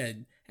ant's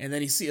dead, and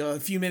then he see a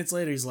few minutes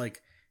later he's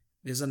like,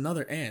 there's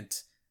another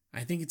ant.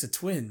 I think it's a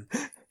twin,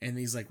 and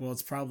he's like, well,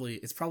 it's probably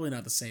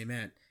not the same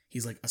ant.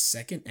 He's like, a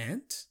second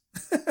ant?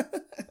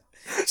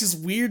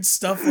 Just weird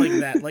stuff like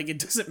that. Like, it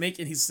doesn't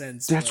make any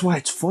sense. That's why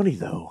it's funny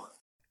though.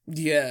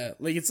 Yeah,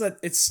 like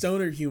it's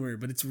stoner humor,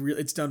 but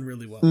it's done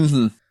really well.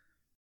 Mm-hmm.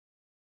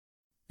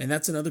 And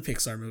that's another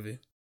Pixar movie.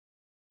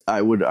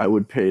 I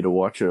would pay to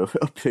watch a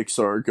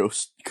Pixar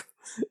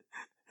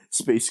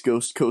Space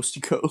Ghost Coast to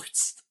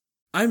Coast.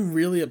 I'm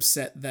really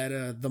upset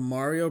that the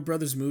Mario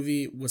Brothers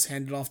movie was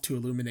handed off to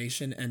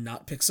Illumination and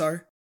not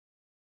Pixar.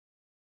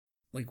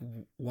 Like,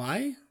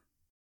 why?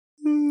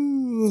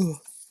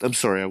 I'm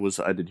sorry,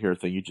 I didn't hear a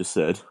thing you just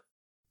said.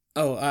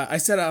 Oh, I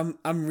said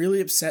I'm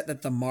really upset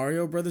that the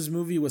Mario Brothers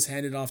movie was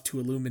handed off to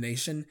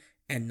Illumination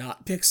and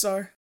not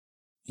Pixar.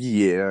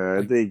 Yeah,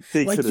 like,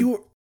 they like could've...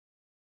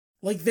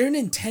 like they're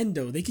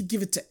Nintendo. They could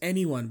give it to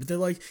anyone, but they're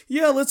like,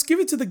 yeah, let's give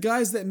it to the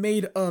guys that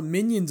made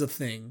Minions a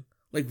thing.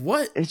 Like,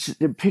 what?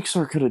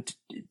 Pixar could have,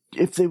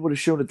 if they would have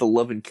shown it the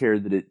love and care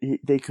that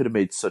they could have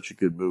made such a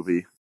good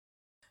movie.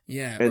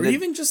 Yeah, and or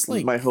even just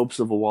like my hopes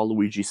of a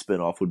Waluigi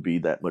spinoff would be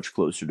that much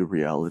closer to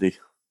reality.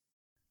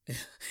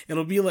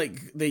 It'll be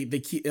like they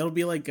keep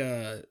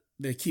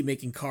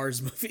making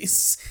Cars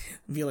movies.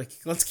 It'll be like,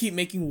 let's keep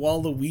making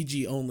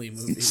Waluigi only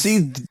movies.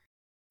 See,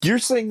 you're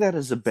saying that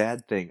as a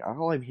bad thing.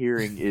 All I'm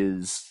hearing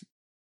is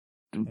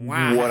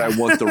wow. What I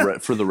want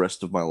for the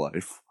rest of my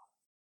life.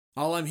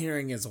 All I'm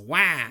hearing is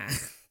wow.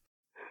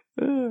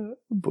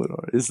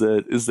 But is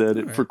that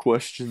it right. for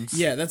questions?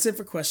 Yeah, that's it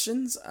for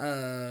questions.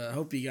 I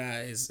hope you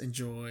guys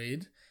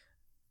enjoyed.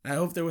 I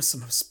hope there was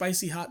some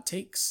spicy hot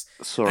takes.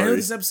 Sorry, I know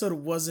this episode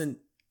wasn't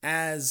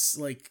as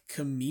like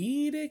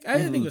comedic. I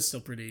think it was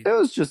still pretty. It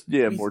was just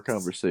more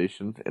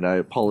conversation, and I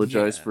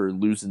apologize for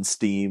losing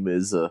steam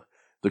as the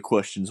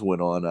questions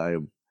went on.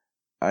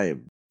 I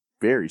am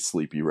very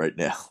sleepy right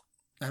now.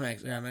 I'm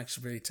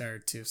actually pretty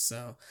tired too.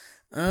 So,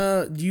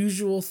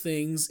 usual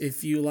things.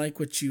 If you like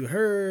what you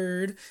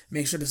heard,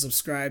 make sure to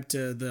subscribe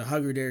to the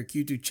Hugger Derek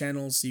YouTube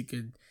channel so you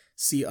could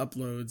see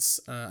uploads.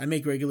 I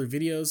make regular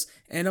videos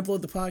and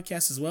upload the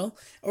podcast as well.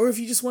 Or if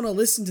you just want to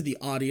listen to the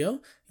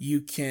audio,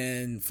 you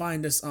can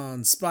find us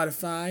on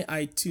Spotify,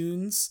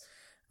 iTunes,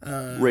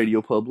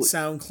 Radio Public,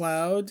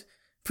 SoundCloud,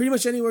 pretty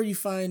much anywhere you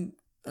find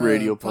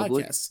Radio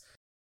podcasts. Public.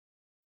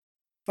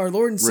 Our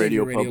Lord and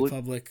Savior, Radio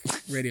Public,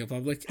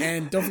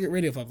 and don't forget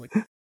Radio Public.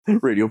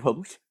 Radio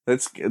Public.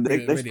 Next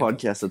Radio podcast. Public.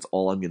 That's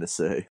all I'm gonna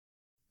say.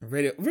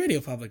 Radio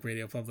Public.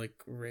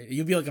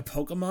 You'll be like a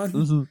Pokemon.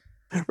 Mm-hmm.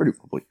 Radio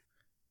Public.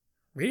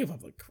 Radio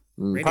Public.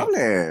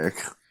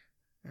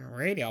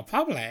 Radio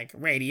Public.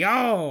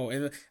 Radio.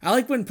 And I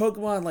like when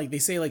Pokemon like they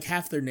say like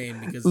half their name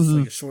because it's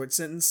like a short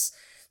sentence.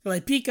 They're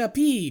like Pika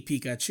Pee,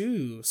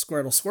 Pikachu,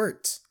 Squirtle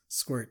Squirt,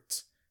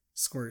 Squirt,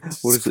 Squirt.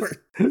 What is it?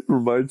 It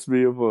reminds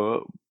me of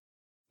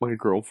my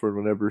girlfriend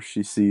whenever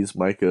she sees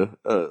Micah,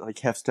 like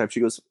half the time she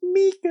goes,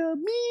 Mika,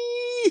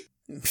 me!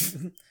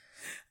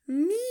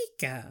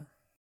 Mika.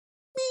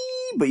 Me!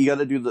 But you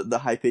gotta do the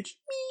high pitch,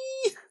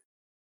 me!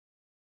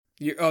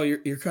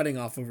 You're cutting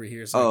off over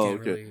here, so I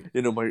can't really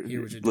hear what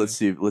you're let's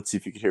see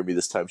if you can hear me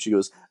this time. She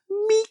goes,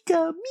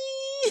 Mika,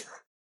 me!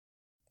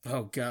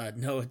 Oh god,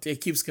 no,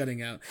 it keeps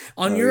cutting out.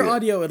 On your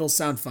audio it'll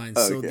sound fine,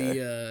 so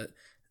the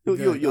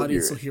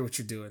audience will hear what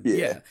you're doing.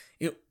 Yeah.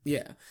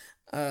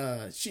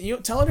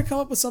 Tell her to come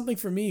up with something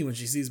for me when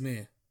she sees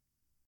me.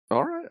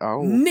 All right,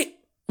 I'll... Nick.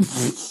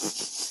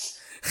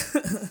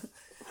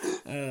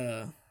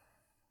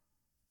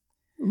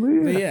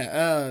 But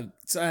yeah,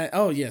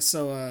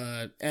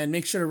 and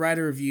make sure to write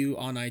a review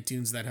on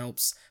iTunes. That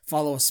helps.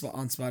 Follow us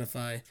on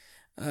Spotify.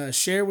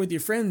 Share with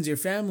your friends, your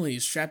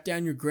families. Strap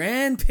down your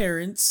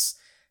grandparents.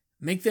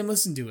 Make them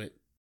listen to it.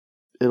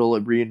 It'll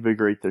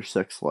reinvigorate their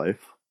sex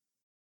life.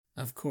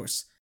 Of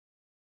course.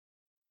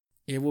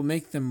 It will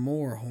make them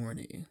more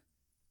horny.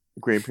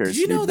 Grandparents.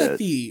 Did you know that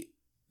the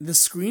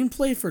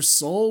screenplay for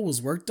Soul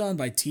was worked on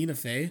by Tina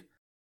Fey?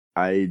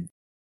 I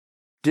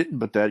didn't,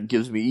 but that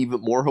gives me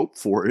even more hope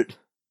for it.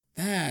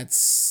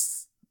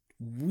 That's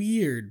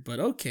weird, but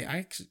okay.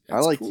 I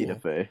like cool. Tina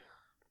Fey.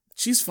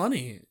 She's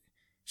funny.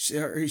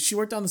 She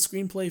worked on the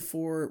screenplay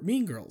for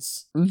Mean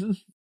Girls. Mm-hmm.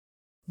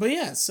 But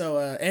yeah, so,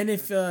 and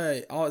if,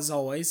 as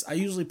always, I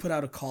usually put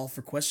out a call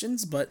for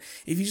questions, but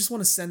if you just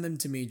want to send them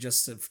to me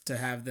just to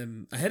have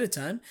them ahead of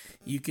time,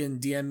 you can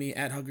DM me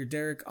at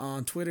HuggerDerek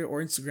on Twitter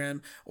or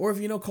Instagram, or if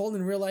you know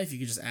Colton in real life, you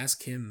can just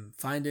ask him,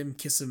 find him,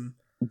 kiss him.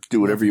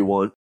 Do whatever you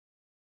want.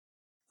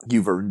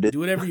 You've earned it. Do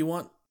whatever you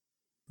want.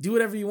 Do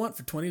whatever you want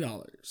for $20.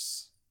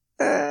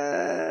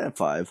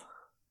 $5.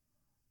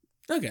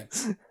 Okay.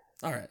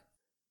 All right.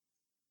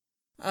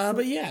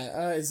 But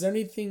yeah, is there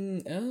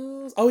anything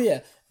else? Oh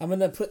yeah, I'm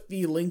gonna put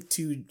the link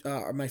to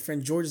my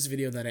friend George's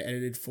video that I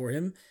edited for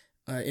him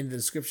in the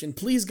description.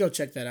 Please go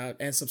check that out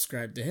and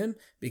subscribe to him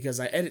because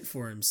I edit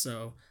for him.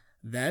 So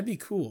that'd be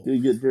cool.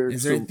 You get Derek,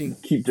 is there anything?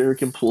 Keep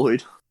Derek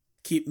employed.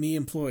 Keep me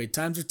employed.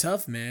 Times are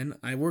tough, man.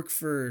 I work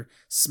for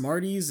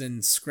Smarties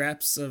and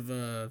scraps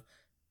of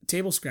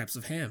table scraps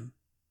of ham.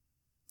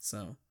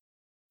 So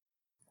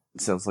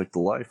it sounds like the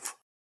life.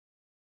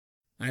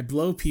 I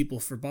blow people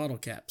for bottle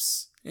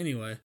caps.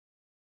 Anyway,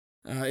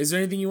 is there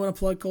anything you want to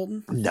plug,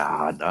 Colton?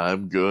 Nah,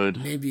 I'm good.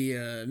 Maybe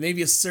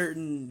a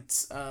certain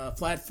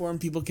platform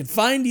people can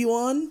find you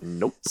on.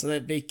 Nope. So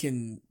that they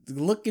can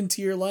look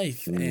into your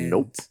life and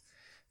nope.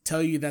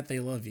 Tell you that they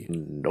love you.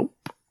 Nope.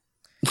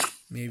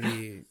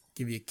 Maybe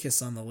give you a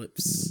kiss on the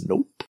lips.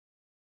 Nope.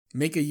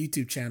 Make a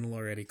YouTube channel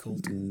already,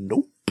 Colton.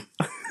 Nope.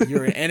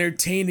 You're an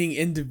entertaining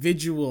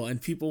individual and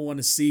people want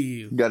to see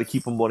you. Got to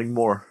keep them wanting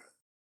more.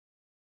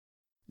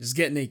 Just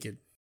get naked.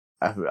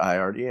 I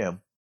already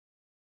am.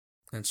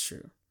 That's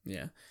true.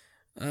 Yeah.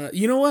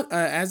 You know what?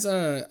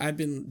 I've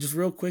been just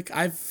real quick.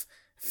 I've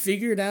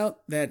figured out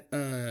that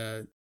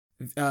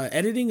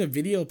editing a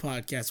video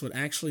podcast would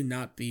actually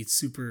not be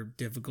super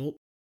difficult.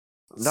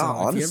 No, so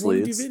honestly, if you ever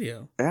want to do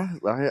video, yeah,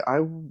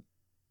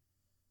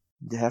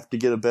 I have to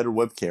get a better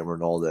web camera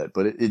and all that.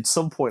 But at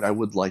some point, I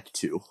would like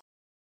to.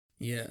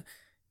 Yeah.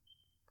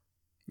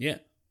 Yeah.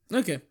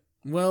 Okay.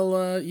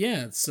 Well,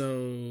 yeah.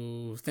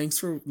 So thanks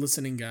for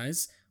listening,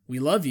 guys. We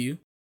love you.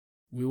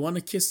 We want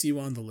to kiss you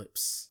on the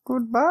lips.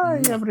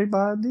 Goodbye,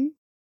 everybody.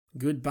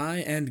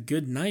 Goodbye and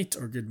good night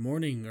or good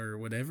morning or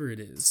whatever it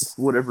is.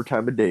 Whatever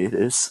time of day it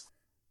is.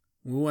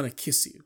 We want to kiss you.